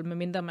chefrolle, med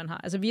mindre man har.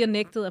 Altså, vi har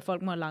nægtet, at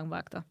folk må have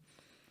langvagter.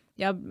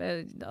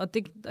 Og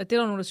det er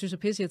der nogen, der synes er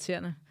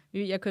pisseirriterende.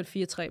 Jeg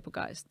kørte 4-3 på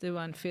Geist. Det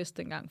var en fest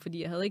dengang,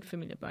 fordi jeg havde ikke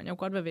familiebørn. Jeg kunne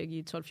godt være væk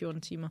i 12-14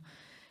 timer.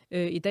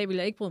 I dag vil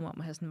jeg ikke bryde mig om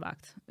at have sådan en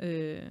vagt,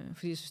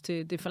 fordi jeg synes,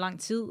 det er for lang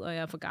tid, og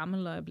jeg er for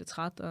gammel, og jeg bliver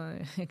træt, og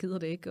jeg gider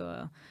det ikke.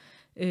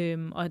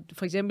 Og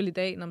for eksempel i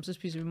dag, så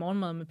spiser vi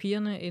morgenmad med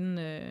pigerne,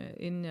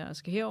 inden jeg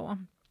skal herover,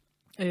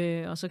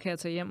 og så kan jeg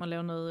tage hjem og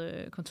lave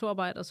noget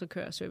kontorarbejde, og så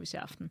kører jeg service i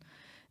aften.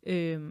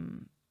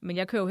 Men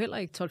jeg kører jo heller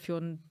ikke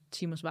 12-14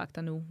 timers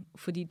vagter nu,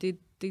 fordi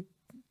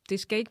det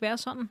skal ikke være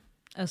sådan.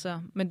 Altså,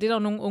 men det er der jo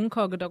nogle unge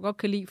kokke, der godt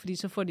kan lide, fordi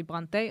så får de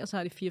brændt dag, og så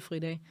har de 4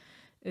 fridage.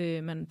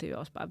 Men det er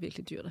også bare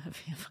virkelig dyrt at have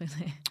 4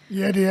 fridage.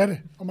 Ja, det er det.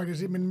 Og man kan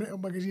sige,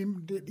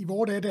 i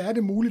vores dage, der er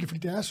det muligt, fordi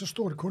det er så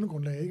stort et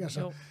kundegrundlag. Ikke?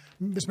 Altså,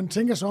 hvis man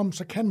tænker sig om,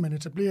 så kan man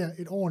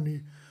etablere et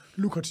ordentligt,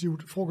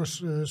 lukrativt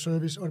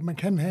frokostservice, og man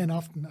kan have en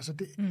aften. Altså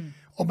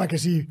og man kan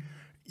sige,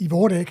 i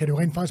vores dage kan det jo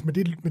rent faktisk,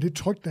 med det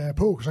tryk, der er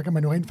på, så kan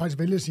man jo rent faktisk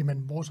vælge at sige, at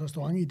vores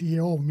restaurant i de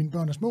her år, hvor mine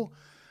børn er små,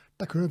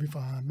 der kører vi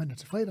fra mandag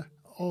til fredag,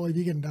 og i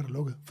weekenden der er der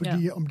lukket.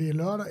 Fordi om det er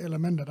lørdag eller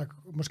mandag, der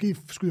måske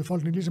skyder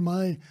folk ikke lige så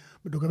meget i,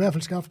 men du kan i hvert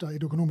fald skaffe dig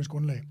et økonomisk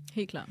grundlag.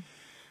 Helt klart.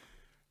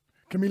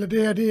 Camilla,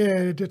 det her,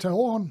 det tager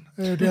overhånd.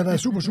 Det har været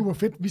super, super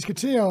fedt. Vi skal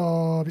til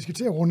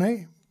at runde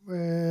af,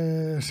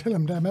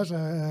 selvom der er masser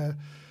af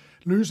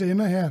løse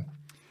ender her.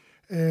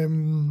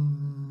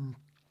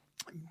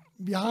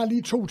 Vi har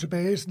lige 2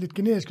 tilbage, lidt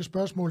generiske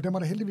spørgsmål. Dem har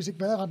der heldigvis ikke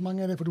været ret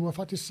mange af det, for du har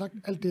faktisk sagt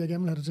alt det, jeg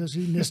gerne vil have dig til at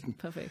sige, næsten.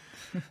 Perfekt.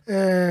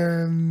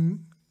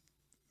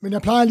 Men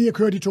jeg plejer lige at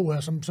køre de 2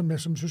 her, som jeg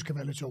synes kan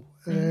være lidt sjov.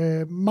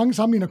 Mange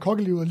sammenligner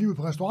kokkelivet og livet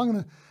på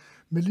restauranterne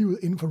med livet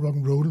inden for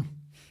rock'n'roll.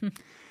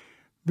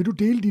 Vil du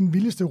dele din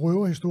vildeste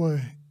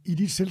røverhistorie i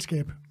dit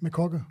selskab med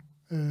kokke,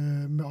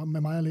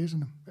 med mig og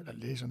læserne? Eller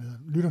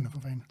lytterne for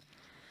fanden.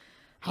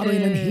 Har du en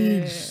eller anden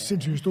helt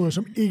sindssyg historie,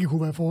 som ikke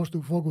kunne være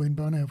foregået i en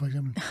børnehave, for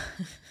eksempel?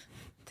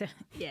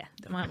 Ja,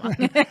 det er meget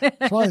mange.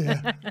 Svaret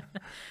ja.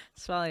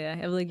 Svaret ja.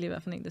 Jeg ved ikke lige,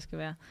 hvad for en det skal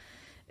være.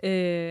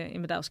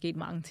 Jamen, der er jo sket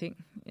mange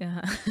ting.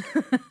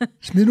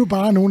 Smid nu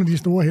bare nogle af de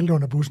store helte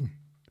under bussen.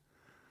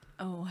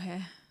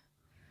 Ja.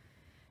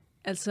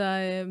 Altså,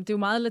 det er jo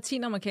meget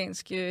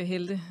latinamerikansk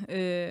helte,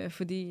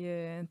 fordi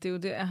det er jo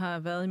der, jeg har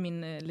været i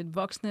mine lidt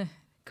voksne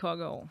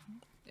kokkeår.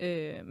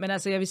 Men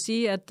altså, jeg vil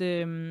sige, at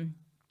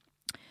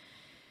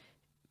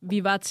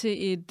vi var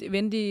til et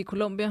event i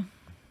Colombia,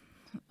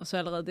 og så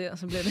allerede der,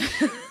 så bliver det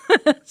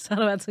så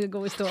har der været til en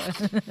god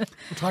historie.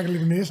 Du trækker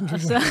lidt i næsen,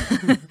 synes jeg.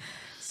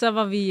 Så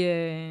var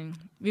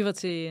vi var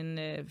til en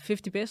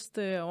 50 Best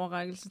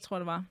overrækkelse, tror jeg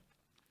det var.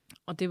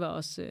 Og det var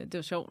også det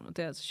var sjovt, og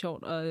det er altså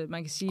sjovt, og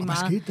man kan sige og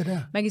meget. Hvad skete der?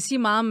 Man kan sige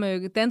meget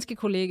om danske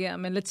kollegaer,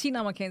 men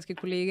latinamerikanske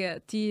kollegaer,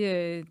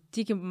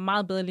 de kan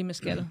meget bedre lide med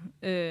skal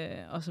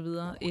og så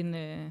videre end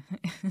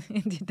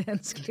de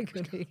danske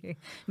kollegaer.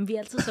 Men vi er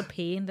altid så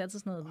pæne, det er altid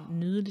sådan noget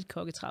nydeligt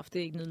kokketræf, det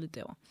er ikke nydeligt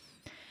derovre.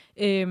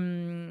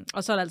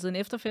 Og så er der altid en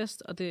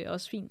efterfest, og det er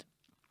også fint.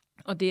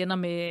 Og det ender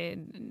med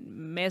en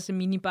masse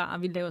minibar.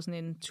 Vi laver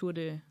sådan en tur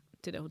det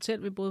der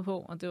hotel, vi boede på,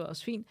 og det var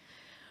også fint.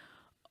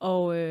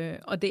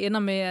 Og det ender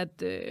med,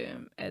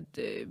 at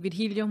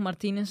Virgilio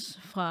Martinez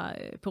fra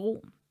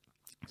Peru,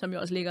 som jo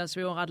også ligger og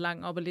svæver ret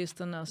langt op ad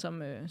listerne, og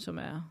som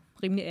er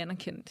rimelig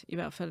anerkendt, i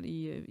hvert fald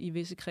i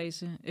visse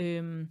kredse,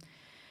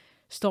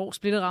 står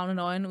splitteravne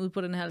nøgen ude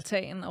på den her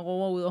altan og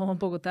råber ud over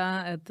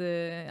Bogotá, at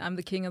I'm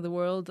the king of the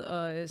world,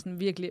 og sådan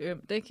virkelig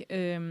ømt, ikke?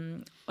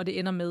 Og det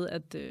ender med,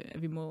 at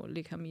vi må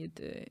lægge ham i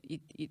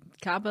et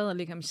karbad og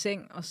lægge ham i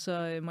seng, og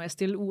så må jeg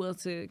stille uret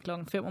til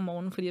 5:00 om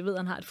morgenen, fordi jeg ved, at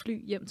han har et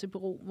fly hjem til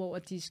Peru, hvor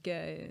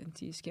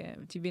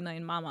de vinder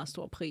en meget, meget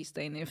stor pris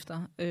dagen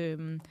efter.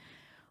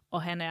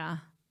 Og han er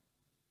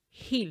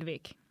helt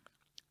væk,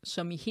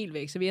 som i helt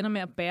væk. Så vi ender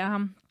med at bære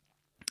ham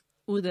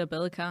ud der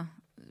badekar,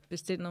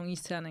 bestilt nogle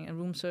isterninger,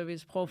 room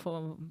service, prøve at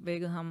få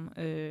vækket ham.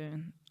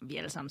 Vi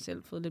alle sammen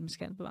selv fået lidt med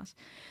skal bevares.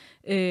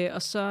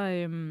 Og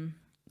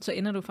så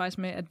ender du faktisk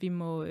med, at vi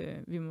må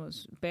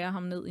bære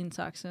ham ned i en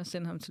taxa,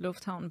 sende ham til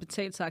lufthavnen,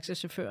 betale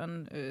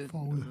taxachaufføren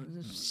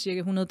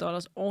cirka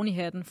 $100 oven i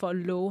hatten, for at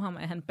love ham,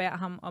 at han bærer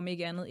ham, om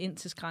ikke andet, ind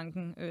til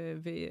skranken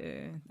ved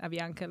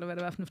Avianca, eller hvad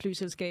det var for et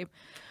flyselskab.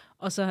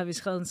 Og så har vi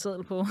skrevet en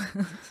seddel på,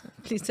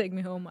 please take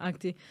me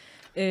home-agtig.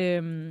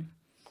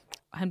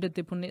 Og han bliver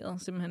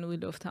deponeret simpelthen ude i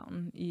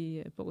lufthavnen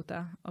i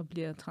Bogotá og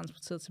bliver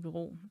transporteret til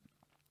Peru,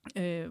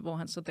 hvor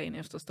han så dagen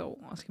efter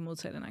står og skal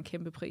modtage den her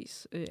kæmpe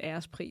pris,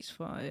 ærespris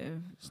for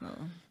sådan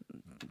noget,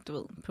 du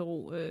ved,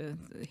 Peru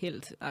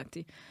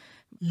helt-agtigt,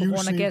 på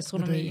grund af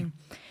gastronomien.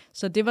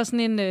 Så det var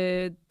sådan en,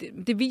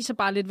 det viser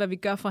bare lidt, hvad vi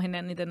gør for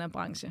hinanden i den her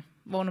branche,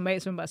 hvor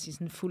normalt så man bare sige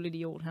sådan en fuld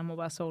idiot, han må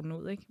bare sove den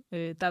ud,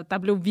 ikke? Der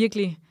blev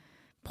virkelig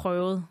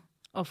prøvet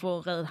at få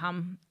reddet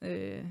ham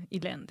i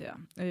land der.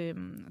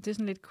 Det er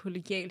sådan lidt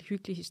kollegial,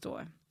 hyggelig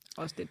historie.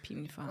 Også lidt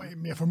pinligt for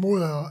ham. Jeg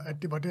formoder,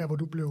 at det var der, hvor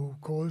du blev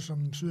kåret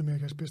som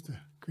Sydamerikas bedste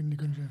kvindelige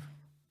køkkenchef.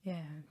 Ja,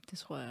 det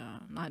tror jeg.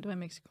 Nej, det var i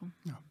Mexico.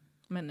 Ja.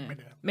 Men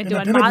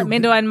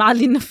det var en meget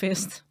lignende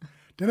fest.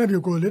 Den er vi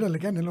jo gået lidt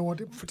elegant hen over.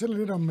 Det fortæller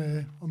lidt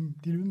om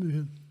din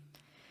ydmyghed.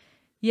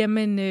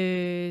 Jamen,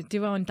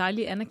 det var jo en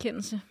dejlig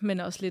anerkendelse, men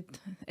også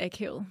lidt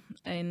akavet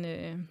af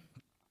en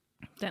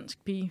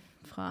dansk pige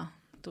fra,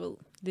 du ved,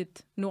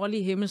 lidt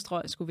nordlige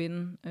himmelstrøg skulle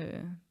vinde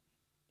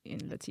en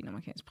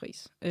latinamerikansk pris.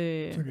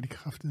 Så kan de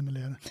kraftedeme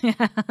lære det.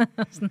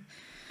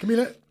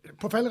 Camilla,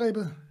 på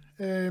faldrebet,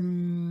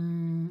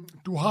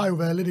 du har jo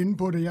været lidt inde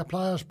på det. Jeg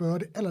plejer at spørge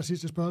det aller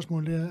sidste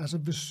spørgsmål. Det er, altså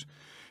hvis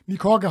vi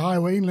kokke har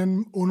jo en eller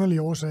anden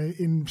underlig årsag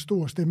en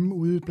stor stemme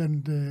ude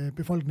blandt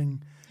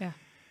befolkningen. Ja.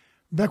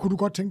 Hvad kunne du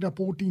godt tænke dig at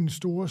bruge din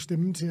store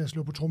stemme til at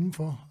slå på trommen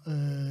for?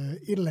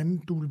 Et eller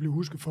andet, du vil blive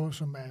husket for,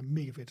 som er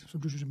mega fedt,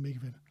 som du synes er mega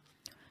fedt.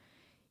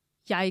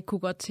 Jeg kunne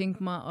godt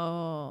tænke mig,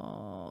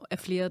 at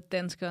flere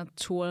danskere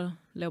turde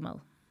lave mad.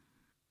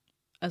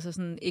 Altså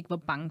sådan ikke var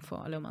bange for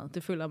at lave mad.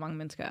 Det føler jeg, mange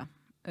mennesker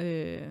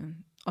er.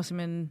 Og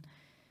simpelthen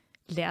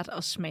lært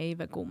at smage,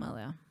 hvad god mad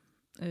er.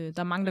 Der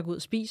er mange, der går ud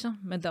og spiser,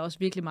 men der er også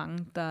virkelig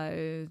mange,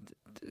 der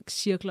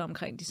cirkler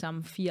omkring de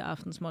samme 4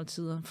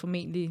 aftensmåltider,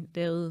 formentlig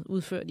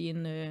udført i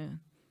en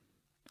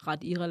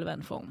ret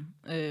irrelevant form.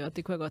 Og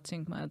det kunne jeg godt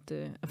tænke mig,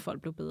 at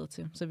folk blev bedre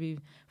til. Så vi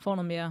får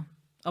noget mere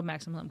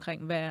opmærksomhed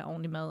omkring, hvad er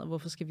ordentlig mad, og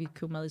hvorfor skal vi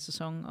købe mad i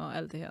sæson, og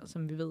alt det her,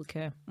 som vi ved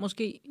kan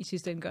måske i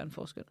sidste ende gøre en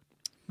forskel.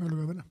 Hvad vil du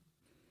gøre med det?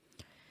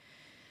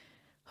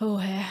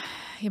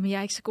 Jamen, jeg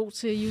er ikke så god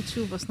til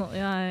YouTube og sådan noget.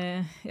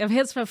 Jeg vil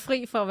helst være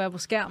fri for at være på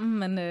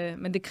skærmen,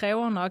 men det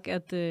kræver nok,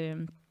 at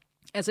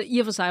altså i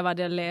og for sig var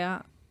det at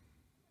lære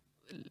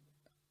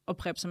at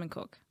preppe som en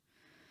kok.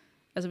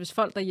 Altså hvis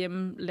folk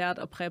derhjemme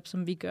lærte at preppe,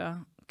 som vi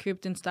gør,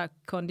 købte en stak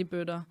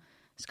kondibøtter,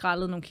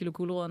 skrællede nogle kilo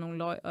gulerødder og nogle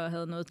løg, og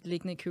havde noget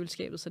liggende i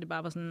køleskabet, så det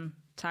bare var sådan,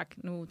 tak,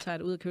 nu tager jeg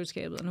det ud af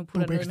køleskabet, og nu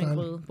putter jeg ned i min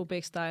gryde,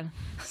 Bobek-style.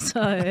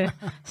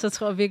 Så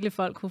tror jeg virkelig,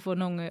 folk kunne få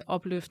nogle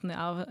opløftende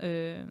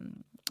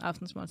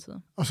aftensmåltider.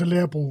 Og så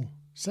lære at bruge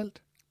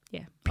salt,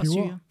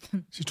 peber,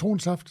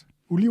 citronsaft,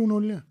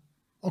 olivenolie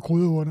og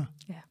krydderurter.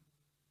 Ja,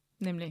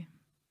 nemlig.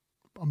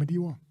 Og med de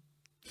ord.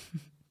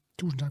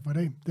 Tusind tak for i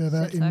dag. Det har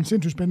været en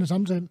sindssygt spændende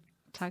samtale.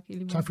 Tak, i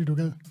lige måde. Tak fordi du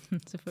gad.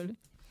 Selvfølgelig.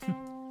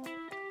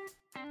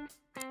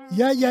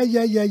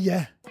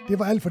 Ja. Det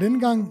var alt for denne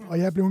gang, og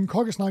jeg blev en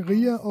kokkesnak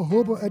rigere, og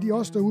håber, at I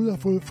også derude har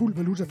fået fuld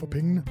valuta for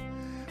pengene.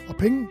 Og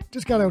penge,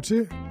 det skal der jo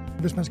til,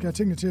 hvis man skal have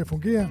tingene til at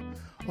fungere.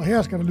 Og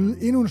her skal der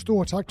lyde endnu en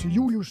stor tak til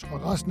Julius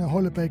og resten af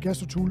holdet bag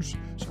GastroTools,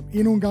 som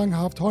endnu en gang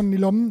har haft hånden i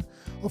lommen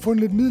og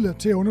fundet lidt midler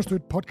til at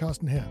understøtte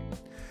podcasten her.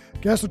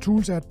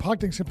 GastroTools er et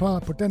pragteksemplar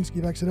på dansk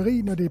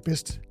iværksætteri, når det er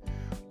bedst.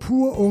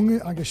 Pure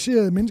unge,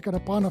 engagerede mennesker, der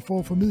brænder for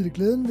at formidle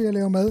glæden ved at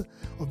lave mad,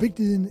 og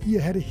vigtigheden i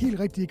at have det helt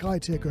rigtige grej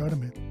til at gøre det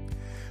med.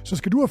 Så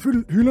skal du have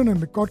fyldt hylderne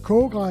med godt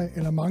kogegrej,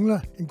 eller mangler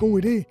en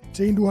god idé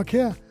til en, du har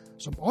kær,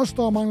 som også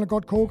står og mangler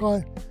godt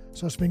kogegrej,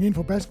 så sving ind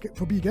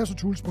forbi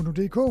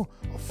gastrotools.dk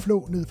og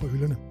flå ned fra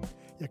hylderne.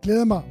 Jeg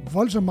glæder mig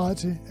voldsomt meget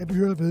til, at vi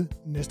hører ved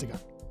næste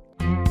gang.